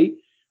 right?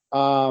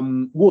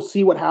 We'll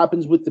see what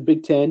happens with the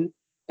Big Ten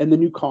and the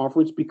new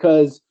conference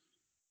because,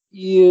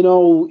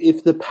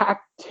 if the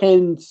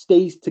Pac-10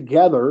 stays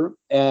together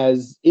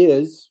as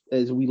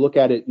we look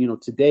at it,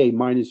 today,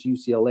 minus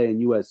UCLA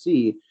and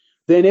USC,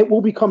 then it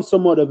will become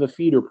somewhat of a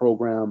feeder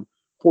program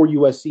for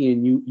USC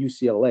and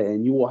UCLA.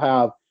 And you will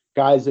have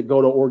guys that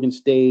go to Oregon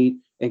State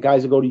and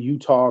guys that go to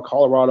Utah,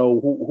 Colorado,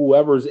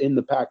 whoever's in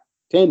the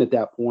Pac-10 at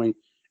that point.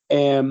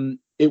 And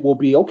it will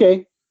be,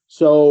 okay,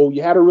 so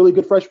you had a really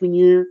good freshman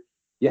year.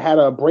 You had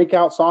a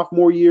breakout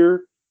sophomore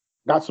year,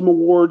 got some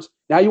awards.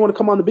 Now you want to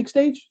come on the big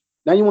stage?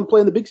 Now you want to play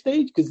on the big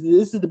stage? Because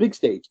this is the big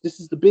stage. This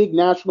is the big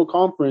national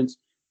conference.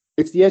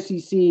 It's the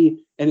SEC,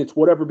 and it's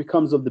whatever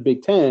becomes of the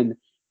Big Ten.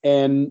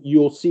 And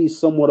you'll see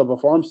somewhat of a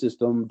farm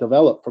system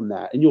develop from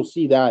that. And you'll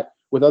see that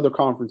with other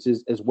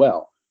conferences as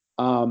well.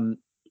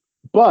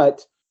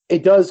 But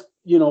it does,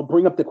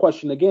 bring up the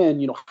question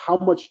again, how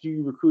much do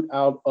you recruit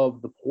out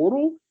of the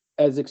portal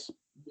as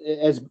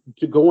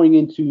to going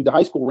into the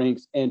high school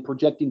ranks and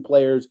projecting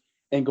players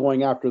and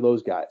going after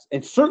those guys?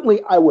 And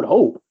certainly I would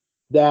hope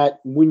that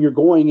when you're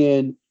going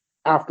in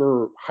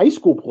after high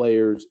school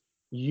players,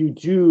 you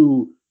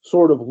do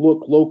sort of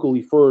look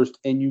locally first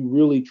and you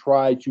really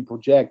try to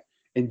project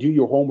and do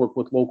your homework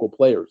with local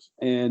players.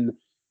 And,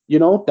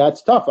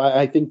 that's tough.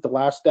 I think the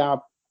last staff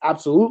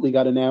absolutely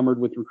got enamored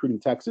with recruiting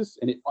Texas,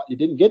 and it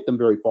didn't get them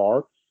very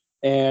far.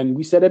 And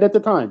we said it at the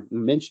time,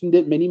 mentioned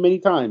it many, many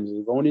times.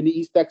 Going into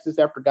East Texas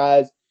after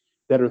guys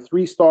that are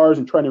 3 stars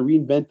and trying to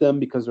reinvent them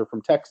because they're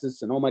from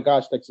Texas. And, oh, my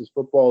gosh, Texas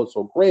football is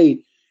so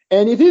great.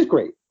 And it is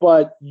great.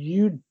 But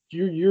you're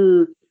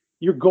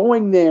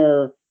going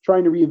there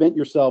trying to reinvent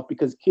yourself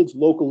because kids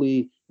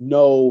locally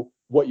know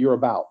what you're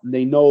about. And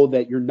they know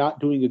that you're not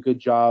doing a good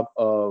job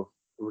of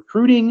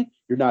recruiting,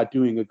 you're not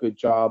doing a good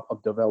job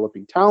of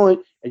developing talent,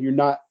 and you're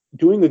not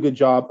doing a good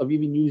job of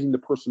even using the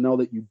personnel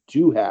that you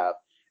do have.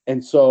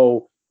 And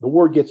so the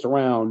word gets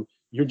around,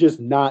 you're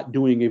just not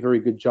doing a very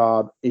good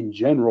job in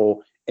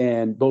general,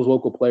 and those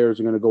local players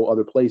are going to go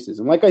other places.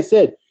 And like I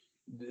said,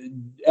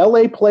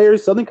 LA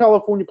players, Southern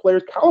California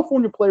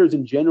players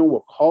in general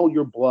will call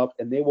your bluff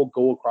and they will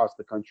go across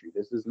the country.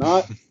 This is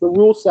not the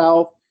rural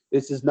South.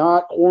 This is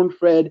not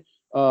corn-fed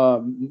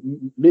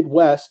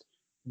Midwest.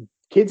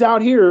 Kids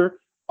out here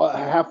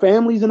have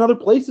families in other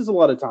places a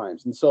lot of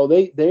times. And so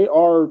they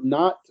are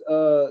not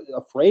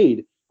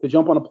afraid to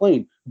jump on a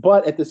plane.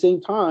 But at the same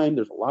time,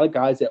 there's a lot of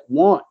guys that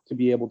want to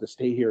be able to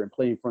stay here and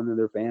play in front of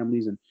their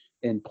families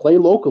and play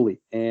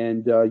locally.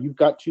 And you've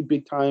got 2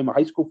 big-time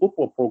high school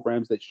football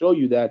programs that show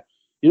you that,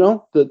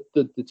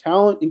 the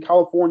talent in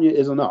California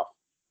is enough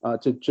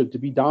to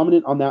be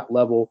dominant on that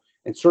level.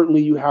 And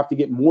certainly you have to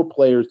get more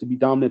players to be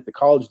dominant at the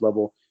college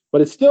level. But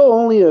it's still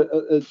only a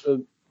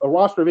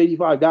roster of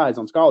 85 guys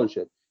on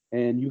scholarship.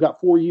 And you got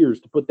 4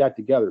 years to put that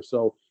together.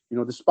 So,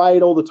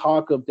 despite all the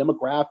talk of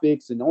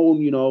demographics and,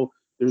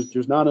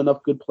 there's not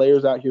enough good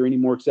players out here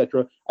anymore, et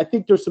cetera, I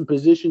think there's some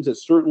positions that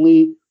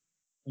certainly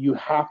you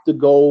have to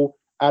go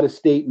out of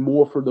state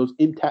more for those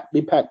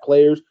impact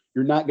players.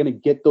 You're not going to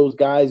get those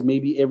guys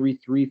maybe every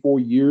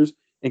 3-4 years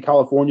in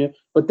California.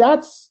 But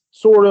that's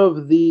sort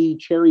of the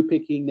cherry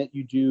picking that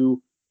you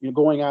do,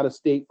 going out of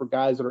state for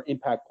guys that are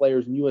impact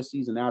players, and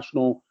USC is a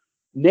national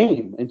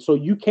name. And so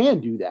you can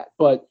do that.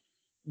 But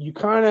you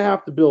kind of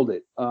have to build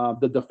it.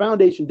 The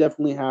foundation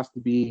definitely has to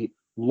be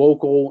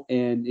local,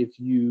 and if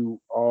you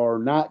are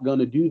not going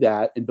to do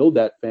that and build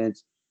that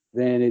fence,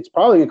 then it's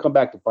probably going to come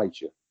back to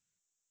bite you.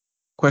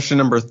 Question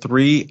number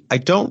 3. I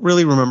don't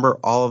really remember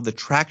all of the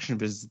traction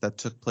visits that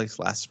took place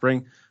last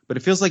spring, but it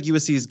feels like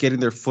USC is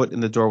getting their foot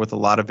in the door with a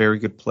lot of very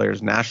good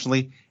players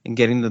nationally and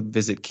getting them to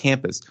visit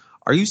campus.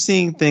 Are you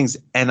seeing things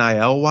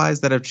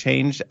NIL-wise that have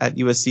changed at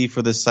USC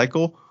for this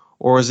cycle?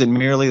 Or is it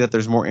merely that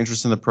there's more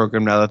interest in the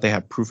program now that they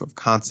have proof of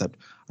concept?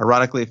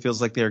 Ironically, it feels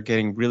like they're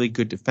getting really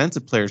good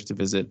defensive players to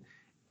visit,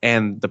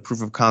 and the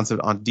proof of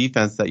concept on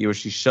defense that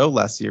USC showed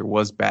last year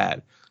was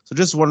bad. So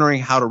just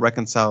wondering how to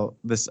reconcile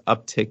this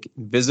uptick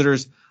in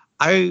visitors.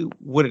 I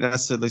wouldn't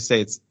necessarily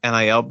say it's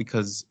NIL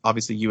because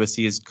obviously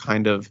USC is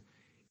kind of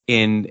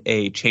in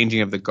a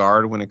changing of the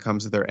guard when it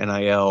comes to their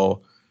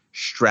NIL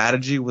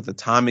strategy with the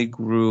Tommy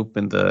Group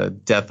and the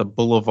death of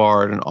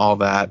Boulevard and all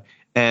that.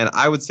 And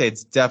I would say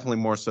it's definitely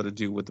more so to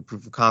do with the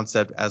proof of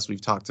concept, as we've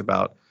talked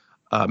about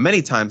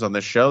many times on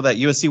this show, that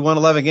USC won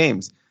 11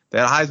 games. They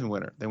had a Heisman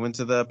winner. They went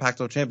to the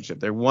Pac-12 championship.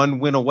 They're 1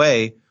 win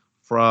away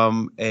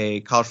from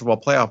a college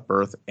football playoff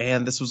berth.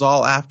 And this was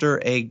all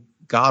after a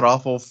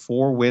god-awful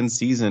 4-win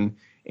season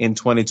in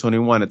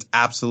 2021. It's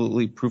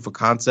absolutely proof of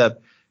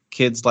concept.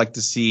 Kids like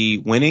to see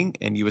winning,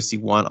 and USC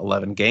won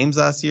 11 games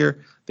last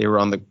year. They were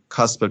on the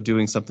cusp of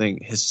doing something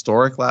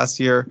historic last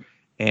year.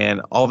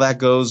 And all that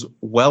goes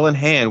well in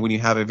hand when you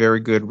have a very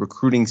good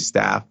recruiting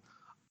staff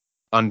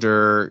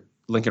under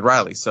Lincoln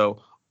Riley.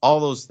 So all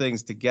those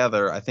things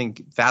together, I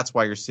think that's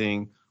why you're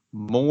seeing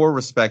more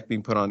respect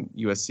being put on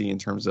USC in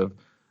terms of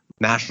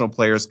national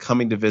players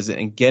coming to visit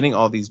and getting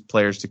all these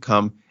players to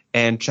come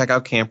and check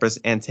out campus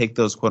and take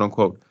those quote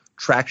unquote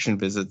traction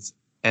visits.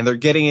 And they're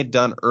getting it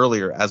done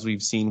earlier, as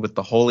we've seen with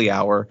the Holy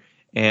Hour.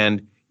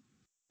 And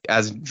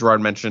as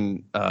Gerard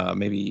mentioned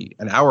maybe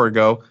an hour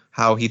ago,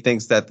 how he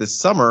thinks that this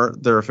summer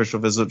their official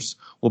visits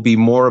will be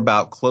more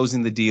about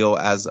closing the deal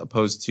as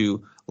opposed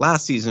to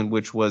last season,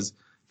 which was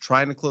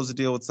trying to close the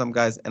deal with some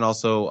guys and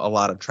also a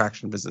lot of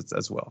traction visits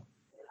as well.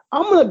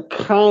 I'm going to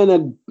kind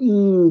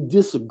of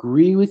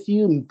disagree with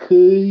you,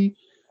 okay?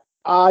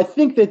 I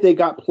think that they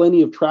got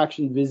plenty of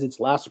traction visits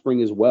last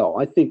spring as well.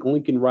 I think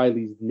Lincoln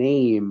Riley's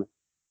name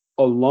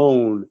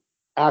alone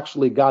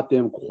actually got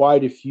them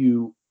quite a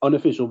few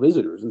unofficial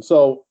visitors. And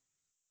so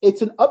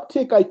it's an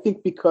uptick, I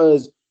think,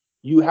 because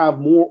you have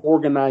more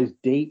organized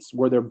dates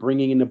where they're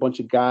bringing in a bunch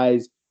of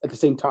guys at the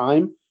same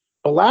time.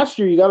 But last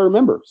year, you got to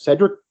remember,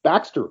 Cedric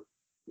Baxter,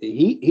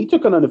 he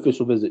took an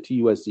unofficial visit to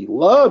USC.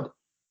 Loved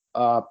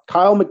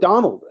Kyle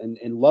McDonald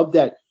and loved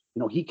that,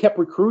 he kept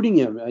recruiting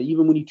him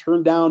even when he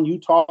turned down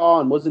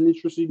Utah and wasn't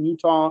interested in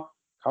Utah.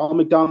 Kyle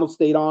McDonald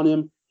stayed on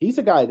him. He's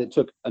a guy that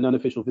took an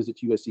unofficial visit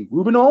to USC.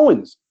 Reuben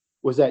Owens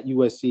was at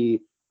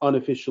USC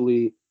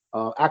unofficially,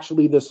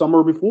 actually the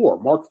summer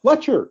before. Mark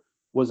Fletcher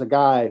was a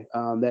guy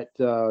that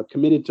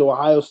committed to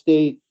Ohio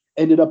State,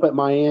 ended up at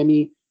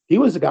Miami. He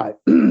was a guy,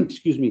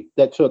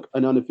 that took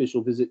an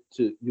unofficial visit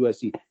to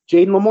USC.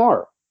 Jaden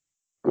Lamar,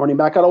 running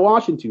back out of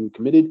Washington,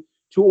 committed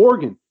to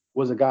Oregon,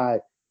 was a guy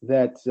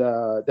that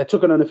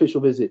took an unofficial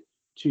visit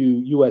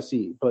to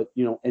USC, but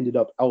ended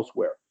up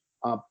elsewhere.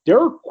 There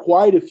are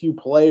quite a few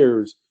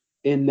players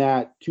in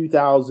that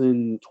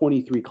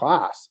 2023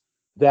 class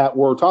that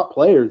were top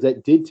players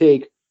that did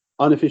take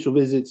unofficial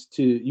visits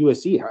to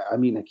USC. I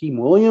mean, Hakeem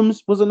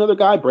Williams was another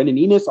guy. Brendan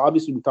Enos,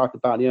 obviously, we talked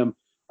about him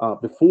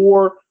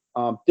before.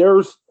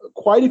 There's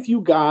quite a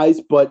few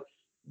guys, but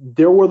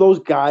there were those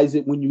guys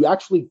that when you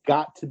actually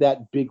got to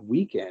that big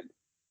weekend,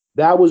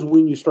 that was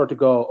when you start to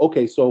go,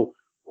 okay, so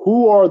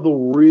who are the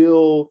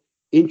real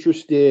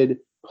interested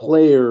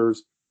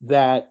players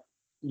that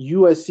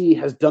USC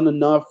has done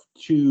enough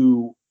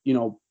to,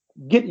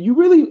 get you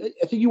really,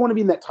 I think you want to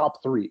be in that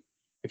top three.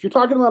 If you're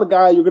talking about a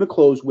guy you're going to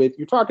close with,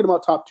 you're talking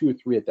about top 2 or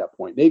 3 at that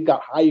point. They've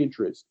got high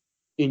interest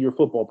in your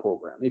football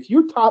program. If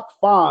you're top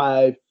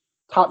 5,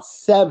 top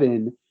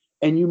 7,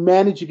 and you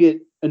manage to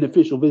get an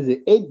official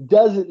visit, it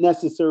doesn't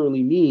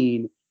necessarily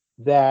mean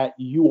that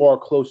you are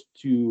close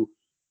to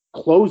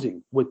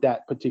closing with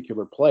that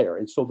particular player.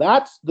 And so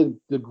that's the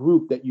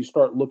group that you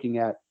start looking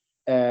at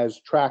as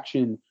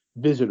traction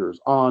visitors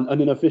on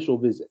an official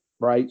visit,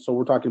 right? So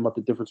we're talking about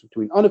the difference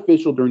between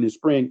unofficial during the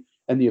spring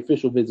and the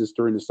official visits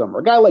during the summer.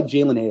 A guy like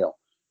Jalen Hale,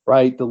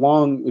 right? The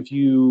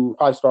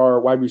 5-star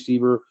wide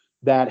receiver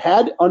that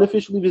had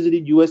unofficially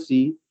visited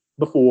USC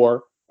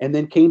before and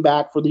then came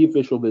back for the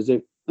official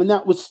visit. And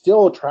that was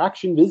still a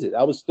traction visit.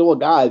 That was still a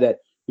guy that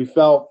we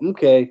felt,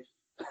 okay,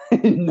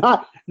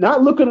 not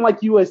looking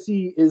like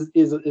USC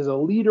is a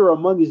leader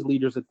among his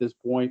leaders at this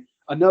point.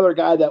 Another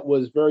guy that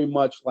was very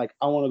much like,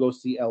 I want to go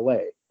see LA.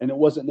 And it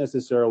wasn't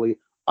necessarily,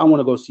 I want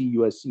to go see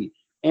USC.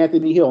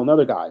 Anthony Hill,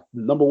 another guy,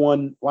 number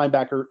 1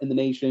 linebacker in the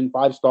nation,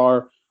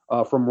 5-star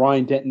from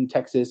Ryan Denton,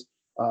 Texas,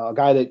 a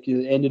guy that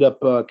ended up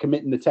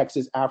committing to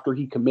Texas after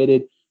he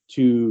committed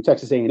to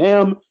Texas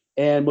A&M,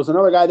 and was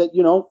another guy that,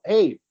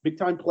 hey,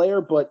 big-time player,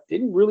 but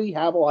didn't really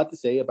have a lot to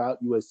say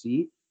about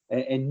USC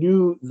and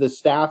knew the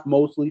staff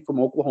mostly from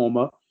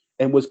Oklahoma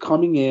and was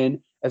coming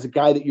in as a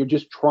guy that you're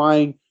just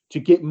trying to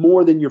get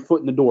more than your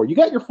foot in the door. You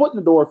got your foot in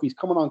the door if he's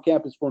coming on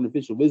campus for an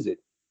official visit,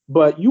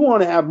 but you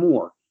want to have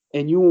more.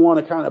 And you want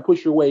to kind of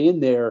push your way in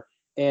there.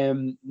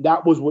 And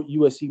that was what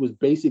USC was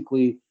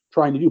basically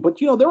trying to do. But,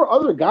 there were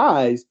other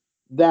guys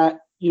that,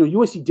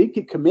 USC did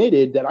get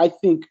committed that I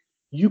think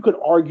you could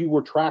argue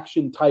were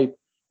traction type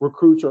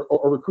recruits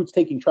or recruits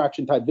taking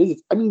traction type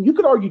visits. I mean, you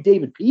could argue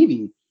David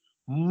Peavy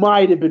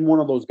might have been one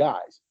of those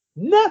guys.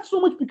 Not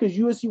so much because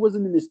USC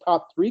wasn't in his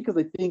top 3, because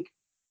I think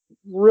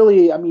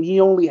really,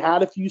 he only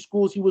had a few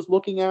schools he was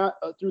looking at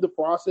through the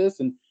process.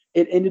 And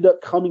it ended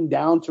up coming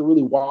down to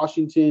really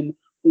Washington,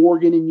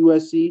 Oregon, and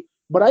USC.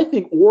 But I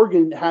think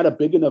Oregon had a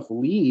big enough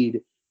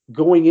lead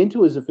going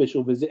into his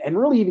official visit and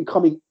really even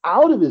coming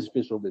out of his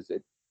official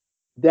visit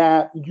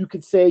that you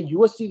could say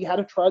USC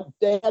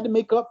they had to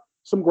make up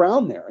some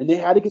ground there, and they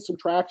had to get some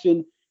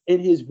traction in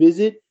his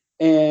visit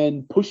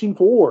and pushing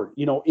forward,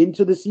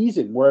 into the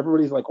season where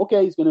everybody's like,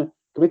 okay, he's going to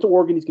commit to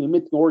Oregon. He's going to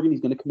commit to Oregon.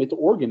 He's going to commit to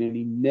Oregon. And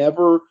he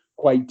never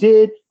quite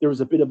did. There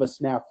was a bit of a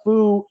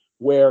snafu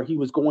where he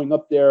was going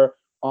up there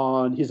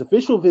on his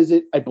official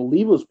visit. I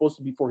believe it was supposed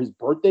to be for his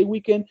birthday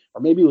weekend,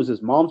 or maybe it was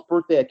his mom's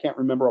birthday. I can't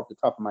remember off the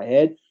top of my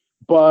head.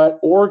 But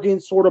Oregon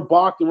sort of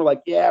balked and were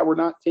like, yeah, we're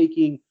not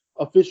taking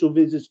official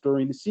visits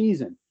during the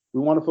season.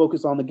 We want to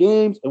focus on the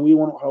games, and we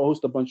want to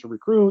host a bunch of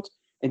recruits.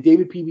 And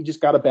David Peavy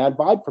just got a bad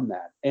vibe from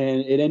that.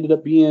 And it ended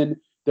up being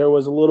there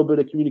was a little bit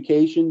of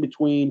communication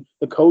between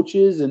the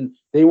coaches, and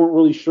they weren't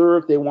really sure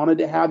if they wanted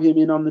to have him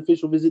in on the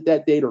official visit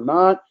that date or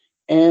not.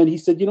 And he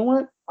said, you know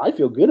what? I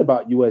feel good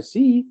about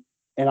USC,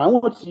 and I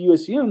went to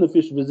USC on the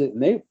official visit,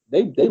 and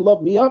they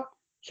love me up.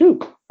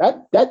 Shoot,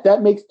 that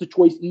makes the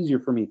choice easier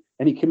for me.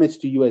 And he commits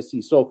to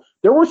USC. So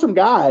there were some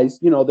guys,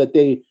 that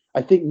they,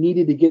 I think,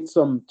 needed to get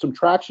some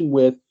traction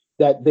with,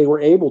 that they were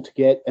able to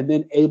get, and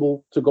then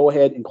able to go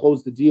ahead and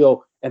close the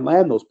deal and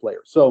land those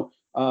players. So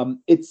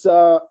it's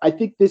I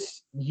think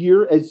this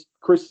year, as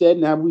Chris said,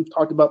 and as we've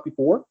talked about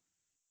before,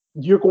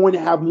 you're going to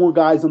have more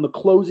guys on the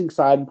closing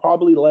side and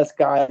probably less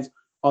guys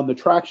on the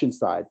traction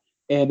side.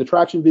 And the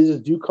traction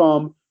visits do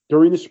come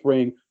during the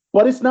spring.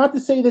 But it's not to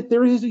say that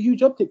there is a huge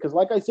uptick, because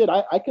like I said,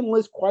 I can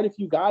list quite a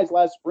few guys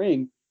last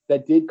spring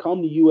that did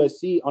come to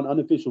USC on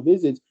unofficial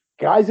visits,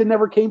 guys that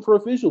never came for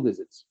official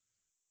visits.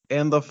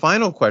 And the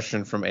final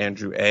question from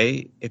Andrew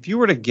A. If you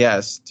were to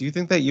guess, do you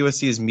think that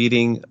USC is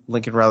meeting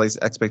Lincoln Riley's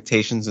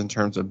expectations in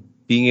terms of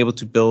being able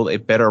to build a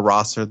better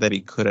roster than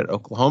he could at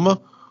Oklahoma?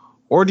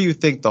 Or do you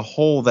think the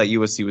hole that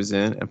USC was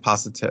in, and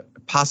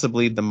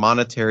possibly the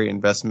monetary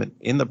investment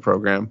in the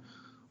program,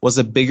 was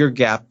a bigger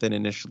gap than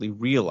initially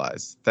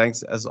realized?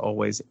 Thanks, as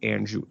always,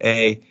 Andrew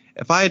A.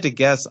 If I had to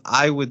guess,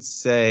 I would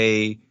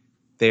say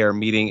they are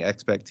meeting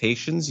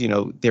expectations.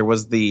 There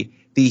was the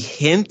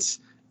hint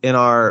in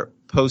our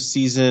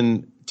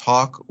postseason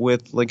talk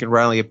with Lincoln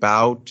Riley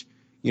about,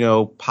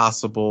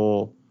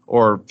 possible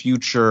or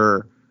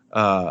future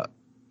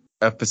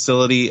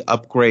facility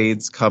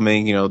upgrades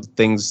coming,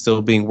 things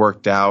still being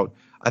worked out.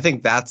 I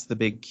think that's the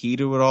big key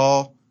to it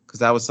all,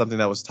 because that was something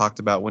that was talked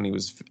about when he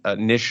was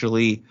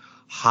initially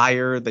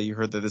hired, that you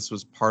heard that this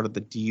was part of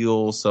the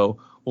deal. So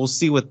we'll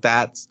see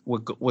what's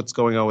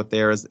going on with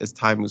there as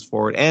time moves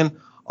forward. And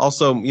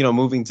also,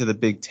 moving to the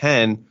Big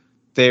Ten,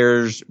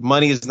 there's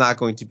money is not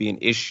going to be an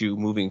issue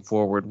moving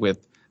forward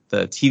with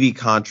the TV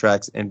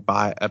contracts and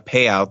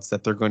payouts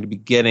that they're going to be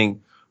getting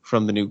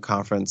from the new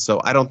conference.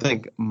 So I don't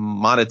think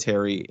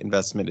monetary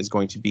investment is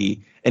going to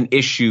be an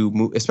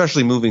issue,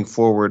 especially moving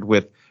forward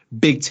with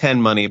Big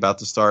Ten money about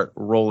to start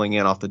rolling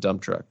in off the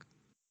dump truck.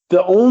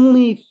 The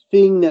only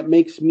thing that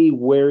makes me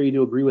wary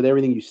to agree with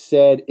everything you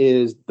said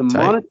is the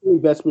monetary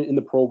investment in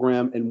the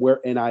program and where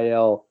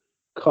NIL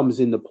comes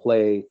into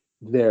play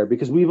there,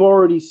 because we've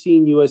already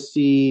seen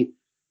USC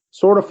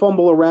sort of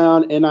fumble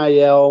around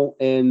NIL,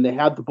 and they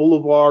had the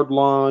Boulevard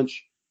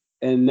launch,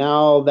 and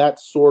now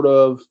that's sort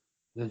of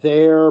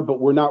there, but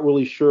we're not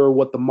really sure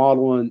what the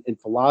model and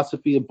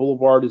philosophy of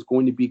Boulevard is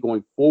going to be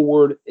going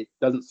forward. It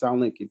doesn't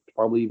sound like it's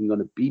probably even going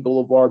to be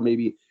Boulevard.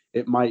 Maybe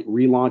it might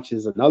relaunch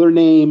as another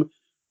name.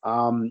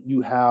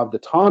 You have the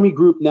Tommy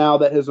Group now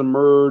that has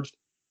emerged.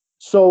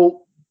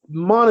 So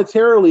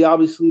monetarily,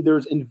 obviously,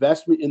 there's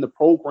investment in the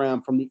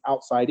program from the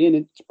outside in.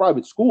 It's a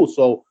private school,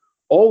 so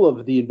all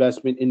of the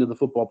investment into the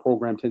football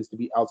program tends to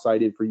be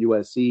outside in for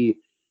USC.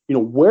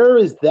 Where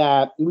is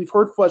that? And we've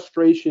heard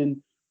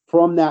frustration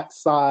from that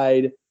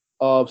side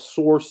of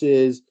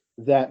sources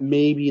that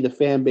maybe the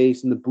fan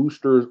base and the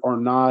boosters are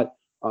not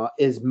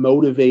as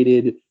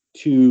motivated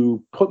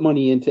to put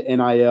money into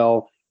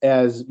NIL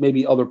as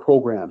maybe other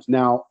programs.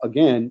 Now,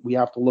 again, we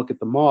have to look at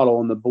the model,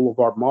 and the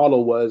Boulevard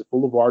model was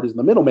Boulevard is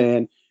the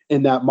middleman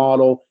in that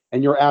model,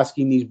 and you're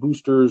asking these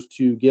boosters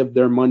to give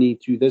their money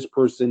to this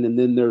person, and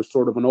then there's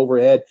sort of an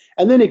overhead,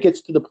 and then it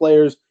gets to the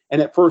players,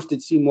 and at first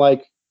it seemed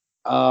like,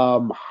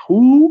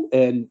 who,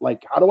 and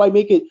like, how do I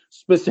make it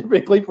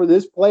specifically for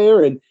this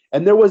player?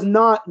 And there was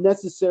not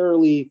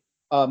necessarily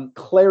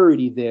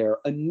clarity there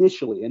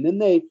initially, and then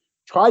they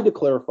tried to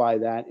clarify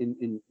that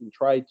and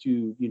tried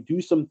to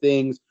do some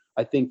things,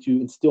 I think, to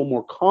instill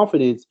more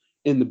confidence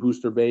in the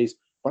booster base,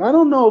 but I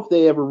don't know if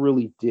they ever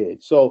really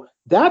did. So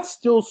that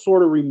still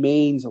sort of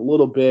remains a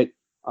little bit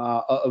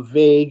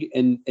vague,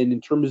 and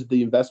in terms of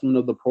the investment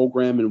of the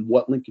program and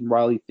what Lincoln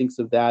Riley thinks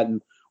of that,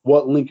 and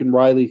what Lincoln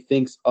Riley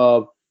thinks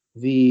of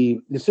the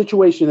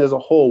situation as a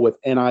whole with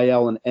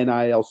NIL and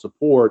NIL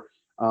support.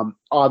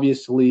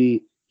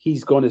 Obviously,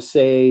 he's going to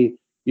say,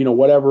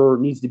 whatever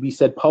needs to be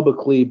said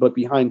publicly, but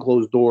behind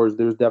closed doors,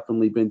 there's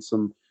definitely been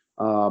some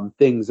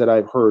things that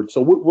I've heard.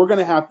 So we're going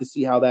to have to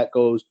see how that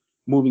goes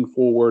moving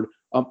forward.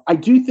 I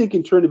do think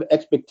in terms of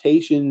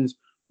expectations,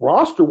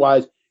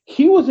 roster-wise,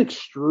 he was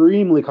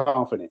extremely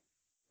confident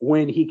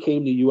when he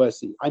came to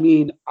USC. I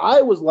mean,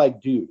 I was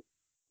like, dude,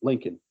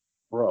 Lincoln,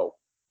 bro,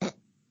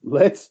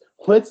 let's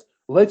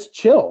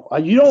chill.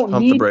 You don't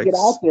need to get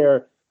out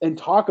there and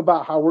talk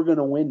about how we're going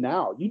to win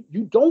now.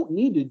 You don't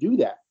need to do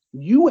that.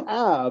 You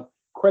have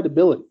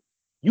credibility.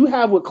 You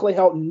have what Clay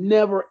Helton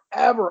never,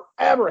 ever,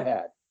 ever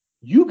had.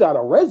 You got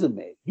a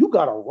resume. You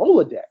got a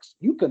Rolodex.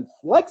 You can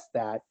flex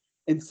that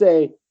and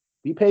say,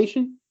 be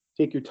patient,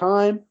 take your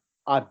time.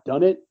 I've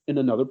done it in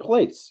another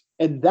place.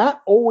 And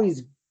that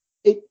always,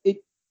 it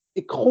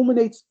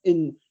culminates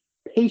in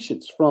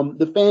patience from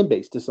the fan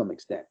base to some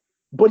extent.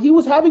 But he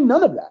was having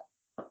none of that.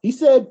 He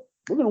said,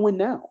 we're going to win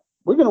now.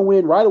 We're going to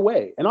win right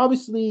away. And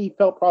obviously he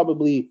felt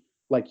probably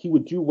like he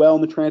would do well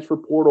in the transfer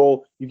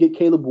portal. You get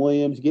Caleb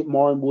Williams, you get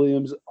Marvin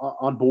Williams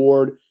on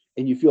board,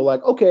 and you feel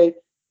like, okay,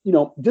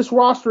 this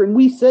roster, and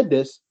we said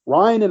this,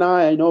 Ryan and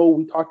I know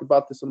we talked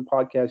about this on the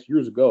podcast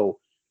years ago.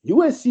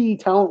 USC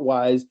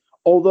talent-wise,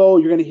 although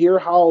you're going to hear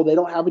how they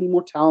don't have any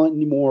more talent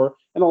anymore,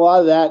 and a lot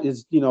of that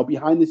is,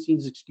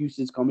 behind-the-scenes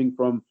excuses coming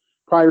from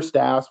prior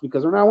staffs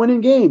because they're not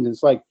winning games. And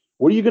it's like,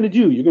 what are you going to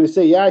do? You're going to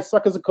say, yeah, I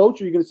suck as a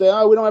coach, or you're going to say,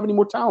 oh, we don't have any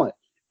more talent.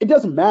 It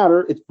doesn't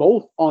matter. It's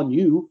both on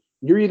you.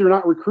 You're either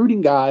not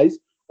recruiting guys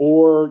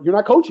or you're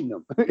not coaching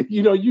them.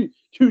 You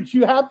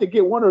have to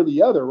get one or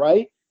the other,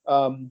 right?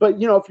 But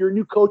if you're a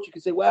new coach, you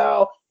can say,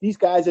 well, these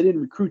guys, I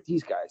didn't recruit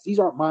these guys. These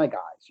aren't my guys,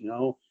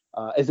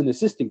 as an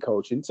assistant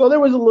coach. And so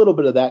there was a little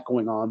bit of that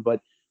going on,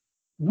 but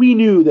we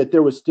knew that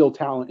there was still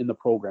talent in the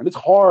program. It's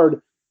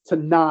hard to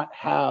not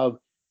have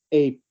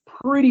a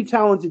pretty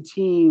talented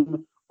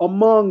team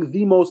among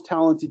the most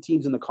talented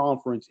teams in the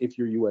conference if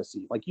you're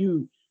USC. Like,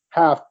 you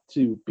have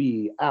to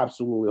be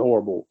absolutely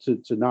horrible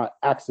to not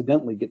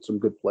accidentally get some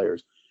good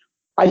players.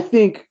 I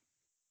think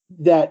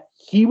that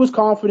he was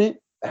confident,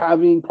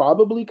 having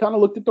probably kind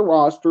of looked at the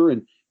roster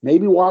and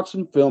maybe watched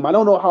some film. I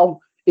don't know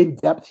how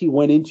in-depth he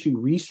went into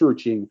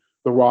researching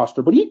the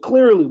roster, but he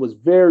clearly was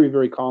very,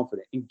 very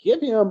confident. And give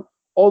him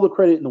all the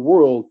credit in the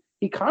world.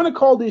 He kind of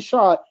called his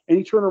shot, and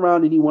he turned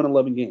around and he won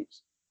 11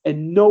 games.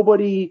 And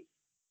nobody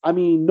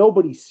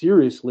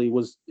seriously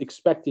was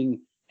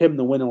expecting him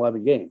to win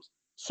 11 games.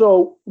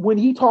 So when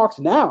he talks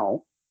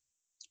now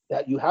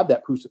that you have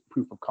that proof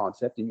of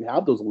concept and you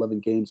have those 11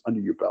 games under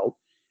your belt,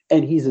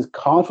 and he's as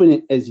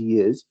confident as he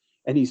is,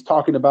 and he's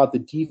talking about the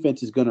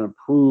defense is going to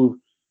improve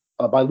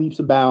by leaps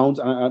and bounds.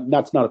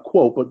 That's not a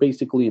quote, but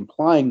basically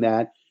implying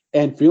that,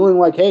 and feeling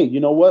like, hey, you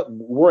know what?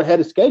 We're ahead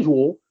of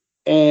schedule,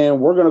 and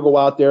we're going to go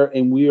out there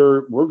and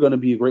we're going to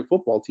be a great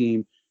football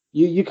team.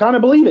 You kind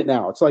of believe it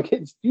now. It's like,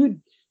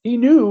 dude, he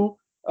knew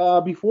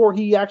before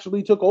he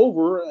actually took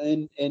over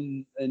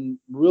and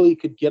really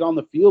could get on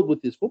the field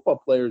with his football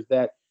players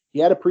that he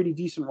had a pretty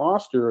decent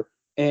roster,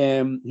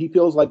 and he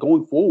feels like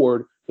going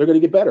forward they're going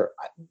to get better.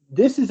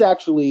 This is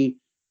actually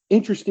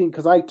interesting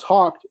because I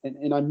talked,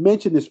 and I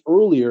mentioned this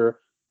earlier,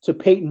 to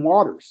Peyton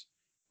Waters.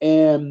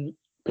 And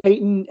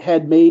Peyton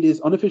had made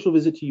his unofficial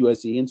visit to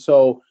USC, and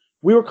so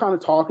we were kind of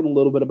talking a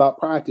little bit about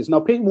practice. Now,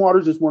 Peyton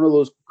Waters is one of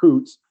those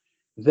recruits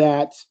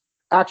that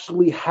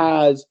actually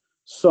has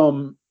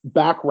some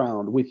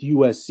background with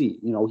USC.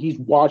 He's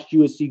watched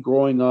USC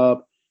growing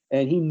up,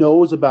 and he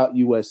knows about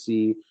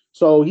USC.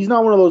 So he's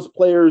not one of those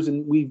players,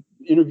 and we've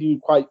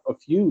interviewed quite a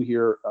few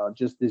here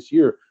just this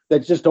year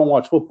that just don't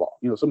watch football.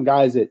 Some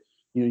guys that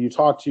you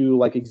talk to,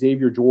 like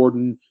Xavier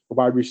Jordan, the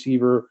wide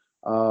receiver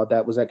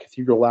that was at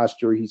Cathedral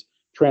last year. He's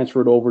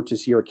transferred over to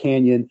Sierra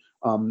Canyon.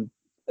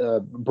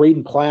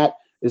 Braden Platt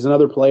is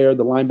another player,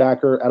 the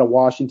linebacker out of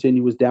Washington.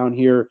 He was down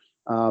here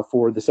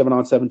for the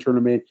 7-on-7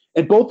 tournament.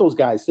 And both those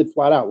guys said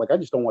flat out, like, I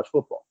just don't watch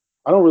football.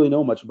 I don't really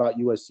know much about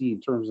USC in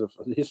terms of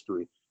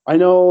history. I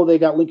know they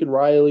got Lincoln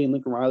Riley, and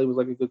Lincoln Riley was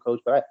like a good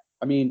coach, but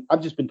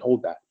I've just been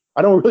told that.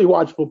 I don't really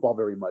watch football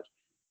very much.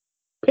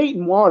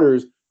 Peyton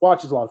Waters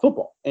watches a lot of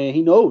football, and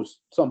he knows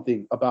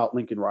something about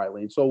Lincoln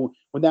Riley. And so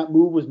when that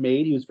move was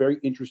made, he was very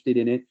interested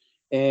in it.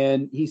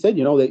 And he said,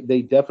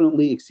 they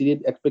definitely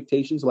exceeded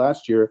expectations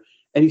last year.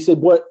 And he said,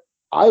 what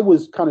I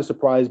was kind of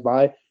surprised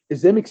by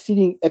is them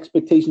exceeding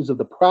expectations of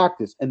the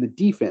practice and the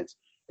defense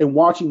and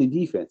watching the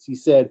defense. He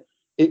said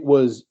it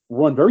was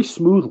run very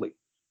smoothly.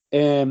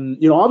 And,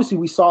 obviously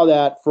we saw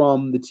that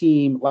from the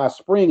team last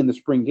spring in the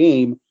spring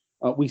game.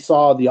 We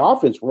saw the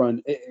offense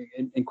run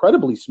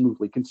incredibly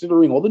smoothly,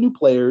 considering all the new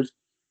players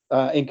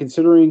and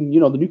considering,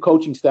 the new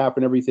coaching staff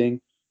and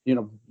everything.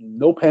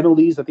 No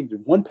penalties. I think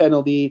there's one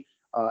penalty.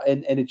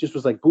 And it just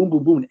was like boom,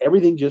 boom, boom. And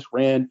everything just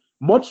ran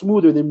much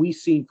smoother than we've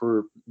seen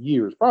for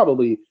years,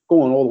 probably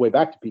going all the way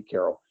back to Pete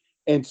Carroll.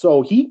 And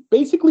so he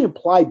basically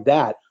implied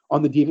that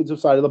on the defensive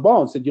side of the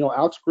ball and said,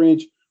 Alex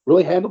Grinch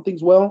really handled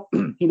things well.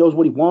 He knows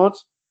what he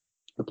wants.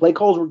 The play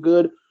calls were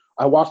good.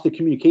 I watched the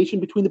communication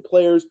between the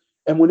players.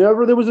 And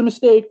whenever there was a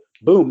mistake,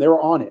 boom, they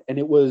were on it. And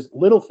it was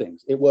little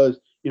things. It was,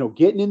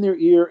 getting in their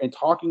ear and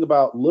talking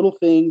about little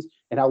things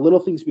and how little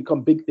things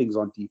become big things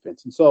on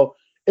defense. And so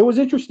it was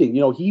interesting.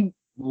 He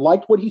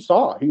liked what he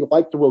saw. He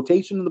liked the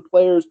rotation of the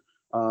players.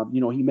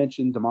 He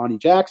mentioned Damani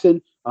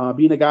Jackson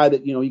being a guy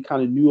that, he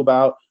kind of knew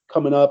about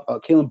coming up.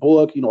 Kalen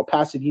Bullock, a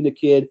Pasadena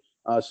kid.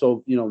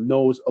 So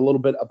knows a little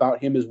bit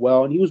about him as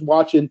well. And he was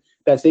watching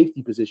that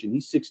safety position.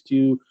 He's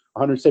 6'2",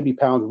 170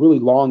 pounds, really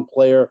long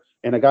player,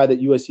 and a guy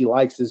that USC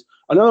likes. Is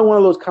another one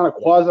of those kind of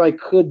quasi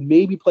could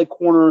maybe play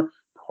corner,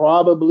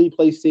 probably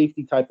play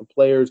safety type of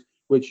players,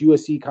 which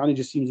USC kind of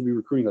just seems to be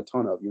recruiting a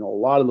ton of. A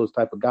lot of those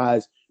type of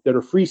guys that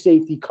are free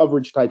safety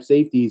coverage type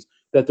safeties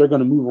that they're going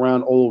to move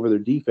around all over their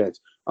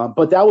defense.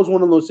 But that was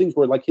one of those things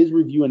where, like, his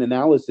review and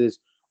analysis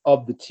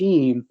of the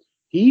team,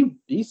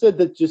 he said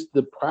that just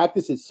the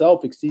practice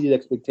itself exceeded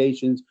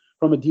expectations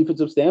from a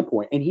defensive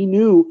standpoint. And he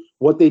knew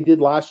what they did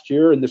last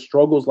year and the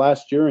struggles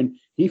last year. And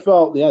he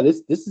felt,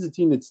 this is a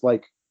team that's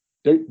like,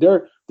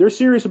 they're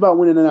serious about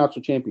winning a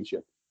national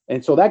championship.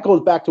 And so that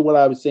goes back to what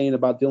I was saying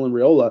about Dylan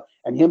Raiola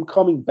and him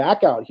coming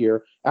back out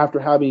here after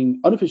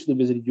having unofficially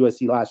visited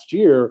USC last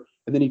year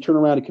and then he turned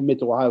around and committed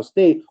to Ohio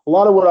State. A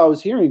lot of what I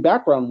was hearing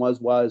background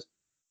was,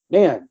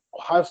 man,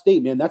 Ohio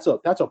State, man, that's a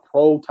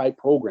pro type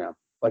program.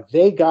 Like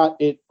they've got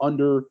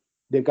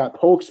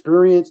pro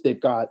experience, they've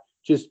got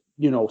just,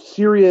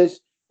 serious.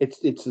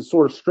 It's a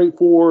sort of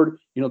straightforward,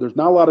 there's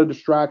not a lot of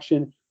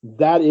distraction.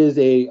 That is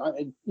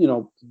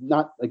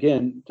not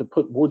again to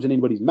put words in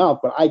anybody's mouth,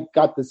 but I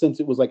got the sense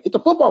it was like, it's a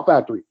football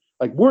factory.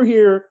 Like we're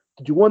here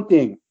to do one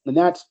thing, and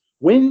that's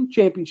win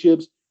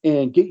championships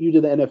and get you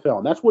to the NFL.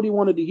 And that's what he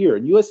wanted to hear.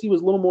 And USC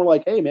was a little more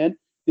like, hey man,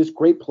 this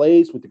great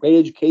place with the great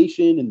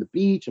education and the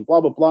beach and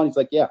blah, blah, blah. And he's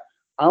like, yeah,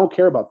 I don't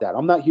care about that.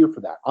 I'm not here for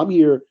that. I'm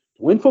here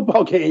to win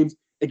football games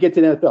and get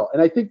to the NFL.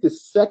 And I think the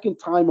second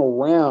time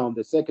around,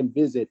 the second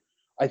visit,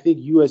 I think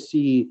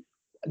USC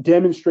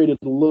demonstrated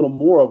a little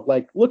more of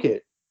like, look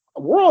at,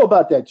 we're all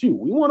about that too.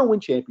 We want to win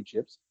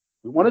championships.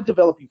 We want to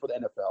develop you for the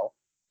NFL.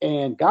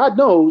 And God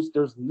knows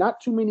there's not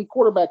too many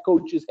quarterback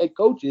coaches, head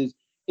coaches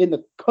in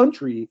the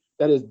country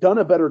that has done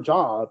a better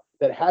job,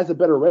 that has a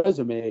better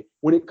resume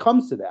when it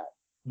comes to that.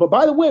 But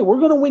by the way, we're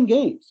going to win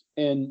games.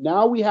 And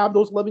now we have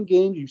those 11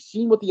 games. You've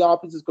seen what the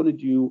offense is going to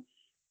do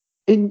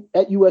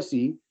at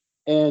USC.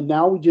 And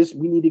now we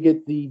need to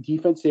get the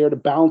defense there to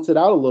balance it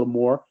out a little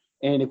more.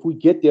 And if we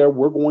get there,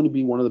 we're going to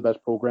be one of the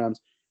best programs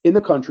in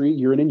the country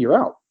year in and year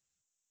out.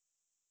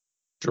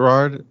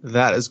 Gerard,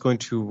 that is going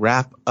to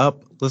wrap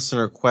up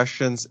listener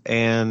questions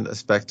and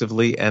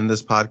effectively end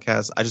this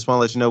podcast. I just want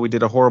to let you know we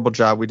did a horrible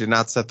job. We did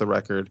not set the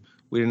record.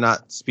 We did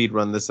not speed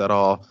run this at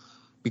all.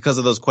 Because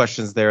of those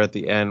questions there at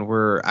the end,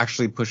 we're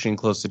actually pushing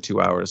close to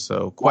 2 hours.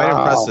 So quite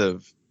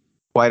impressive.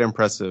 Quite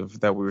impressive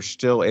that we were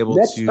still able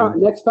to.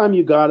 Next time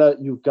you gotta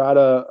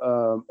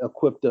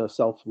equip the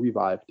self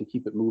revive to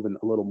keep it moving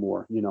a little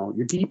more.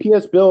 Your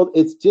DPS build,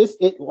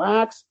 it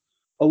lacks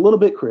a little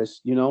bit,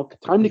 Chris.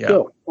 Time to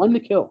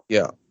kill.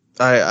 Yeah,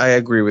 I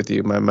agree with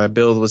you. My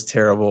build was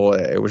terrible.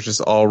 It was just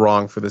all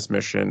wrong for this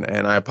mission,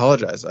 and I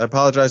apologize. I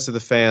apologize to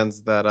the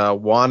fans that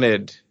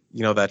wanted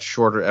that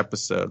shorter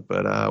episode,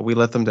 but we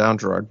let them down,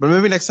 Gerard. But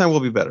maybe next time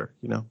we'll be better.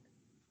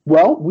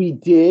 Well, we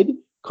did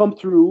come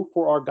through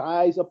for our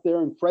guys up there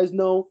in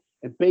Fresno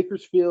and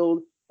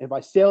Bakersfield and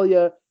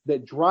Visalia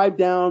that drive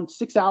down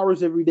 6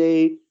 hours every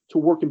day to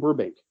work in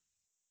Burbank.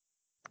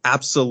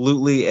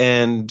 Absolutely.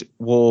 And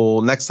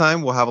next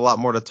time we'll have a lot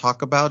more to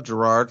talk about.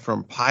 Gerard,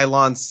 from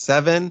Pylon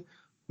 7,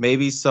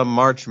 maybe some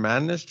March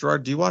Madness.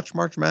 Gerard, do you watch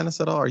March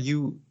Madness at all?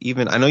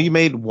 I know you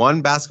made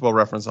one basketball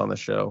reference on the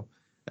show,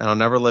 and I'll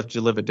never let you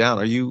live it down.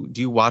 Do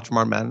you watch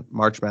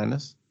March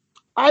Madness?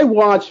 I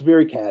watch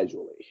very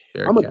casually.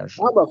 I'm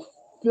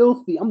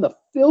the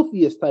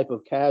filthiest type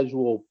of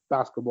casual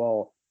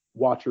basketball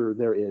watcher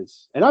there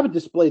is. And I've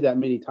displayed that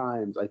many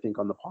times, I think,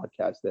 on the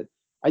podcast that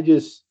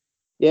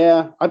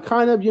I've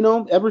kind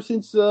of, ever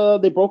since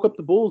they broke up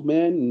the Bulls,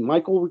 man, and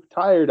Michael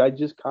retired, I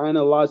just kind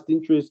of lost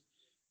interest.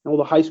 All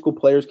the high school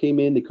players came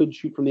in. They couldn't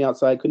shoot from the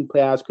outside, couldn't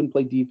pass, couldn't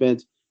play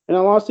defense, and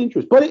I lost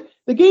interest. But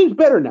the game's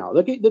better now.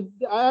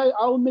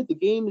 I'll admit the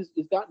game has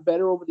gotten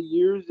better over the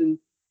years, and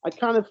I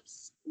kind of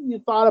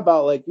thought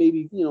about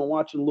maybe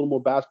watching a little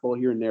more basketball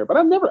here and there. But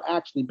I've never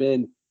actually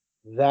been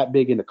that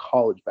big into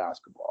college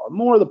basketball.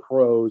 More of the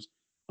pros,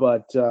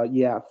 but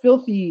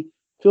filthy,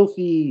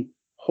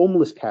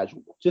 homeless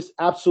casual. Just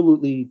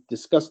absolutely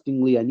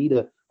disgustingly. I need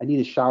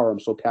a shower. I'm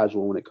so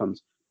casual when it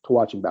comes to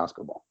watching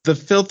basketball. The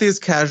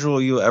filthiest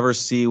casual you'll ever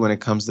see when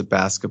it comes to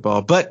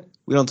basketball. But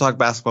we don't talk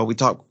basketball. We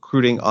talk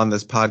recruiting on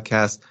this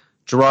podcast.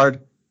 Gerard,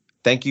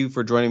 thank you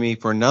for joining me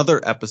for another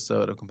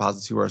episode of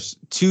Composite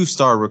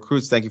Two-Star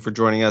Recruits. Thank you for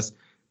joining us.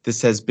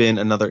 This has been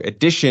another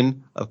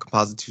edition of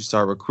Composite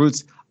Two-Star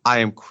Recruits. I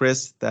am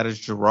Chris. That is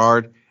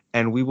Gerard.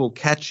 And we will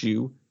catch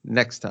you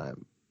next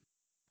time.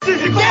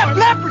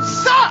 Leopard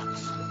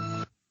sucks!